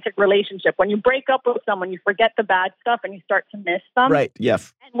romantic relationship. When you break up with someone, you forget the bad stuff and you start to miss them. Right,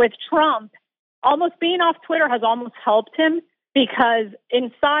 yes. And with Trump, almost being off Twitter has almost helped him. Because in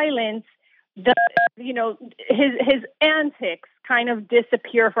silence, his antics kind of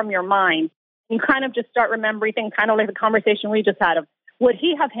disappear from your mind. You kind of just start remembering things, kind of like the conversation we just had of, would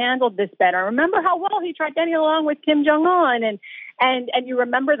he have handled this better? Remember how well he tried getting along with Kim Jong-un, and you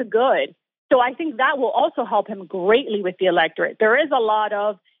remember the good. So I think that will also help him greatly with the electorate. There is a lot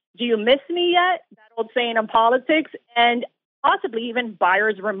of, do you miss me yet? That old saying in politics, and possibly even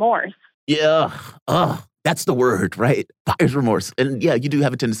buyer's remorse. Yeah. That's the word, right? Buyer's remorse. And yeah, you do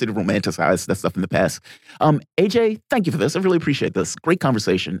have a tendency to romanticize that stuff in the past. AJ, thank you for this. I really appreciate this. Great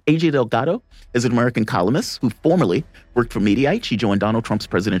conversation. AJ Delgado is an American columnist who formerly worked for Mediaite. She joined Donald Trump's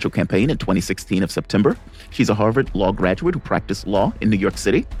presidential campaign in 2016 of September. She's a Harvard law graduate who practiced law in New York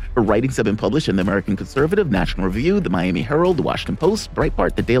City. Her writings have been published in the American Conservative, National Review, the Miami Herald, the Washington Post,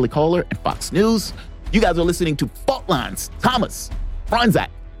 Breitbart, the Daily Caller, and Fox News. You guys are listening to Fault Lines. Thomas Franzak.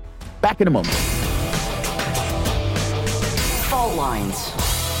 Back in a moment. Fault Lines.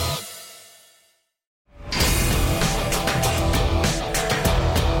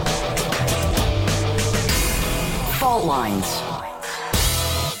 Fault Lines.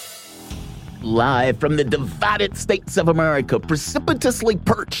 Live from the divided states of America, precipitously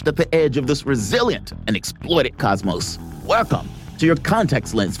perched at the edge of this resilient and exploited cosmos. Welcome to your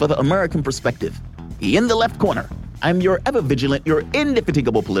context lens for the American perspective. In the left corner, I'm your ever vigilant, your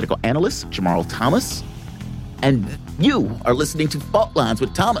indefatigable political analyst, Jamarl Thomas. And you are listening to Fault Lines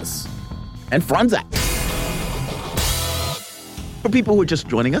with Thomas and Franzak. For people who are just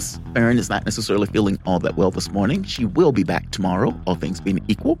joining us, Erin is not necessarily feeling all that well this morning. She will be back tomorrow, all things being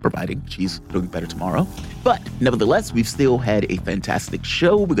equal, providing she's doing better tomorrow. But nevertheless, we've still had a fantastic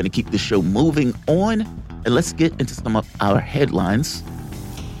show. We're going to keep the show moving on. And let's get into some of our headlines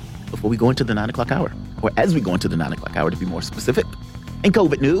before we go into the 9 o'clock hour, or as we go into the 9 o'clock hour to be more specific. In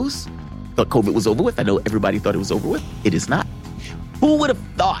COVID news, thought COVID was over with. I know everybody thought it was over with. It is not. Who would have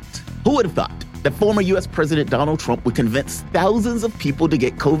thought that former U.S. President Donald Trump would convince thousands of people to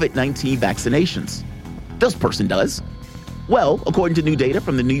get COVID-19 vaccinations? This person does. Well, according to new data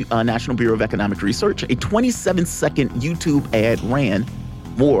from the new National Bureau of Economic Research, a 27-second YouTube ad ran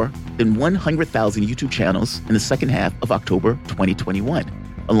more than 100,000 YouTube channels in the second half of October 2021,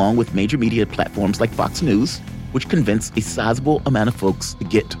 along with major media platforms like Fox News, which convinced a sizable amount of folks to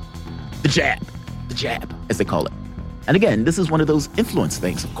get the jab, as they call it. And again, this is one of those influence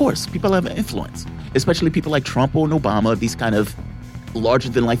things. Of course, people have influence, especially people like Trump or Obama, these kind of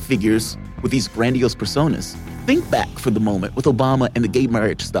larger-than-life figures with these grandiose personas. Think back for the moment with Obama and the gay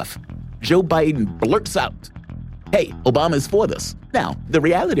marriage stuff. Joe Biden blurts out, hey, Obama is for this. Now, the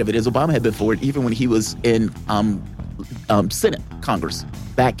reality of it is Obama had been for it even when he was in Senate, Congress,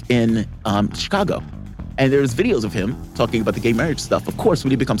 back in Chicago. And there's videos of him talking about the gay marriage stuff. Of course,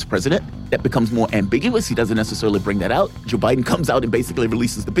 when he becomes president, that becomes more ambiguous. He doesn't necessarily bring that out. Joe Biden comes out and basically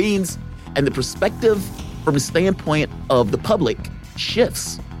releases the beans. And the perspective from a standpoint of the public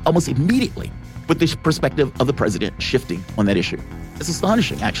shifts almost immediately with the perspective of the president shifting on that issue. It's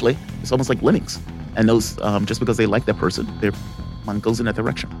astonishing, actually. It's almost like lemmings. And those, just because they like that person, their mind goes in that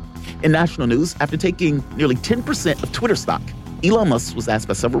direction. In national news, after taking nearly 10% of Twitter stock, Elon Musk was asked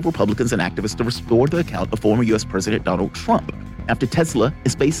by several Republicans and activists to restore the account of former U.S. President Donald Trump after Tesla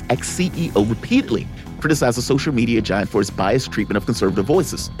and SpaceX CEO repeatedly criticized the social media giant for its biased treatment of conservative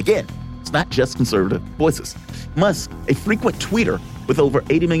voices. Again, it's not just conservative voices. Musk, a frequent tweeter with over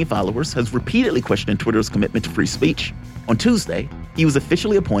 80 million followers, has repeatedly questioned Twitter's commitment to free speech. On Tuesday, he was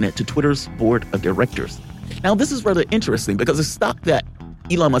officially appointed to Twitter's board of directors. Now, this is rather interesting because the stock that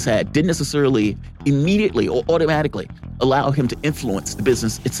Elon Musk had didn't necessarily immediately or automatically allow him to influence the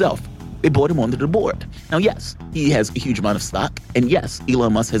business itself. They brought him onto the board. Now, yes, he has a huge amount of stock. And yes,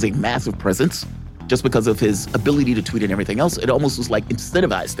 Elon Musk has a massive presence just because of his ability to tweet and everything else. It almost was like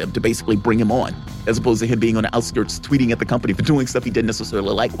incentivized him to basically bring him on, as opposed to him being on the outskirts tweeting at the company for doing stuff he didn't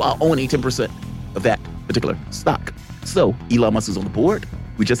necessarily like while owning 10% of that particular stock. So Elon Musk is on the board.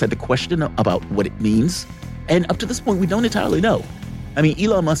 We just had the question about what it means. And up to this point, we don't entirely know. I mean,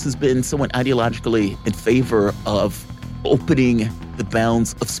 Elon Musk has been somewhat ideologically in favor of opening the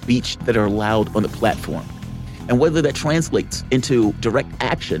bounds of speech that are allowed on the platform. And whether that translates into direct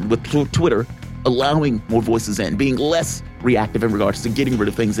action with Twitter allowing more voices in, being less reactive in regards to getting rid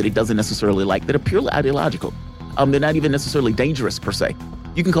of things that he doesn't necessarily like that are purely ideological. They're not even necessarily dangerous per se.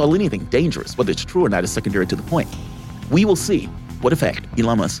 You can call anything dangerous, whether it's true or not is secondary to the point. We will see what effect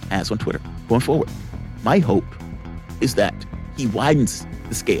Elon Musk has on Twitter going forward. My hope is that he widens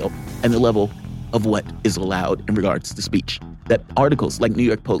the scale and the level of what is allowed in regards to speech. That articles like New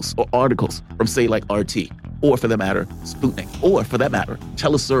York Post or articles from, say, like RT, or for that matter, Sputnik, or for that matter,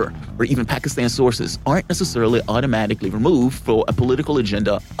 Telesur, or even Pakistan sources aren't necessarily automatically removed for a political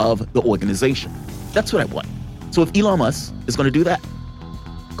agenda of the organization. That's what I want. So if Elon Musk is going to do that,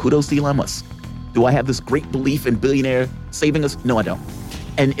 kudos to Elon Musk. Do I have this great belief in billionaire saving us? No, I don't.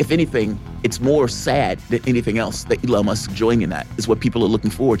 And if anything, it's more sad than anything else that Elon Musk joining that is what people are looking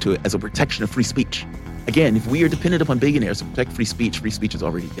forward to as a protection of free speech. Again, if we are dependent upon billionaires to protect free speech is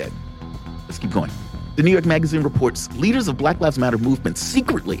already dead. Let's keep going. The New York Magazine reports leaders of Black Lives Matter movement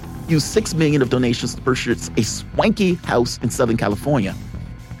secretly used $6 million of donations to purchase a swanky house in Southern California.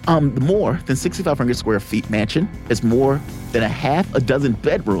 The more than 6,500 square feet mansion has more than a half a dozen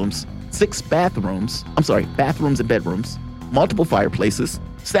bedrooms, bathrooms and bedrooms, multiple fireplaces,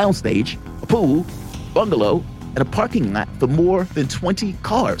 soundstage, a pool, bungalow, and a parking lot for more than 20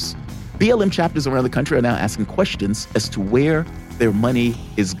 cars. BLM chapters around the country are now asking questions as to where their money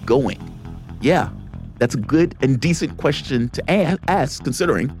is going. Yeah, that's a good and decent question to ask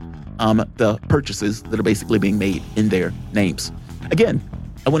considering the purchases that are basically being made in their names. Again,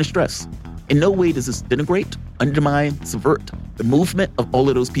 I want to stress, in no way does this denigrate, undermine, subvert the movement of all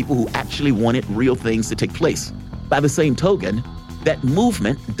of those people who actually wanted real things to take place. By the same token, that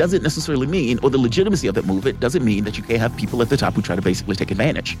movement doesn't necessarily mean, or the legitimacy of that movement doesn't mean that you can't have people at the top who try to basically take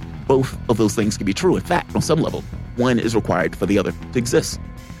advantage. Both of those things can be true. In fact, on some level, one is required for the other to exist.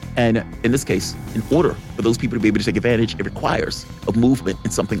 And in this case, in order for those people to be able to take advantage, it requires a movement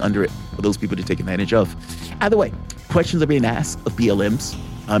and something under it for those people to take advantage of. Either way, questions are being asked of BLMs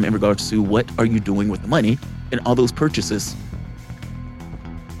in regards to what are you doing with the money and all those purchases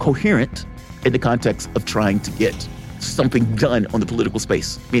coherent in the context of trying to get something done on the political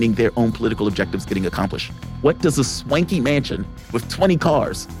space, meaning their own political objectives getting accomplished. What does a swanky mansion with 20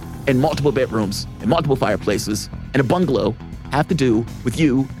 cars and multiple bedrooms and multiple fireplaces and a bungalow have to do with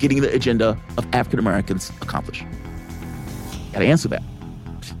you getting the agenda of African Americans accomplished? Gotta answer that.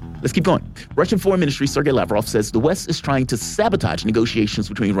 Let's keep going. Russian Foreign Ministry Sergei Lavrov says the West is trying to sabotage negotiations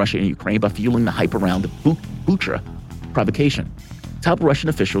between Russia and Ukraine by fueling the hype around the Bucha provocation. Top Russian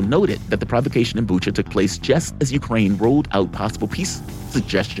official noted that the provocation in Bucha took place just as Ukraine rolled out possible peace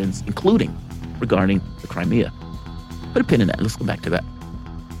suggestions, including regarding the Crimea. Put a pin in that. Let's go back to that.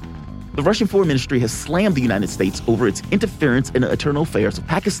 The Russian Foreign Ministry has slammed the United States over its interference in the internal affairs of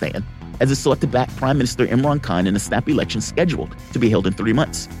Pakistan as it sought to back Prime Minister Imran Khan in a snap election scheduled to be held in 3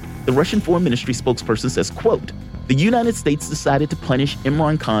 months. The Russian Foreign Ministry spokesperson says, quote, "The United States decided to punish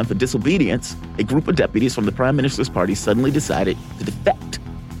Imran Khan for disobedience. A group of deputies from the Prime Minister's party suddenly decided to defect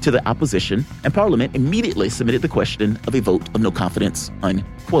to the opposition, and Parliament immediately submitted the question of a vote of no confidence,"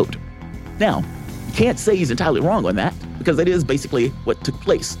 unquote. Now, you can't say he's entirely wrong on that, because that is basically what took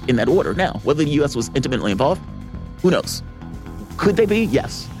place in that order. Now, whether the U.S. was intimately involved, who knows? Could they be?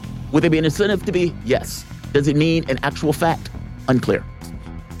 Yes. Would there be an incentive to be? Yes. Does it mean an actual fact? Unclear.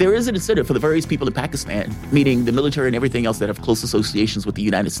 There is an incentive for the various people in Pakistan, meaning the military and everything else that have close associations with the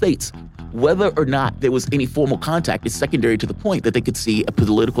United States. Whether or not there was any formal contact is secondary to the point that they could see a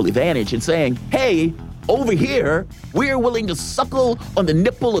political advantage in saying, hey, over here, we're willing to suckle on the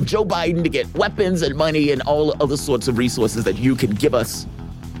nipple of Joe Biden to get weapons and money and all other sorts of resources that you can give us.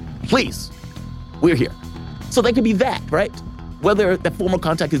 Please, we're here. So that could be that, right? Whether that formal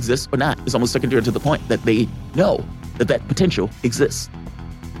contact exists or not is almost secondary to the point that they know that that potential exists.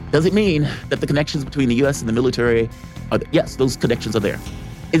 Does it mean that the connections between the U.S. and the military are there? Yes, those connections are there.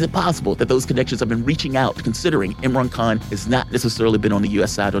 Is it possible that those connections have been reaching out, considering Imran Khan has not necessarily been on the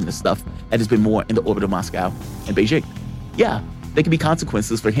U.S. side on this stuff and has been more in the orbit of Moscow and Beijing? Yeah, there can be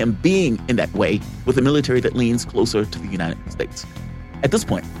consequences for him being in that way with a military that leans closer to the United States. At this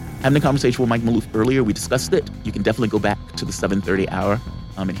point, having a conversation with Mike Maloof earlier, we discussed it. You can definitely go back to the 7:30 hour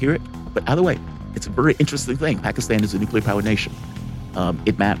and hear it. But either way, it's a very interesting thing. Pakistan is a nuclear powered nation.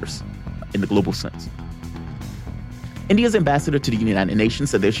 It matters in the global sense. India's ambassador to the United Nations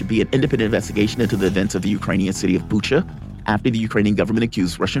said there should be an independent investigation into the events of the Ukrainian city of Bucha after the Ukrainian government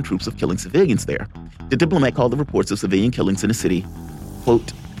accused Russian troops of killing civilians there. The diplomat called the reports of civilian killings in the city,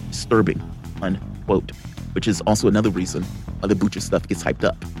 quote, disturbing, unquote, which is also another reason why the Bucha stuff gets hyped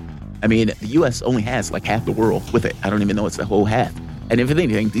up. I mean, the U.S. only has like half the world with it. I don't even know it's the whole half. And if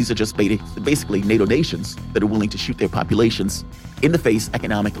anything, these are just basically NATO nations that are willing to shoot their populations in the face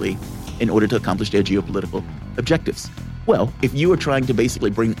economically in order to accomplish their geopolitical objectives. Well, if you are trying to basically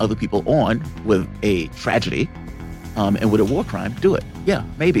bring other people on with a tragedy and with a war crime, do it. Yeah,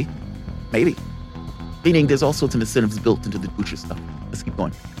 maybe. Meaning there's all sorts of incentives built into the Bucha stuff. Let's keep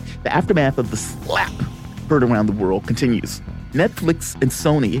going. The aftermath of the slap heard around the world continues. Netflix and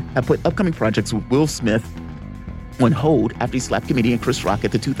Sony have put upcoming projects with Will Smith on hold after he slapped comedian Chris Rock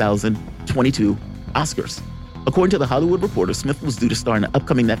at the 2022 Oscars. According to The Hollywood Reporter, Smith was due to star in an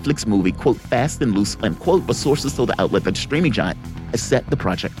upcoming Netflix movie, quote, Fast and Loose, unquote, but sources told the outlet that the streaming giant has set the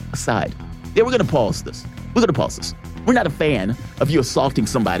project aside. Yeah, we're going to pause this. We're not a fan of you assaulting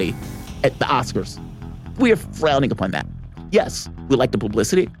somebody at the Oscars. We are frowning upon that. Yes, we like the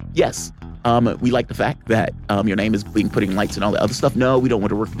publicity. Yes, we like the fact that your name is being put in lights and all that other stuff. No, we don't want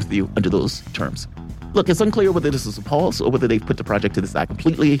to work with you under those terms. Look, it's unclear whether this is a pause or whether they've put the project to the side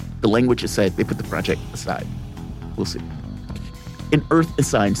completely. The language has said they put the project aside. We'll see. In Earth and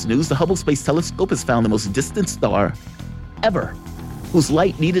Science news, the Hubble Space Telescope has found the most distant star ever, whose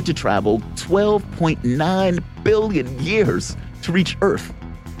light needed to travel 12.9 billion years to reach Earth.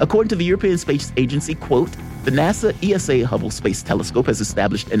 According to the European Space Agency, quote, the NASA ESA Hubble Space Telescope has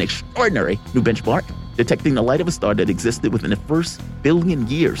established an extraordinary new benchmark, detecting the light of a star that existed within the first billion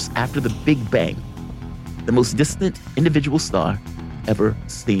years after the Big Bang. The most distant individual star ever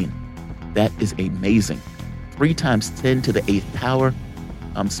seen. That is amazing. 3 times 10 to the 8th power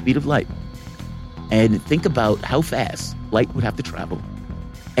speed of light. And think about how fast light would have to travel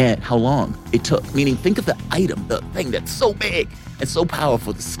and how long it took. Meaning, think of the item, the thing that's so big and so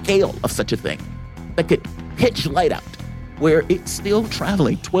powerful, the scale of such a thing that could pitch light out, where it's still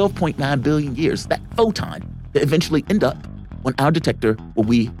traveling 12.9 billion years. That photon that eventually end up on our detector where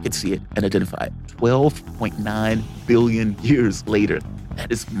we could see it and identify it. 12.9 billion years later.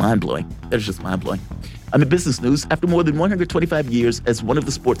 That is mind-blowing. That is just mind-blowing. In business news, after more than 125 years as one of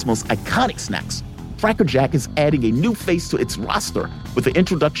the sport's most iconic snacks, Cracker Jack is adding a new face to its roster with the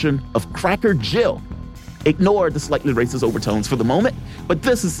introduction of Cracker Jill. Ignore the slightly racist overtones for the moment, but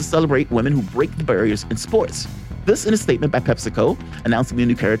this is to celebrate women who break the barriers in sports. This in a statement by PepsiCo, announcing the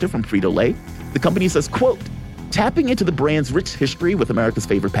new character from Frito-Lay. The company says, quote, tapping into the brand's rich history with America's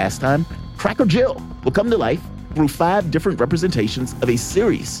favorite pastime, Cracker Jill will come to life through 5 different representations of a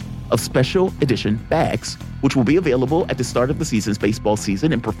series of special edition bags, which will be available at the start of the season's baseball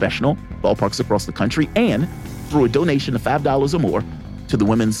season in professional ballparks across the country and through a donation of $5 or more to the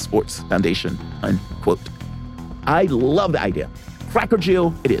Women's Sports Foundation, unquote. I love the idea. Cracker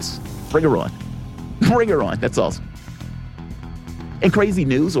Jill, it is. Bring her on. Bring her on. That's awesome. In crazy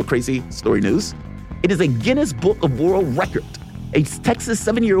news or crazy story news, it is a Guinness Book of World Record. A Texas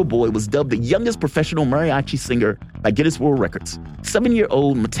 7-year-old boy was dubbed the youngest professional mariachi singer by Guinness World Records.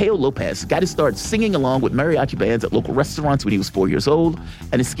 7-year-old Mateo Lopez got to start singing along with mariachi bands at local restaurants when he was 4 years old,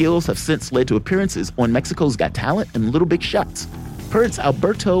 and his skills have since led to appearances on Mexico's Got Talent and Little Big Shots. Parents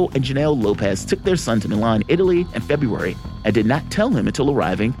Alberto and Janelle Lopez took their son to Milan, Italy in February and did not tell him until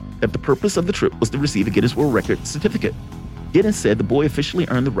arriving that the purpose of the trip was to receive a Guinness World Record certificate. Guinness said the boy officially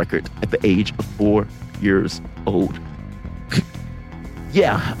earned the record at the age of 4 years old.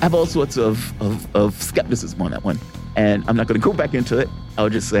 Yeah, I have all sorts of skepticism on that one, and I'm not going to go back into it. I'll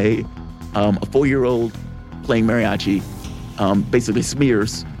just say a 4-year-old playing mariachi basically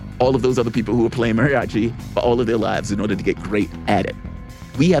smears all of those other people who are playing mariachi for all of their lives in order to get great at it.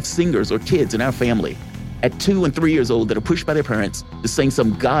 We have singers or kids in our family at 2 and 3 years old that are pushed by their parents to sing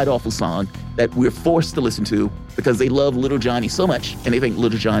some god-awful song that we're forced to listen to because they love Little Johnny so much and they think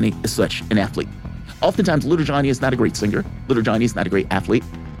Little Johnny is such an athlete. Oftentimes, Little Johnny is not a great singer. Little Johnny is not a great athlete.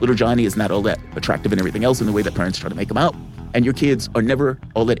 Little Johnny is not all that attractive and everything else in the way that parents try to make him out. And your kids are never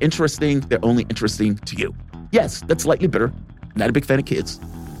all that interesting. They're only interesting to you. Yes, that's slightly bitter. Not a big fan of kids.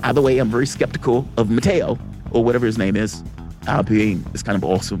 Either way, I'm very skeptical of Mateo, or whatever his name is, being this kind of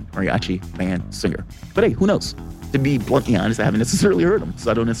awesome mariachi band singer. But hey, who knows? To be bluntly honest, I haven't necessarily heard him,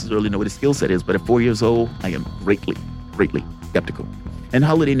 so I don't necessarily know what his skill set is. But at 4 years old, I am greatly skeptical. In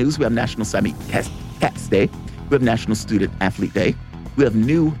holiday news, we have National Sammy Cats Day. We have National Student Athlete Day. We have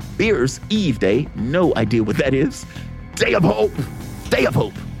New Beer's Eve Day. No idea what that is. Day of Hope. Day of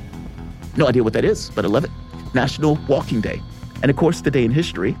Hope. No idea what that is, but I love it. National Walking Day. And of course, today in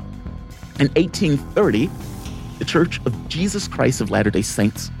history, in 1830, the Church of Jesus Christ of Latter-day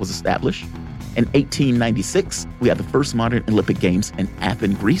Saints was established. In 1896, we had the first modern Olympic Games in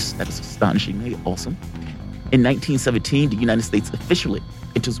Athens, Greece. That is astonishingly awesome. In 1917, the United States officially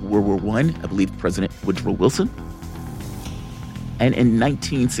enters World War I, I believe President Woodrow Wilson. And in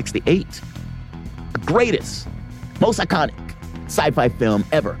 1968, the greatest, most iconic sci-fi film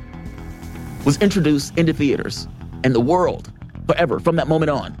ever was introduced into theaters, and the world forever from that moment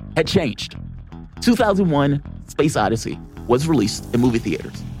on had changed. 2001, Space Odyssey was released in movie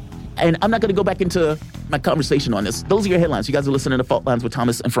theaters. And I'm not going to go back into my conversation on this. Those are your headlines. You guys are listening to Fault Lines with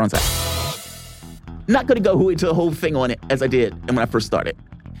Thomas and Franzak. Not going to go into a whole thing on it as I did when I first started.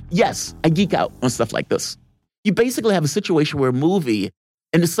 Yes, I geek out on stuff like this. You basically have a situation where a movie,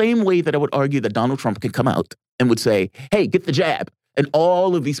 in the same way that I would argue that Donald Trump could come out and would say, hey, get the jab, and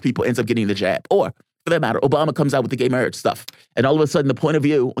all of these people ends up getting the jab. Or, for that matter, Obama comes out with the gay marriage stuff, and all of a sudden the point of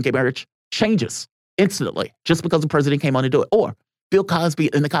view on gay marriage changes instantly just because the president came on to do it. Or Bill Cosby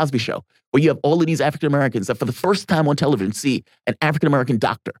in The Cosby Show, where you have all of these African Americans that for the first time on television see an African American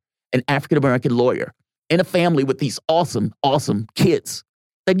doctor, an African American lawyer, in a family with these awesome, awesome kids.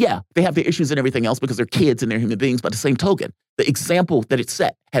 That, yeah, they have their issues and everything else because they're kids and they're human beings. By the same token, the example that it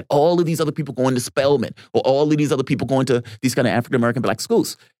set had all of these other people going to Spelman or all of these other people going to these kind of African-American black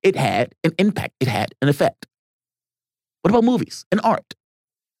schools. It had an impact. It had an effect. What about movies and art?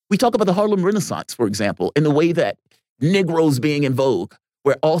 We talk about the Harlem Renaissance, for example, in the way that Negroes being in vogue,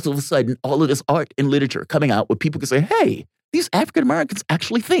 where all of a sudden all of this art and literature coming out where people can say, hey, these African-Americans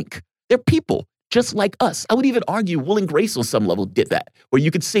actually think. They're people. Just like us. I would even argue Will and Grace on some level did that, where you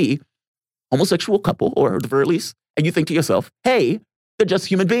could see homosexual couple, or at the very least, and you think to yourself, hey, they're just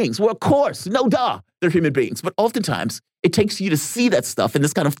human beings. Well, of course, no duh, they're human beings. But oftentimes, it takes you to see that stuff in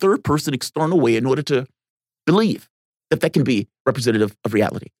this kind of third-person external way in order to believe that that can be representative of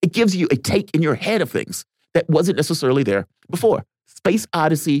reality. It gives you a take in your head of things that wasn't necessarily there before. Space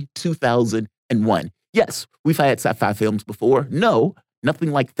Odyssey 2001. Yes, we've had sci-fi films before. No,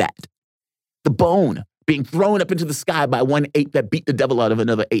 nothing like that. The bone being thrown up into the sky by one ape that beat the devil out of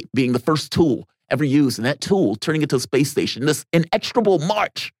another ape, being the first tool ever used, and that tool turning into a space station. This inexorable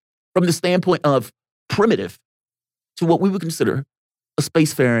march from the standpoint of primitive to what we would consider a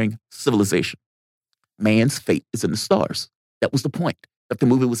spacefaring civilization. Man's fate is in the stars. That was the point that the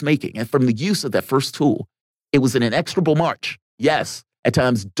movie was making. And from the use of that first tool, it was an inexorable march. Yes, at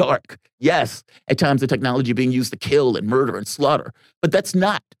times dark. Yes, at times the technology being used to kill and murder and slaughter. But that's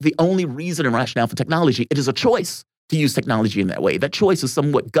not the only reason and rationale for technology. It is a choice to use technology in that way. That choice is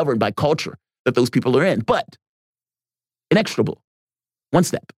somewhat governed by culture that those people are in, but inexorable. One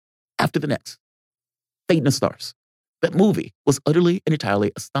step after the next. Fate in the stars. That movie was utterly and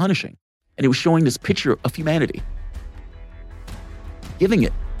entirely astonishing. And it was showing this picture of humanity, giving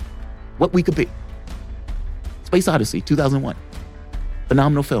it what we could be. Space Odyssey, 2001.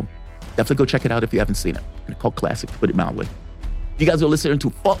 Phenomenal film. Definitely go check it out if you haven't seen it. And it's called classic, to put it mildly. You guys are listening to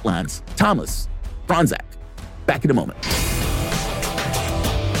Fault Lines. Thomas, Franzak. Back in a moment.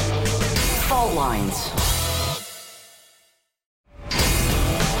 Fault Lines.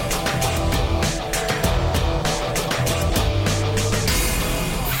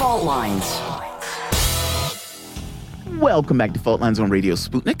 Fault Lines. Welcome back to Fault Lines on Radio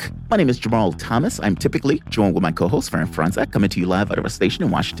Sputnik. My name is Jamal Thomas. I'm typically joined with my co-host, Farron Franzak, coming to you live out of our station in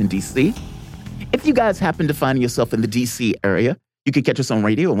Washington, D.C. If you guys happen to find yourself in the D.C. area, you can catch us on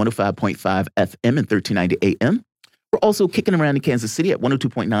radio at 105.5 FM and 1390 AM. We're also kicking around in Kansas City at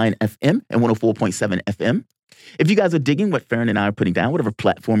 102.9 FM and 104.7 FM. If you guys are digging what Farron and I are putting down, whatever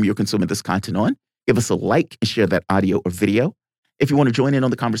platform you're consuming this content on, give us a like and share that audio or video. If you want to join in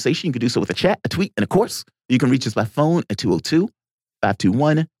on the conversation, you can do so with a chat, a tweet, and of course, you can reach us by phone at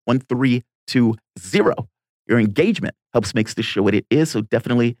 202-521-1320. Your engagement helps make this show what it is, so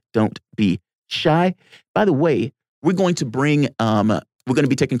definitely don't be shy. By the way, we're going to be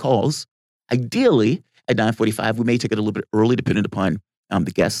taking calls, ideally at 9:45. We may take it a little bit early, depending upon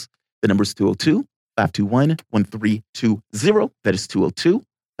the guests. The number is 202-521-1320. That is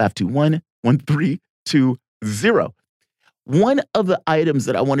 202-521-1320. One of the items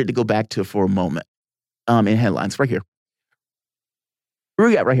that I wanted to go back to for a moment in headlines right here.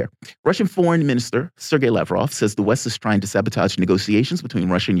 We got right here. Russian Foreign Minister Sergei Lavrov says the West is trying to sabotage negotiations between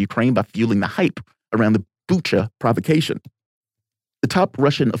Russia and Ukraine by fueling the hype around the Bucha provocation. The top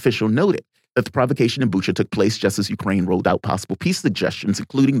Russian official noted that the provocation in Bucha took place just as Ukraine rolled out possible peace suggestions,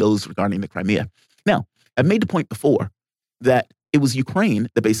 including those regarding the Crimea. Now, I've made the point before that it was Ukraine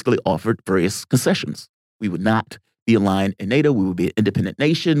that basically offered various concessions. We would not be aligned in NATO. We would be an independent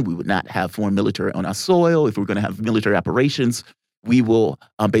nation. We would not have foreign military on our soil. If we're going to have military operations, we will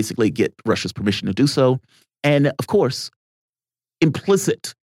basically get Russia's permission to do so. And of course,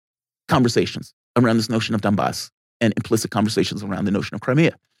 implicit conversations around this notion of Donbass and implicit conversations around the notion of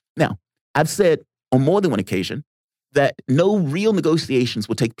Crimea. Now, I've said on more than one occasion that no real negotiations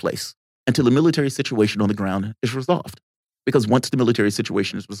will take place until the military situation on the ground is resolved. Because once the military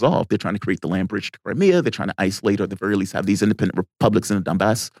situation is resolved, they're trying to create the land bridge to Crimea. They're trying to isolate or at the very least have these independent republics in the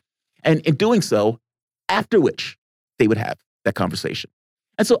Donbass. And in doing so, after which they would have that conversation.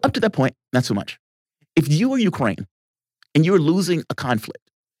 And so up to that point, not so much. If you are Ukraine and you're losing a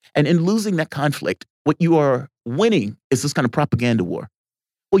conflict, and in losing that conflict, what you are winning is this kind of propaganda war.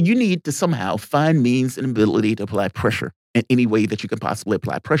 Well, you need to somehow find means and ability to apply pressure in any way that you can possibly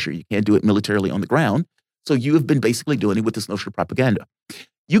apply pressure. You can't do it militarily on the ground. So you have been basically doing it with this notion of propaganda.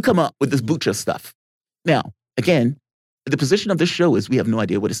 You come up with this Bucha stuff. Now, again, the position of this show is we have no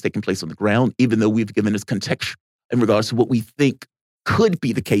idea what is taking place on the ground, even though we've given this context in regards to what we think could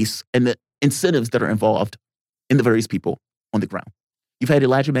be the case and the incentives that are involved in the various people on the ground. You've had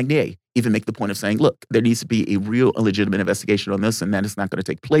Elijah Magnier even make the point of saying, look, there needs to be a real and legitimate investigation on this, and that is not going to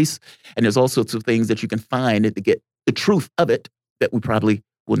take place. And there's all sorts of things that you can find to get the truth of it that we probably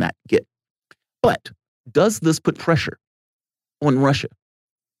will not get. But does this put pressure on Russia?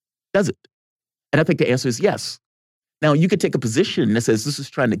 Does it? And I think the answer is yes. Now, you could take a position that says this is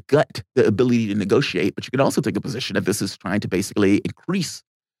trying to gut the ability to negotiate, but you can also take a position that this is trying to basically increase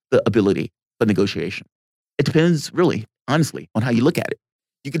the ability for negotiation. It depends really, honestly, on how you look at it.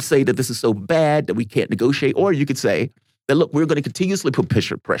 You could say that this is so bad that we can't negotiate, or you could say that, look, we're going to continuously put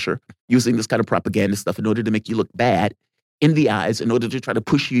pressure using this kind of propaganda stuff in order to make you look bad in the eyes, in order to try to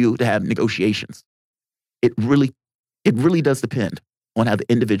push you to have negotiations. It really does depend on how the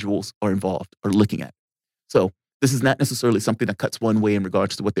individuals are involved or looking at it. So this is not necessarily something that cuts one way in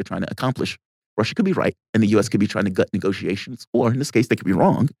regards to what they're trying to accomplish. Russia could be right, and the U.S. could be trying to gut negotiations, or in this case, they could be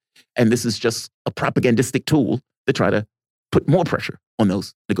wrong. And this is just a propagandistic tool to try to put more pressure on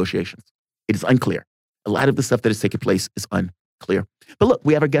those negotiations. It is unclear. A lot of the stuff that is taking place is unclear. But look,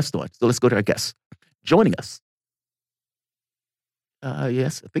 we have our guest on, so let's go to our guest. Joining us.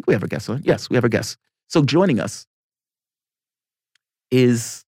 Yes, I think we have our guest on. Yes, we have our guest. So joining us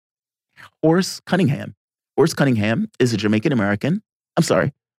is Horace Cunningham. Horace Cunningham is a Jamaican-American I'm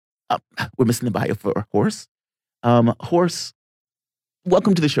sorry. We're missing the bio for Horst. Horst,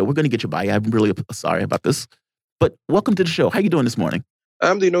 welcome to the show. We're going to get your bio. I'm really sorry about this. But welcome to the show. How you doing this morning?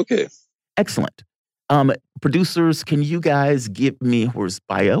 I'm doing okay. Excellent. Producers, can you guys give me Horst's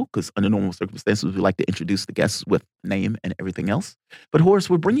bio? Because under normal circumstances, we like to introduce the guests with name and everything else. But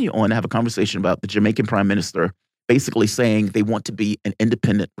Horst, we're bringing you on to have a conversation about the Jamaican Prime Minister basically saying they want to be an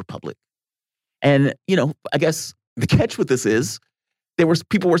independent republic. And, I guess the catch with this is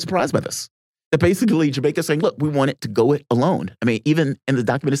people were surprised by this. That basically Jamaica saying, look, we want it to go it alone. I mean, even in the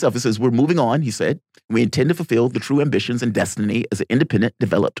document itself, it says, we're moving on, he said. We intend to fulfill the true ambitions and destiny as an independent,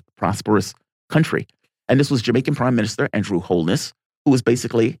 developed, prosperous country. And this was Jamaican Prime Minister Andrew Holness, who was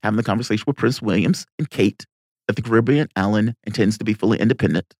basically having the conversation with Prince Williams and Kate that the Caribbean island intends to be fully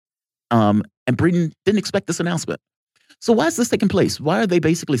independent. And Britain didn't expect this announcement. So why is this taking place? Why are they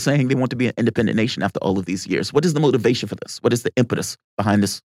basically saying they want to be an independent nation after all of these years? What is the motivation for this? What is the impetus behind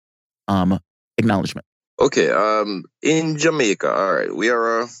this acknowledgement? Okay, in Jamaica, all right,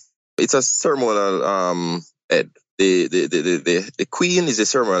 it's a ceremonial head. The Queen is a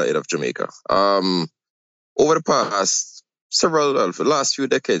ceremonial head of Jamaica. Over the past the last few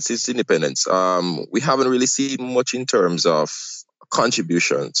decades since independence, we haven't really seen much in terms of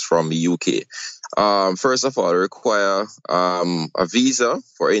contributions from the UK. First of all, they require a visa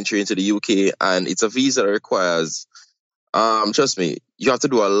for entry into the UK, and it's a visa that requires, trust me, you have to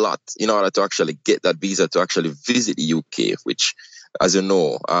do a lot in order to actually get that visa to actually visit the UK, which, as you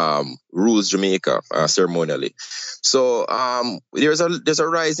know, rules Jamaica ceremonially. So there's a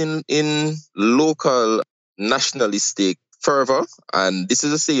rise in local nationalistic fervor, and this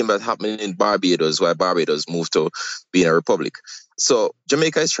is the same that's happening in Barbados, where Barbados moved to being a republic. So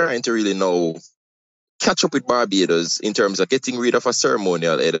Jamaica is trying to really now catch up with Barbados in terms of getting rid of a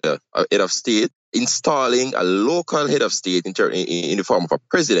ceremonial head of state, installing a local head of state in the form of a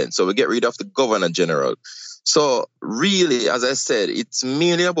president. So we get rid of the governor general. So really, as I said, it's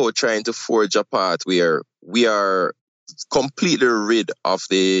mainly about trying to forge a path where we are completely rid of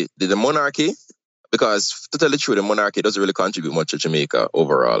the monarchy, because to tell the truth, the monarchy doesn't really contribute much to Jamaica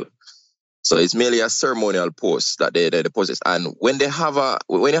overall. So it's merely a ceremonial post that they possess. And when you have a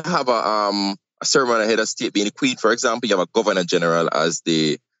ceremonial head of state being the Queen, for example, you have a governor general as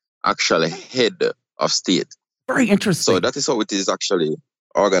the actual head of state. Very interesting. So that is how it is actually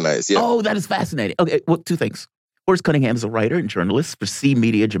organized. Yeah. Oh, that is fascinating. Okay, well, two things. Horst Cunningham is a writer and journalist for C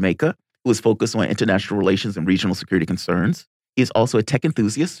Media Jamaica, who is focused on international relations and regional security concerns. He is also a tech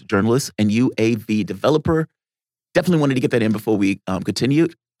enthusiast, journalist, and UAV developer. Definitely wanted to get that in before we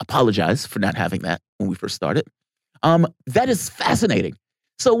continued. Apologize for not having that when we first started. That is fascinating.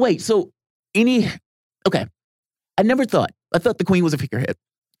 So wait, okay. I thought the Queen was a figurehead.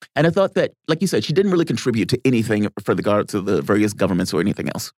 And I thought that, like you said, she didn't really contribute to anything for regard to the various governments or anything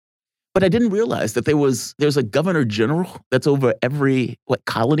else. But I didn't realize that there's a governor general that's over every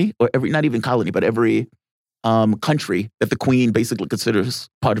colony, or not even colony, but every country that the Queen basically considers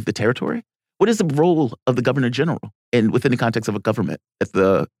part of the territory. What is the role of the governor general within the context of a government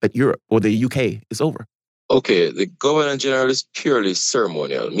that Europe or the UK is over? Okay, the governor general is purely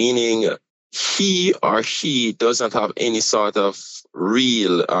ceremonial, meaning he or she doesn't have any sort of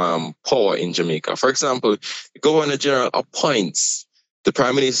real power in Jamaica. For example, the governor general appoints the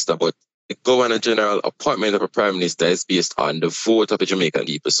prime minister, but the governor general appointment of a prime minister is based on the vote of the Jamaican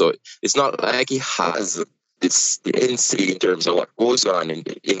people. So it's not like he has the NC in terms of what goes on in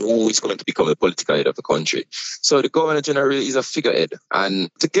who is going to become the political head of the country. So the governor general is a figurehead,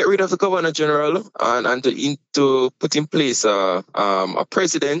 and to get rid of the governor general and to put in place a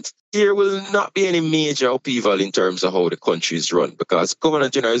president, there will not be any major upheaval in terms of how the country is run, because governor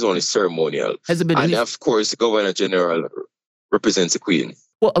general is only ceremonial. Of course, the governor general represents the Queen.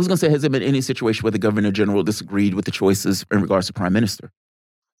 Well, I was going to say, has there been any situation where the governor general disagreed with the choices in regards to prime minister?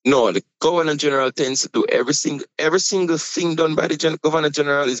 No, the governor general tends to do every single thing done by the governor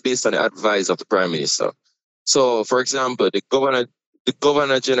general is based on the advice of the prime minister. So, for example, the governor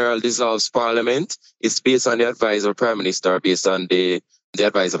general dissolves parliament. It's based on the advice of the prime minister, based on the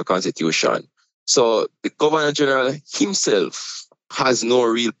advice of the constitution. So, the governor general himself has no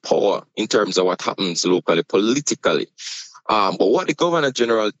real power in terms of what happens locally, politically. But what the governor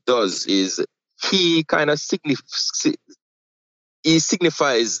general does is he kind of signifies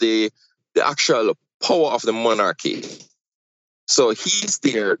the actual power of the monarchy. So he's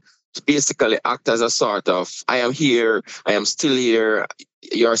there to basically act as a sort of, I am here, I am still here,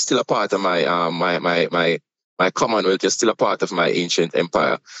 you're still a part of my commonwealth, you're still a part of my ancient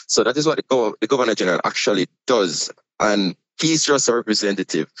empire. So that is what the governor general actually does. And He's just a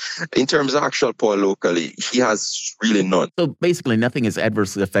representative. In terms of actual power locally, he has really none. So basically, nothing is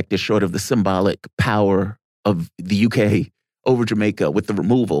adversely affected short of the symbolic power of the UK over Jamaica with the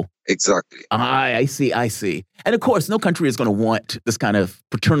removal. Exactly. I see. And of course, no country is going to want this kind of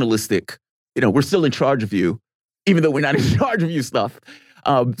paternalistic, we're still in charge of you, even though we're not in charge of you stuff,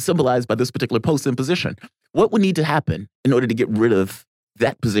 symbolized by this particular post-imposition. What would need to happen in order to get rid of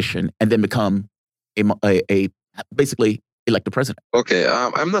that position and then become a basically elect a president? Okay,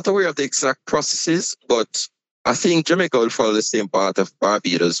 I'm not aware of the exact processes, but I think Jamaica will follow the same path of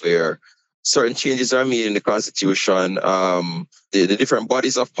Barbados, where certain changes are made in the constitution. The different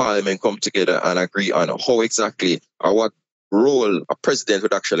bodies of parliament come together and agree on how exactly or what role a president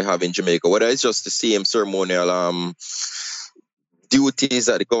would actually have in Jamaica, whether it's just the same ceremonial duties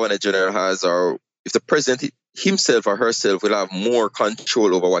that the governor general has, or if the president himself or herself will have more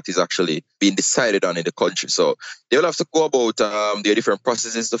control over what is actually being decided on in the country. So they'll have to go about their different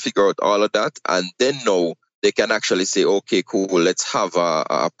processes to figure out all of that. And then now they can actually say, okay, cool, let's have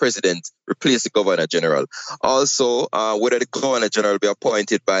a president replace the governor general. Also, whether the governor general will be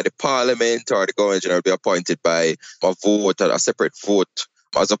appointed by the parliament or the governor general will be appointed by a vote, a separate vote,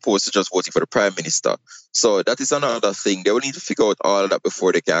 as opposed to just voting for the prime minister. So that is another thing. They will need to figure out all of that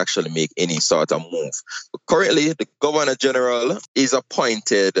before they can actually make any sort of move. But currently, the governor general is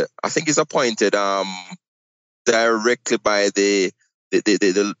appointed, I think he's appointed directly by the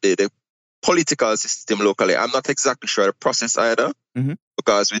political system locally. I'm not exactly sure the process either,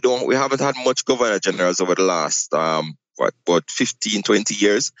 because we haven't had much governor generals over the last, 15, 20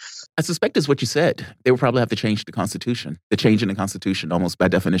 years. I suspect it's what you said. They will probably have to change the Constitution. The change in the Constitution almost by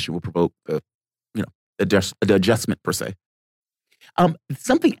definition will provoke the adjustment per se.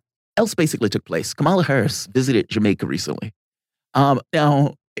 Something else basically took place. Kamala Harris visited Jamaica recently.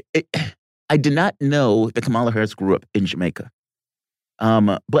 Now, I did not know that Kamala Harris grew up in Jamaica.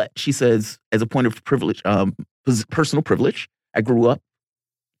 But she says, as a point of privilege, personal privilege, I grew up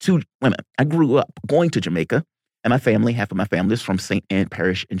going to Jamaica. And my family, half of my family is from St. Anne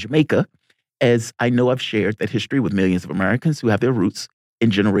Parish in Jamaica, as I know I've shared that history with millions of Americans who have their roots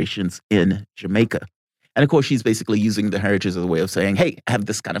in generations in Jamaica. And of course, she's basically using the heritage as a way of saying, hey, I have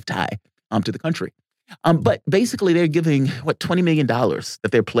this kind of tie to the country. But basically, they're giving, $20 million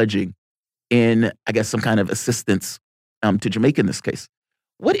that they're pledging in, I guess, some kind of assistance to Jamaica in this case.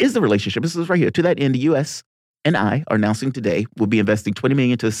 What is the relationship? This is right here. To that end, the U.S. and I are announcing today we'll be investing $20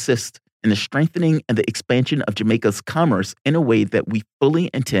 million to assist in the strengthening and the expansion of Jamaica's commerce in a way that we fully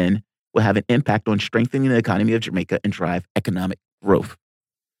intend will have an impact on strengthening the economy of Jamaica and drive economic growth.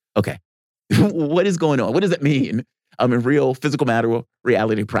 Okay. What is going on? What does that mean in real physical matter,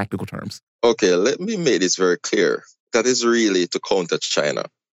 reality, practical terms? Okay, let me make this very clear. That is really to counter China.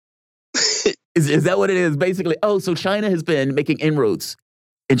 Is that what it is, basically? Oh, so China has been making inroads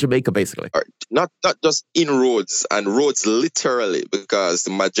in Jamaica, basically. Not just inroads, and roads literally, because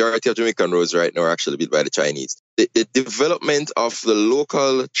the majority of Jamaican roads right now are actually built by the Chinese. The development of the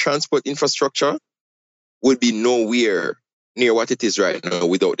local transport infrastructure would be nowhere near what it is right now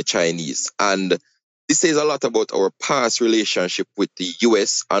without the Chinese. And this says a lot about our past relationship with the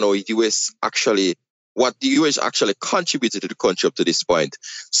US and what the US actually contributed to the country up to this point.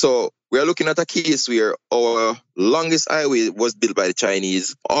 So we are looking at a case where our longest highway was built by the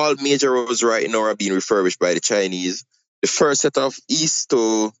Chinese. All major roads right now are being refurbished by the Chinese. The first set of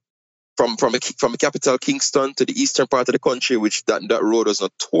from the capital Kingston to the eastern part of the country, which that road was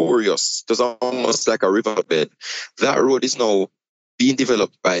notorious. It was almost like a riverbed. That road is now being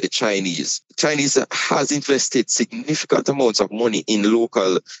developed by the Chinese. The Chinese has invested significant amounts of money in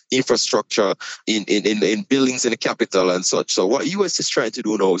local infrastructure, in buildings in the capital and such. So what US is trying to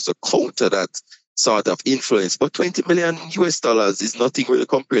do now is to counter that sort of influence. But $20 million is nothing really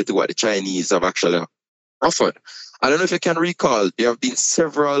compared to what the Chinese have actually offered. I don't know if you can recall, there have been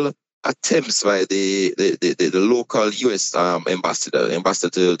several attempts by the local US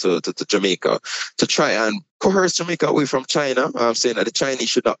ambassador to Jamaica to try and coerce Jamaica away from China, saying that the Chinese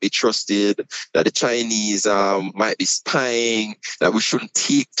should not be trusted, that the Chinese might be spying, that we shouldn't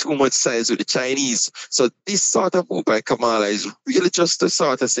take too much sides with the Chinese. So this sort of move by Kamala is really just to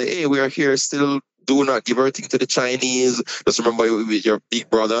sort of say, hey, we are here still. Do not give everything to the Chinese. Just remember, your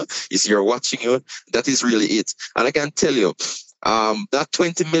big brother is here watching you. That is really it. And I can tell you, that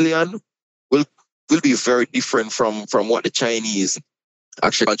 20 million will be very different from what the Chinese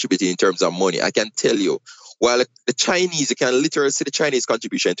actually contributed in terms of money. I can tell you, while the Chinese, you can literally see the Chinese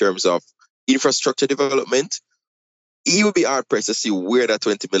contribution in terms of infrastructure development, it will be hard pressed to see where that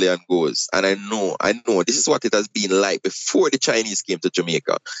 20 million goes. And I know this is what it has been like before the Chinese came to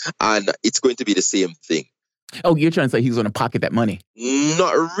Jamaica. And it's going to be the same thing. Oh, you're trying to say he's going to pocket that money?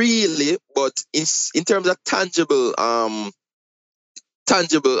 Not really, but in terms of tangible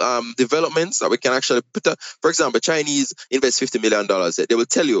developments that we can actually put up. For example, Chinese invest $50 million. They will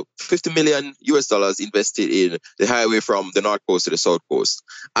tell you $50 million US invested in the highway from the north coast to the south coast.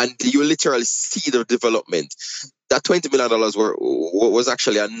 And you literally see the development. That $20 million was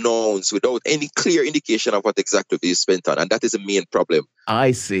actually announced without any clear indication of what exactly is spent on. And that is the main problem.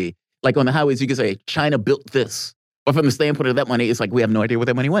 I see. Like on the highways, you can say, China built this. Or from the standpoint of that money, it's like, we have no idea where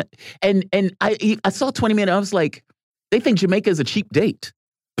that money went. And I saw 20 million, I was like, they think Jamaica is a cheap date.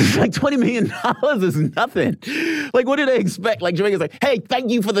 Like $20 million is nothing. Like, what do they expect? Like, Jamaica's like, hey,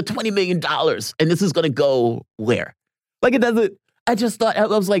 thank you for the $20 million. And this is going to go where? Like, it doesn't, I just thought, I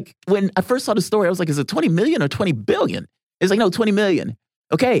was like, when I first saw the story, I was like, is it 20 million or 20 billion? It's like, no, 20 million.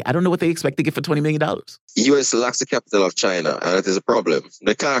 Okay, I don't know what they expect to get for $20 million. US lacks the capital of China, and that is a problem.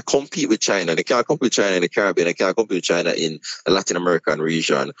 They can't compete with China. They can't compete with China in the Caribbean. They can't compete with China in the Latin American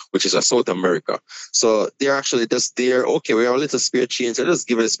region, which is South America. So they're actually just there. Okay, we have a little spare change. So just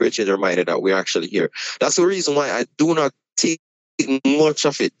give it a spare change reminder that we're actually here. That's the reason why I do not take much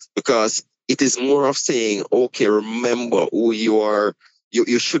of it, because it is more of saying, okay, remember who you are.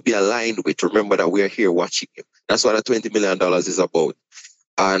 You should be aligned with. Remember that we are here watching you. That's what the $20 million is about.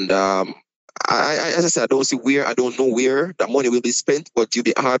 And as I said, I don't know where that money will be spent, but you'll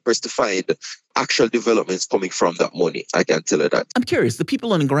be hard pressed to find actual developments coming from that money. I can tell you that. I'm curious, the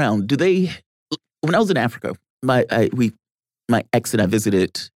people on the ground, when I was in Africa, my ex and I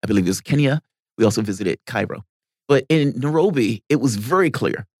visited, I believe it was Kenya. We also visited Cairo. But in Nairobi, it was very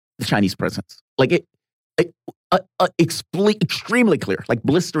clear, the Chinese presence. Like extremely clear, like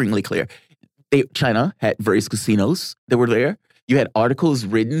blisteringly clear. China had various casinos that were there. You had articles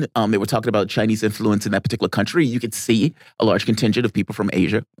written. They were talking about Chinese influence in that particular country. You could see a large contingent of people from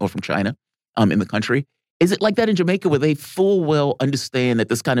Asia or from China in the country. Is it like that in Jamaica, where they full well understand that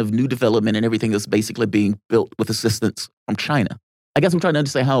this kind of new development and everything is basically being built with assistance from China? I guess I'm trying to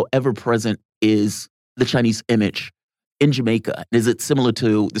understand how ever-present is the Chinese image in Jamaica. Is it similar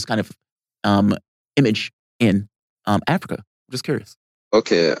to this kind of image in Africa? I'm just curious.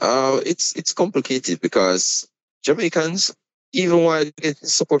 Okay, it's complicated because Jamaicans, even while getting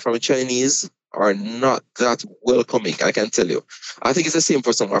support from the Chinese, are not that welcoming, I can tell you. I think it's the same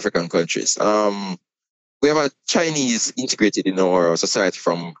for some African countries. We have a Chinese integrated in our society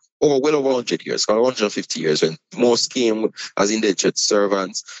from over 100 years, 150 years, when most came as indentured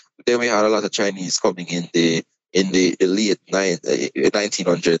servants. Then we had a lot of Chinese coming in the late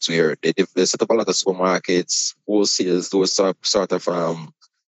 1900s, where they set up a lot of supermarkets, wholesales, those sort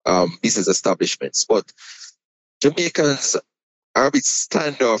of business establishments. But Jamaicans are a bit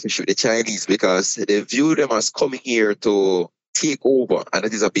standoffish with the Chinese because they view them as coming here to take over, and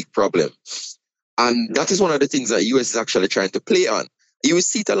that is a big problem. And that is one of the things that the US is actually trying to play on. You will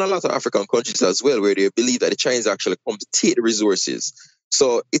see it in a lot of African countries as well, where they believe that the Chinese actually come to take the resources.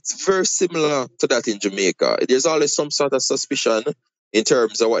 So it's very similar to that in Jamaica. There's always some sort of suspicion in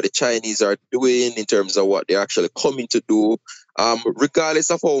terms of what the Chinese are doing, in terms of what they're actually coming to do. Regardless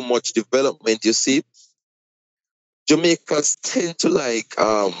of how much development you see, Jamaicans tend to like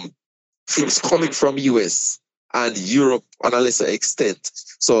things coming from US and Europe on a lesser extent.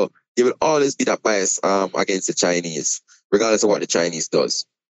 So there will always be that bias against the Chinese, regardless of what the Chinese does.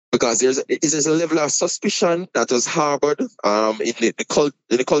 Because there's a level of suspicion that was harbored in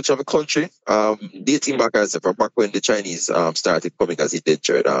the culture of a country, dating back back when the Chinese started coming as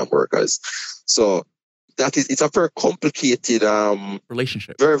indentured workers. So it's a very complicated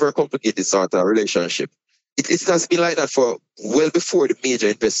relationship. Very, very complicated sort of relationship. It has been like that for well before the major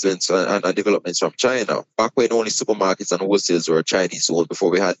investments and developments from China. Back when only supermarkets and wholesales were Chinese owned,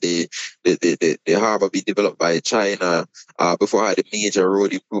 before we had the harbor being developed by China, before I had the major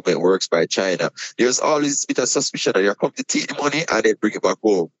road improvement works by China. There's always a bit of suspicion that you're coming to take the money and then bring it back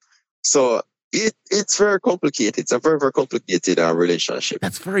home. So it's very complicated. It's a very, very complicated relationship.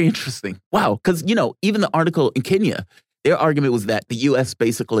 That's very interesting. Wow. Because, even the article in Kenya, their argument was that the U.S.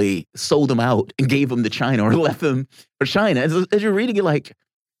 basically sold them out and gave them to China or left them for China. As you're reading it, like,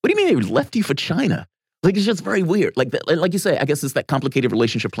 what do you mean they left you for China? Like, it's just very weird. Like you say, I guess it's that complicated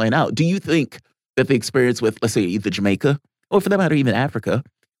relationship playing out. Do you think that the experience with, let's say, either Jamaica or for that matter, even Africa,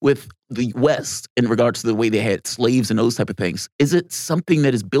 with the West in regards to the way they had slaves and those type of things, is it something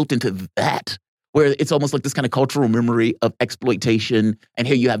that is built into that? Where it's almost like this kind of cultural memory of exploitation. And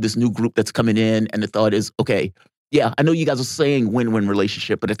here you have this new group that's coming in and the thought is, okay, yeah, I know you guys are saying win-win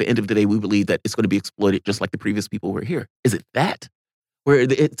relationship, but at the end of the day, we believe that it's going to be exploited just like the previous people were here. Is it that? Where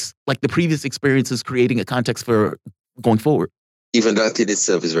it's like the previous experiences creating a context for going forward? Even that in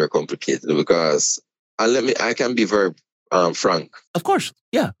itself is very complicated because and I can be very frank. Of course.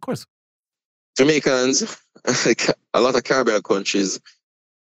 Yeah, of course. Jamaicans, a lot of Caribbean countries,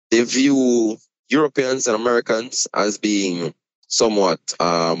 they view Europeans and Americans as being somewhat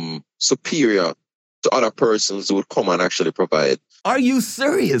superior to other persons who would come and actually provide. Are you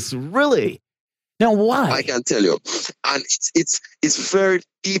serious? Really? Now, why? I can tell you, and it's very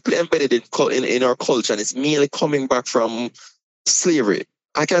deeply embedded in our culture, and it's mainly coming back from slavery.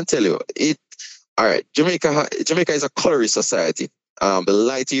 I can tell you it. All right, Jamaica is a colorist society. The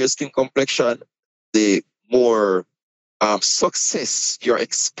lighter your skin complexion, the more success you're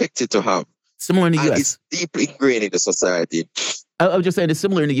expected to have. Similar in the U.S. It's deeply ingrained in the society. I was just saying it's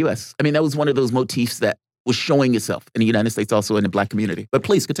similar in the U.S. I mean, that was one of those motifs that was showing itself in the United States, also in the Black community. But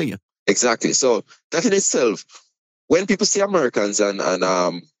please continue. Exactly. So that in itself, when people see Americans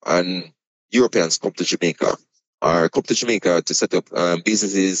and Europeans come to Jamaica, or come to Jamaica to set up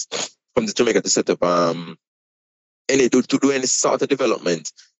businesses, come to Jamaica to set up to do any sort of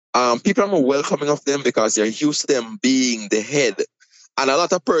development, people are more welcoming of them because they're used to them being the head. And a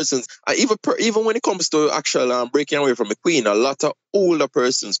lot of persons, even when it comes to actual breaking away from the Queen, a lot of older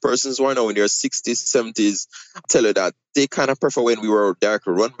persons who are now in their 60s, 70s, tell you that they kind of prefer when we were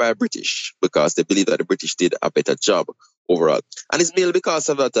directly run by British because they believe that the British did a better job overall. And it's mainly because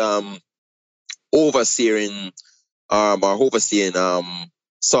of that overseeing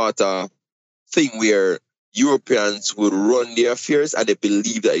sort of thing where Europeans would run their affairs and they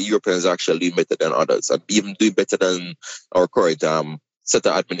believe that Europeans are actually doing better than others and even doing better than our current set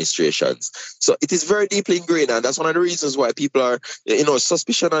of administrations. So it is very deeply ingrained, and that's one of the reasons why people are,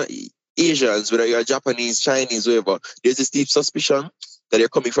 suspicion of Asians, whether you're Japanese, Chinese, whatever, there's this deep suspicion that they're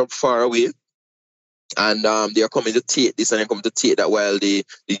coming from far away. And they are coming to take this and they're coming to take that while the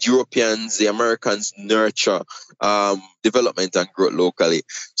Europeans, the Americans nurture development and growth locally.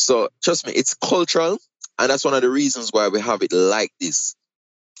 So trust me, it's cultural. And that's one of the reasons why we have it like this.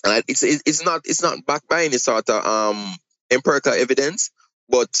 And it's not backed by any sort of empirical evidence,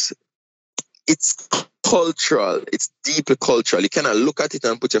 but it's cultural. It's deeply cultural. You cannot look at it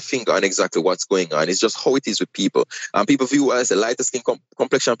and put your finger on exactly what's going on. It's just how it is with people. People view us as a lighter skin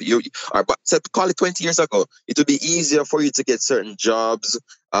complexion. Call it 20 years ago, it would be easier for you to get certain jobs,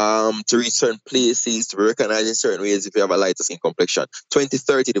 to reach certain places, to be recognized in certain ways if you have a lighter skin complexion.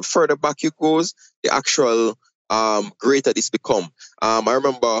 2030, the further back you goes, the actual greater this become. I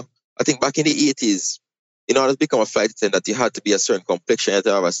remember, I think back in the 80s, in order to become a flight attendant, you had to be a certain complexion, you had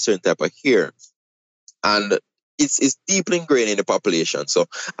to have a certain type of hair. And it's deeply ingrained in the population. So,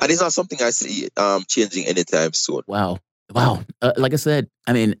 and it's not something I see changing anytime soon. Wow. Like I said,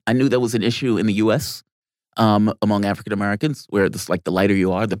 I mean, I knew that was an issue in the U.S. Among African Americans, where it's like the lighter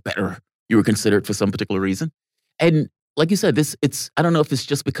you are, the better you were considered for some particular reason. And like you said, I don't know if it's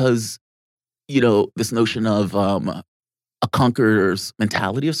just because, this notion of a conqueror's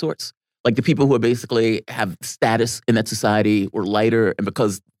mentality of sorts. Like the people who are basically have status in that society were lighter, and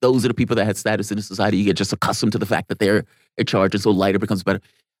because those are the people that had status in the society, you get just accustomed to the fact that they're in charge, and so lighter becomes better.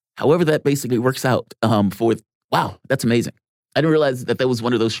 However, that basically works out wow, that's amazing. I didn't realize that was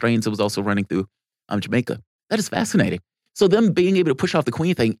one of those strains that was also running through Jamaica. That is fascinating. So them being able to push off the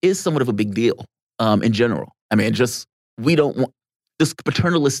Queen thing is somewhat of a big deal in general. I mean, we don't want this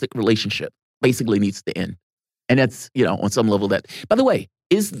paternalistic relationship basically needs to end. And that's, on some level that, by the way,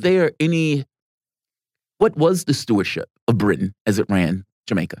 what was the stewardship of Britain as it ran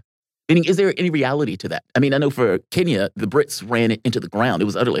Jamaica? Meaning, is there any reality to that? I mean, I know for Kenya, the Brits ran it into the ground. It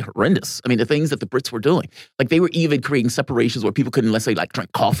was utterly horrendous. I mean, the things that the Brits were doing, like they were even creating separations where people couldn't, let's say, like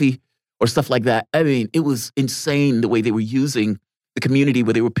drink coffee or stuff like that. I mean, it was insane the way they were using the community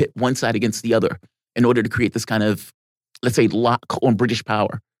where they would pit one side against the other in order to create this kind of, let's say, lock on British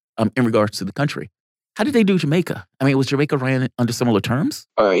power in regards to the country. How did they do Jamaica? I mean, was Jamaica ran under similar terms?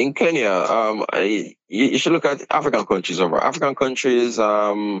 In Kenya, you should look at African countries over. African countries,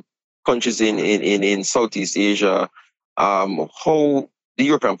 countries in Southeast Asia, how the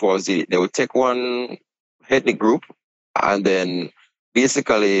European powers did it. They would take one ethnic group and then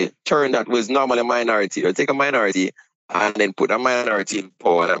basically turn that was normally a minority. They would take a minority and then put a minority in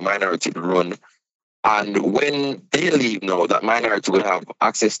power, that minority to run. And when they leave now, that minority will have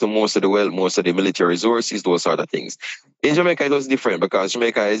access to most of the wealth, most of the military resources, those sort of things. In Jamaica, it was different because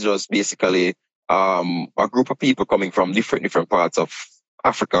Jamaica is just basically a group of people coming from different parts of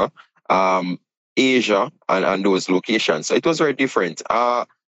Africa, Asia, and those locations. So it was very different.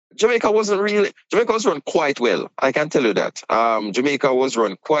 Jamaica was run quite well. I can tell you that. Jamaica was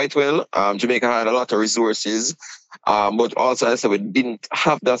run quite well. Jamaica had a lot of resources. But also, as I said, we didn't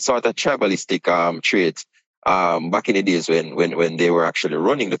have that sort of tribalistic trait back in the days when they were actually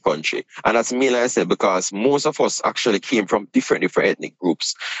running the country. And that's mainly, I said, because most of us actually came from different ethnic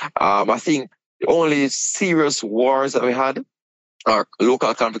groups. I think the only serious wars that we had, or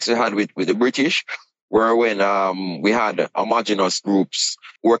local conflicts we had with the British, were when we had homogenous groups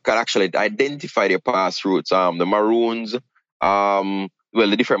who could actually identify their past roots. The Maroons, the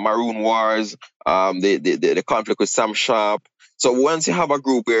different Maroon wars, the conflict with Sam Sharp. So once you have a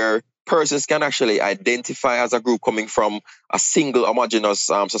group where persons can actually identify as a group coming from a single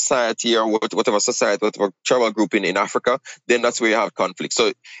homogenous society or whatever society, whatever tribal group in Africa, then that's where you have conflict.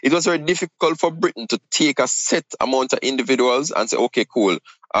 So it was very difficult for Britain to take a set amount of individuals and say, okay, cool,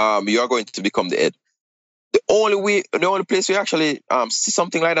 you are going to become the head. The only place we actually see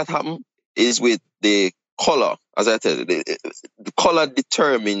something like that happen is with the color. As I said, the color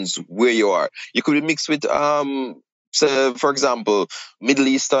determines where you are. You could be mixed with, so for example, Middle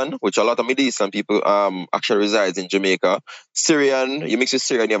Eastern, which a lot of Middle Eastern people actually resides in Jamaica. Syrian, you mix with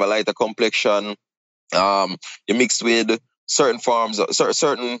Syrian, you have a lighter complexion. You mix with certain forms,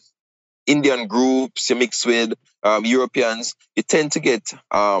 certain Indian groups, you mix with Europeans, you tend to get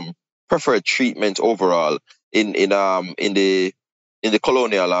preferred treatment overall in the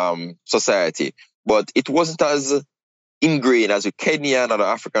colonial society. But it wasn't as ingrained as with Kenya and other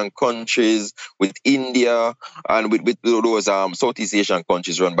African countries, with India, and with those Southeast Asian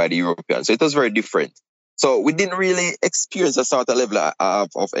countries run by the Europeans. So it was very different. So we didn't really experience a sort of level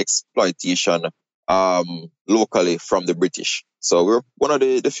of exploitation locally from the British. So we're one of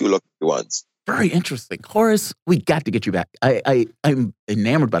the few lucky ones. Very interesting. Horace, we got to get you back. I'm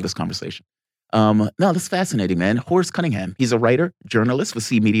enamored by this conversation. No, this is fascinating, man. Horace Cunningham, he's a writer, journalist with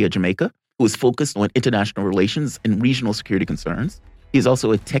C Media Jamaica, who is focused on international relations and regional security concerns. He's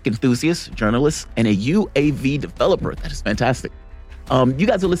also a tech enthusiast, journalist, and a UAV developer. That is fantastic. You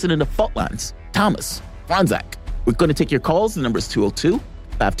guys are listening to Fault Lines. Thomas, Franzak, we're going to take your calls. The number is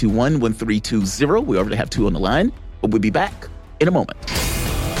 202-521-1320. We already have two on the line, but we'll be back in a moment.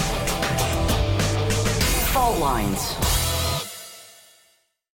 Fault Lines.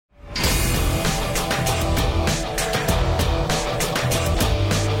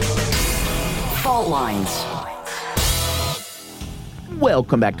 Fault Lines.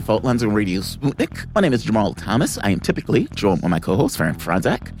 Welcome back to Fault Lines on Radio Sputnik. My name is Jamal Thomas. I am typically joined by my co-host, Farron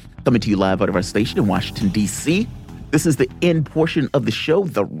Franzak, coming to you live out of our station in Washington, D.C. This is the end portion of the show,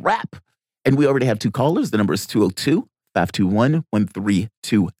 The Wrap. And we already have two callers. The number is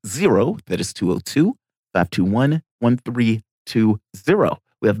 202-521-1320. That is 202-521-1320.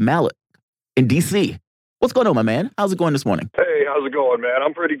 We have Malik in D.C. What's going on, my man? How's it going this morning? Hey, how's it going, man?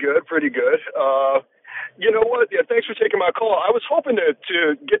 I'm pretty good. You know what? Yeah, thanks for taking my call. I was hoping to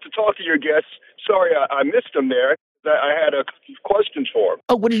get to talk to your guests. Sorry, I missed them there. I had a questions for them.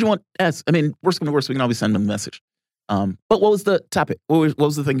 Oh, what did you want to ask? I mean, worst come to worst, we can always send them a message. But what was the topic? What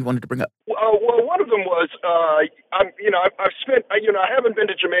was the thing you wanted to bring up? Well, one of them was, I haven't been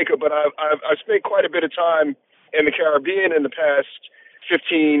to Jamaica, but I've spent quite a bit of time in the Caribbean in the past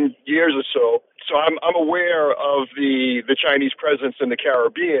 15 years or so. So I'm aware of the Chinese presence in the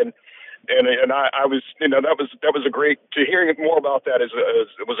Caribbean. And I was, that was a great, to hearing more about that it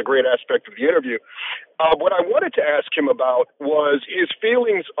was a great aspect of the interview. What I wanted to ask him about was his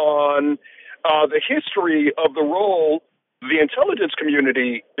feelings on the history of the role the intelligence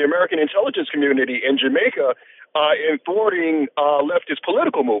community, the American intelligence community in Jamaica, in thwarting leftist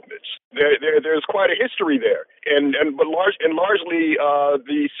political movements. There's quite a history there, but largely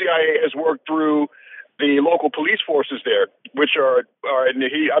the CIA has worked through the local police forces there, which are and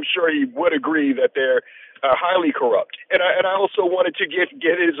I'm sure he would agree that they're highly corrupt. And I also wanted to get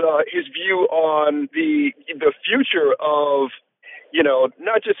his view on the future of,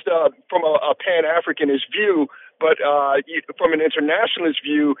 not just from a Pan-Africanist view, but from an internationalist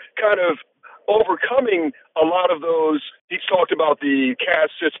view, kind of overcoming a lot of those. He's talked about the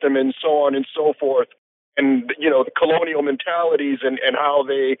caste system and so on and so forth, and the colonial mentalities and how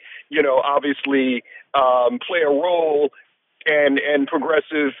they obviously play a role and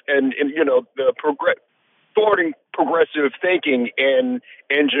progressive and thwarting progressive thinking in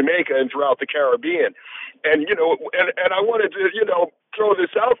Jamaica and throughout the Caribbean. And and I wanted to throw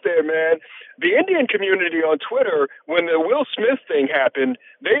this out there, man. The Indian community on Twitter, when the Will Smith thing happened,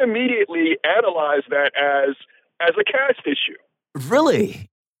 they immediately analyzed that as a caste issue. Really?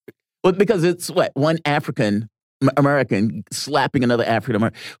 Well, because it's one African American slapping another African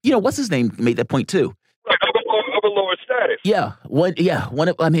American. What's his name made that point too. Right, of a lower status. Yeah, one.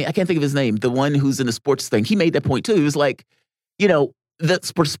 I can't think of his name. The one who's in the sports thing. He made that point too. He was like, the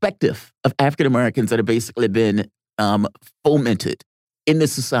perspective of African Americans that have basically been fomented in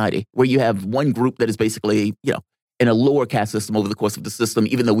this society where you have one group that is basically, in a lower caste system over the course of the system,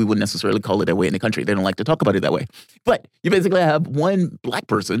 even though we wouldn't necessarily call it that way in the country. They don't like to talk about it that way. But you basically have one black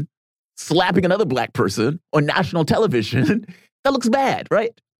person slapping another black person on national television. That looks bad,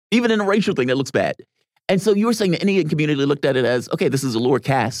 right? Even in a racial thing, that looks bad. And so you were saying the Indian community looked at it as, okay, this is a lower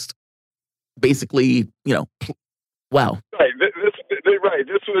caste. Basically, wow. Right.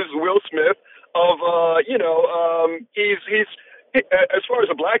 This was Will Smith he's as far as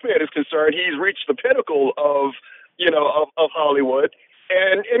a black man is concerned, he's reached the pinnacle of Hollywood.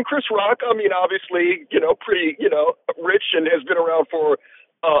 And Chris Rock, I mean, obviously, pretty, rich and has been around for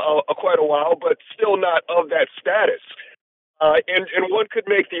quite a while, but still not of that status. And one could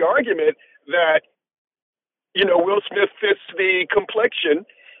make the argument that, Will Smith fits the complexion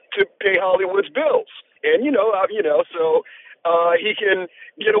to pay Hollywood's bills. And, so he can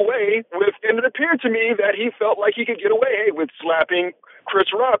get away with, and it appeared to me that he felt like he could get away with slapping Chris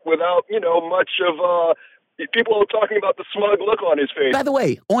Rock without, much of, people talking about the smug look on his face. By the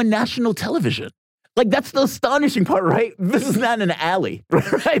way, on national television. Like, that's the astonishing part, right? This is not an alley,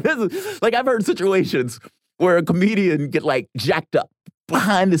 right? I've heard situations where a comedian get, jacked up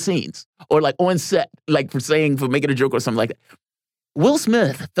behind the scenes or, on set, for making a joke or something like that. Will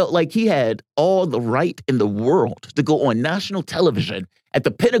Smith felt like he had all the right in the world to go on national television at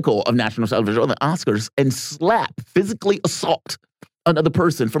the pinnacle of national television, on the Oscars, and physically assault another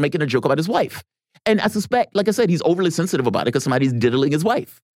person for making a joke about his wife. And I suspect, like I said, he's overly sensitive about it because somebody's diddling his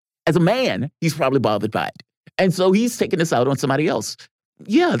wife. As a man, he's probably bothered by it. And so he's taking this out on somebody else.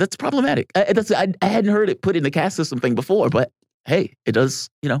 Yeah, that's problematic. I hadn't heard it put in the caste system thing before, but hey, it does,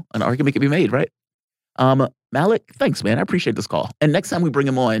 an argument can be made, right? Malik, thanks, man. I appreciate this call. And next time we bring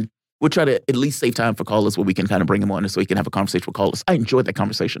him on, we'll try to at least save time for callers where we can kind of bring him on so he can have a conversation with callers. I enjoyed that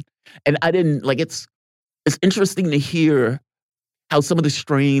conversation. And I didn't, it's interesting to hear how some of the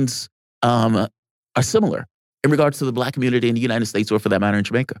strains are similar in regards to the black community in the United States or for that matter in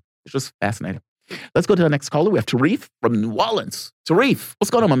Jamaica. It's just fascinating. Let's go to the next caller. We have Tarif from New Orleans. Tarif, what's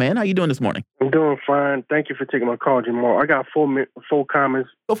going on, my man? How you doing this morning? I'm doing fine. Thank you for taking my call, Jamal. I got four comments.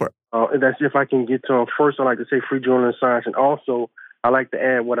 Go for it. That's if I can get to them. First, I'd like to say free journalism science. And also, I like to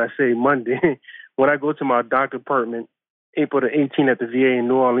add what I say Monday. When I go to my doctor appointment, April the 18th at the VA in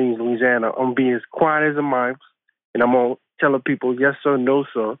New Orleans, Louisiana, I'm being as quiet as a mouse. And I'm going to tell the people, yes, sir, no,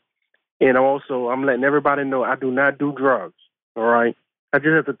 sir. And also, I'm letting everybody know I do not do drugs. All right? I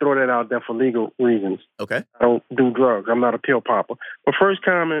just have to throw that out there for legal reasons. Okay. I don't do drugs. I'm not a pill popper. But first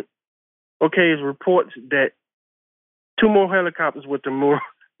comment, is reports that 2 more helicopters with the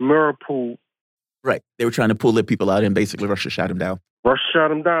Mirapool. Right. They were trying to pull their people out and basically Russia shot them down. Russia shot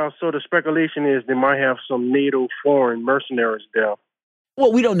them down. So the speculation is they might have some NATO foreign mercenaries there.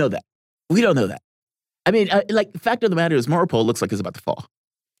 Well, we don't know that. I mean, the fact of the matter is Mariupol looks like it's about to fall.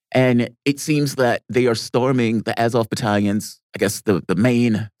 And it seems that they are storming the Azov battalions, I guess the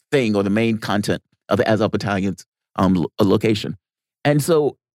main thing or the main content of the Azov battalions location. And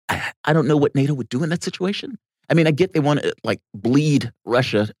so I don't know what NATO would do in that situation. I mean, I get they want to bleed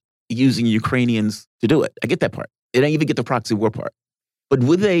Russia using Ukrainians to do it. I get that part. They don't even get the proxy war part. But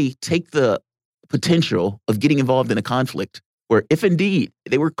would they take the potential of getting involved in a conflict where if indeed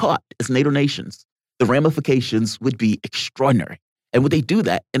they were caught as NATO nations, the ramifications would be extraordinary? And would they do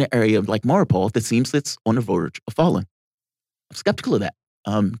that in an area like Mariupol that seems that's on the verge of falling? I'm skeptical of that,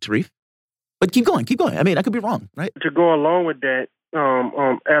 Tarif. But keep going. I mean, I could be wrong, right? To go along with that,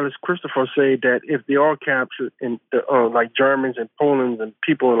 Alice Christopher said that if they are captured and Germans and Poland and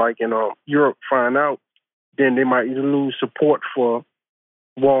people in Europe find out, then they might lose support for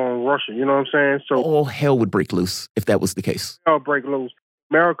war on Russia. You know what I'm saying? So all hell would break loose if that was the case. Hell break loose.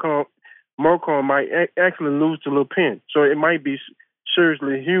 Maricon might actually lose to Le Pen. So it might be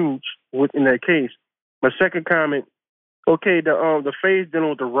seriously huge in that case. My second comment, the phase dealing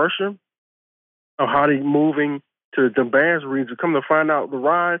with the Russia, of how they moving to the Donbass region, come to find out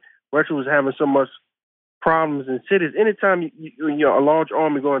Russia was having so much problems in cities. Anytime a large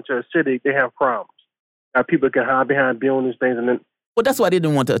army go into a city, they have problems. People can hide behind buildings, things, and then. Well, that's why they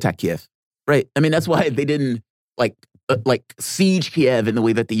didn't want to attack Kiev, right? I mean, that's why they didn't siege Kiev in the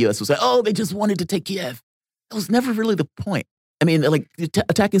way that the U.S. was saying, they just wanted to take Kiev. That was never really the point. I mean,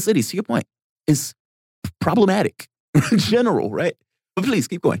 attacking cities, to your point, is problematic in general, right? But please,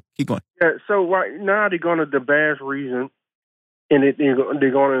 keep going. Yeah, so right now they're going to the Donbass region, and they're going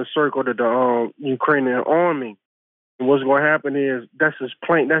to encircle the Ukrainian army. And what's going to happen is that's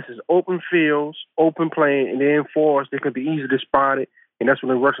his open fields, open plain, and they're in forest. They could be easily spotted. And that's when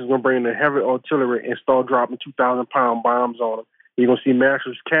the Russians going to bring in the heavy artillery and start dropping 2,000-pound bombs on them. You're going to see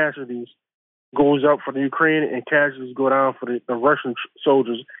massive casualties goes up for the Ukraine and casualties go down for the Russian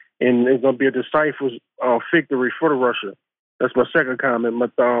soldiers, and it's going to be a decisive victory for the Russia. That's my second comment. My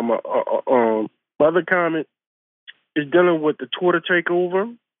other comment is dealing with the Twitter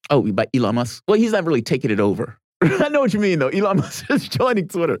takeover. Oh, by Elon Musk? Well, he's not really taking it over. I know what you mean, though. Elon Musk is joining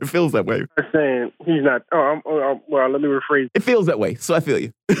Twitter. It feels that way. I'm saying he's not. Well, let me rephrase. It feels that way, so I feel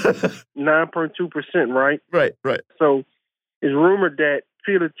you. 9.2%, right? Right. So it's rumored that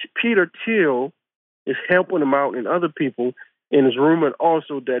Peter Thiel is helping him out and other people, and it's rumored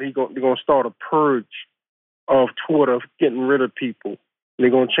also that they're going to start a purge of Twitter, getting rid of people. They're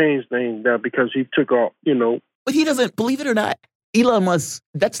going to change things now because he took off, But he doesn't, believe it or not, Elon Musk,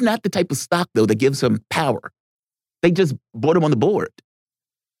 that's not the type of stock, though, that gives him power. They just bought him on the board.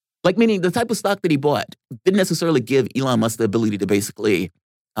 Like, meaning the type of stock that he bought didn't necessarily give Elon Musk the ability to basically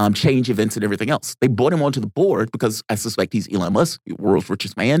change events and everything else. They brought him onto the board because I suspect he's Elon Musk, the world's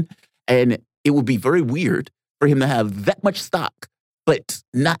richest man. And it would be very weird for him to have that much stock, but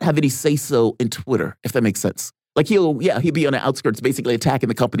not have any say-so in Twitter, if that makes sense. Like, he'll be on the outskirts basically attacking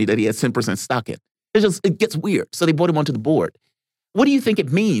the company that he has 10% stock in. It gets weird. So they brought him onto the board. What do you think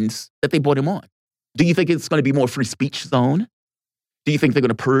it means that they brought him on? Do you think it's going to be more free speech zone? Do you think they're going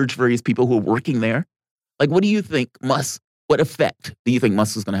to purge various people who are working there? Like, what do you think what effect do you think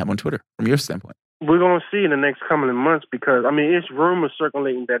Musk is going to have on Twitter from your standpoint? We're going to see in the next coming months because, it's rumors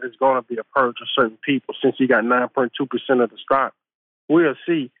circulating that it's going to be a purge of certain people since he got 9.2% of the stock. We'll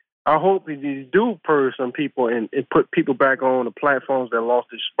see. I hope that they do purge some people and put people back on the platforms that lost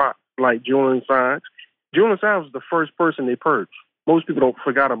their spot, like Julian Assange. Julian Assange was the first person they purged. Most people don't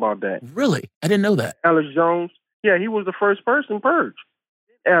forgot about that. Really? I didn't know that. Alex Jones. Yeah, he was the first person purged.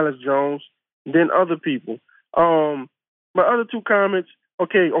 Alex Jones, then other people. My other two comments,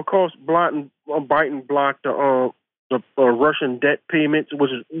 okay, of course, Biden blocked the Russian debt payments, which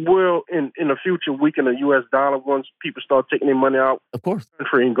will, in the future, weaken the U.S. dollar once people start taking their money out of course, the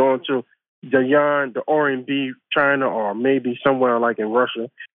country and going to the yuan, the RMB, China, or maybe somewhere like in Russia.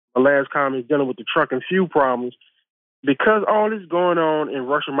 My last comment is dealing with the truck and fuel problems. Because all this going on, and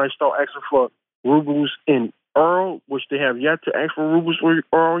Russia might start asking for rubles in oil, which they have yet to ask for rubles for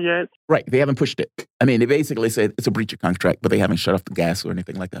oil yet. Right. They haven't pushed it. They basically said it's a breach of contract, but they haven't shut off the gas or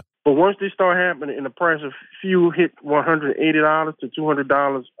anything like that. But once they start happening and the price of fuel hit $180 to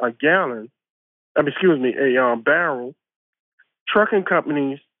 $200 a gallon, a barrel, trucking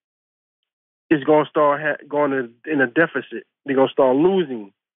companies is going to start going in a deficit. They're going to start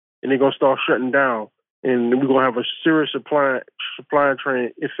losing, and they're going to start shutting down. And we're going to have a serious supply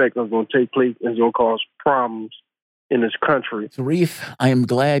chain effect that's going to take place and it's going to cause problems in this country. Tarif, I am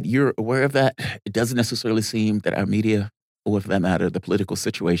glad you're aware of that. It doesn't necessarily seem that our media, or for that matter, the political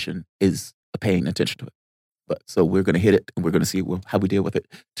situation, is paying attention to it. But so we're going to hit it and we're going to see how we deal with it.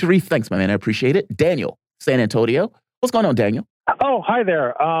 Tarif, thanks, my man. I appreciate it. Daniel, San Antonio. What's going on, Daniel? Oh, hi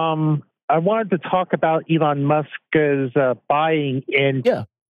there. I wanted to talk about Elon Musk's buying in. Yeah,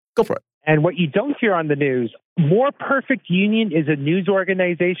 go for it. And what you don't hear on the news, More Perfect Union is a news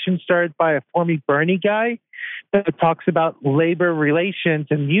organization started by a former Bernie guy that talks about labor relations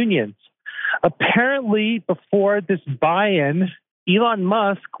and unions. Apparently, before this buy-in, Elon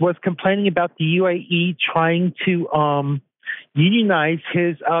Musk was complaining about the UAE trying to unionize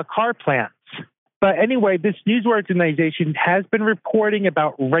his car plants. But anyway, this news organization has been reporting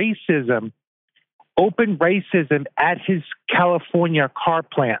about racism, open racism at his California car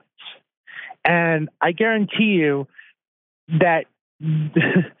plants. And I guarantee you that,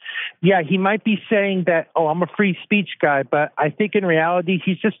 he might be saying that, I'm a free speech guy, but I think in reality,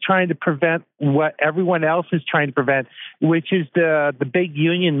 he's just trying to prevent what everyone else is trying to prevent, which is the big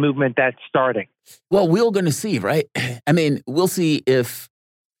union movement that's starting. Well, we're going to see, right? We'll see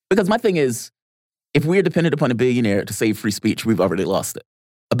because my thing is, if we're dependent upon a billionaire to save free speech, we've already lost it.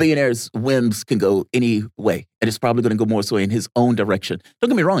 A billionaire's whims can go any way, and it's probably going to go more so in his own direction. Don't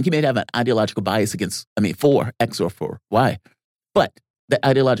get me wrong, he may have an ideological bias for X or for Y, but the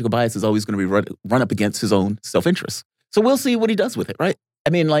ideological bias is always going to be run up against his own self-interest. So we'll see what he does with it, right?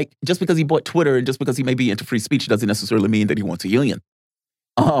 Just because he bought Twitter and just because he may be into free speech doesn't necessarily mean that he wants a union.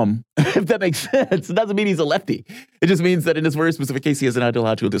 If that makes sense, it doesn't mean he's a lefty. It just means that in this very specific case, he has an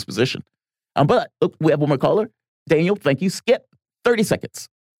ideological disposition. But look, we have one more caller. Daniel, thank you. Skip, 30 seconds.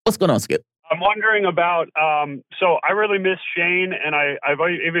 What's going on, Skip? I'm wondering about, so I really miss Shane, and I've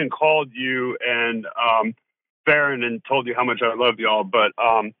even called you and Farron and told you how much I love y'all, but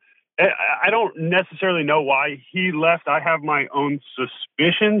I don't necessarily know why he left. I have my own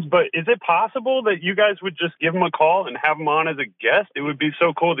suspicions, but is it possible that you guys would just give him a call and have him on as a guest? It would be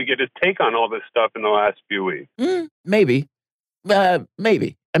so cool to get his take on all this stuff in the last few weeks. Maybe.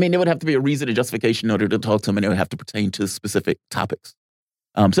 Maybe. I mean, there would have to be a reason and justification in order to talk to him, and it would have to pertain to specific topics.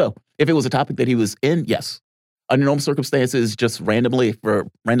 So if it was a topic that he was in, yes. Under normal circumstances, just randomly for a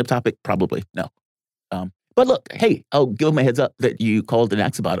random topic, probably no. But look, hey, I'll give him a heads up that you called and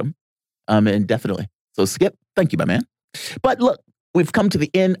asked about him. And definitely. So Skip, thank you, my man. But look, we've come to the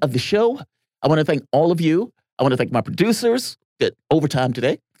end of the show. I want to thank all of you. I want to thank my producers that overtime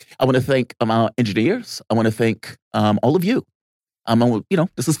today. I want to thank my engineers. I want to thank all of you.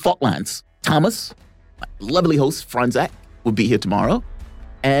 This is Fault Lines. Thomas, my lovely host, Franzak, will be here tomorrow.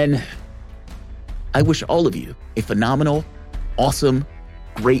 And I wish all of you a phenomenal, awesome,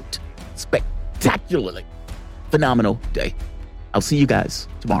 great, spectacularly phenomenal day. I'll see you guys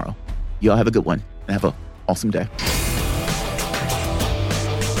tomorrow. Y'all have a good one and have an awesome day.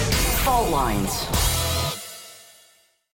 Fault Lines.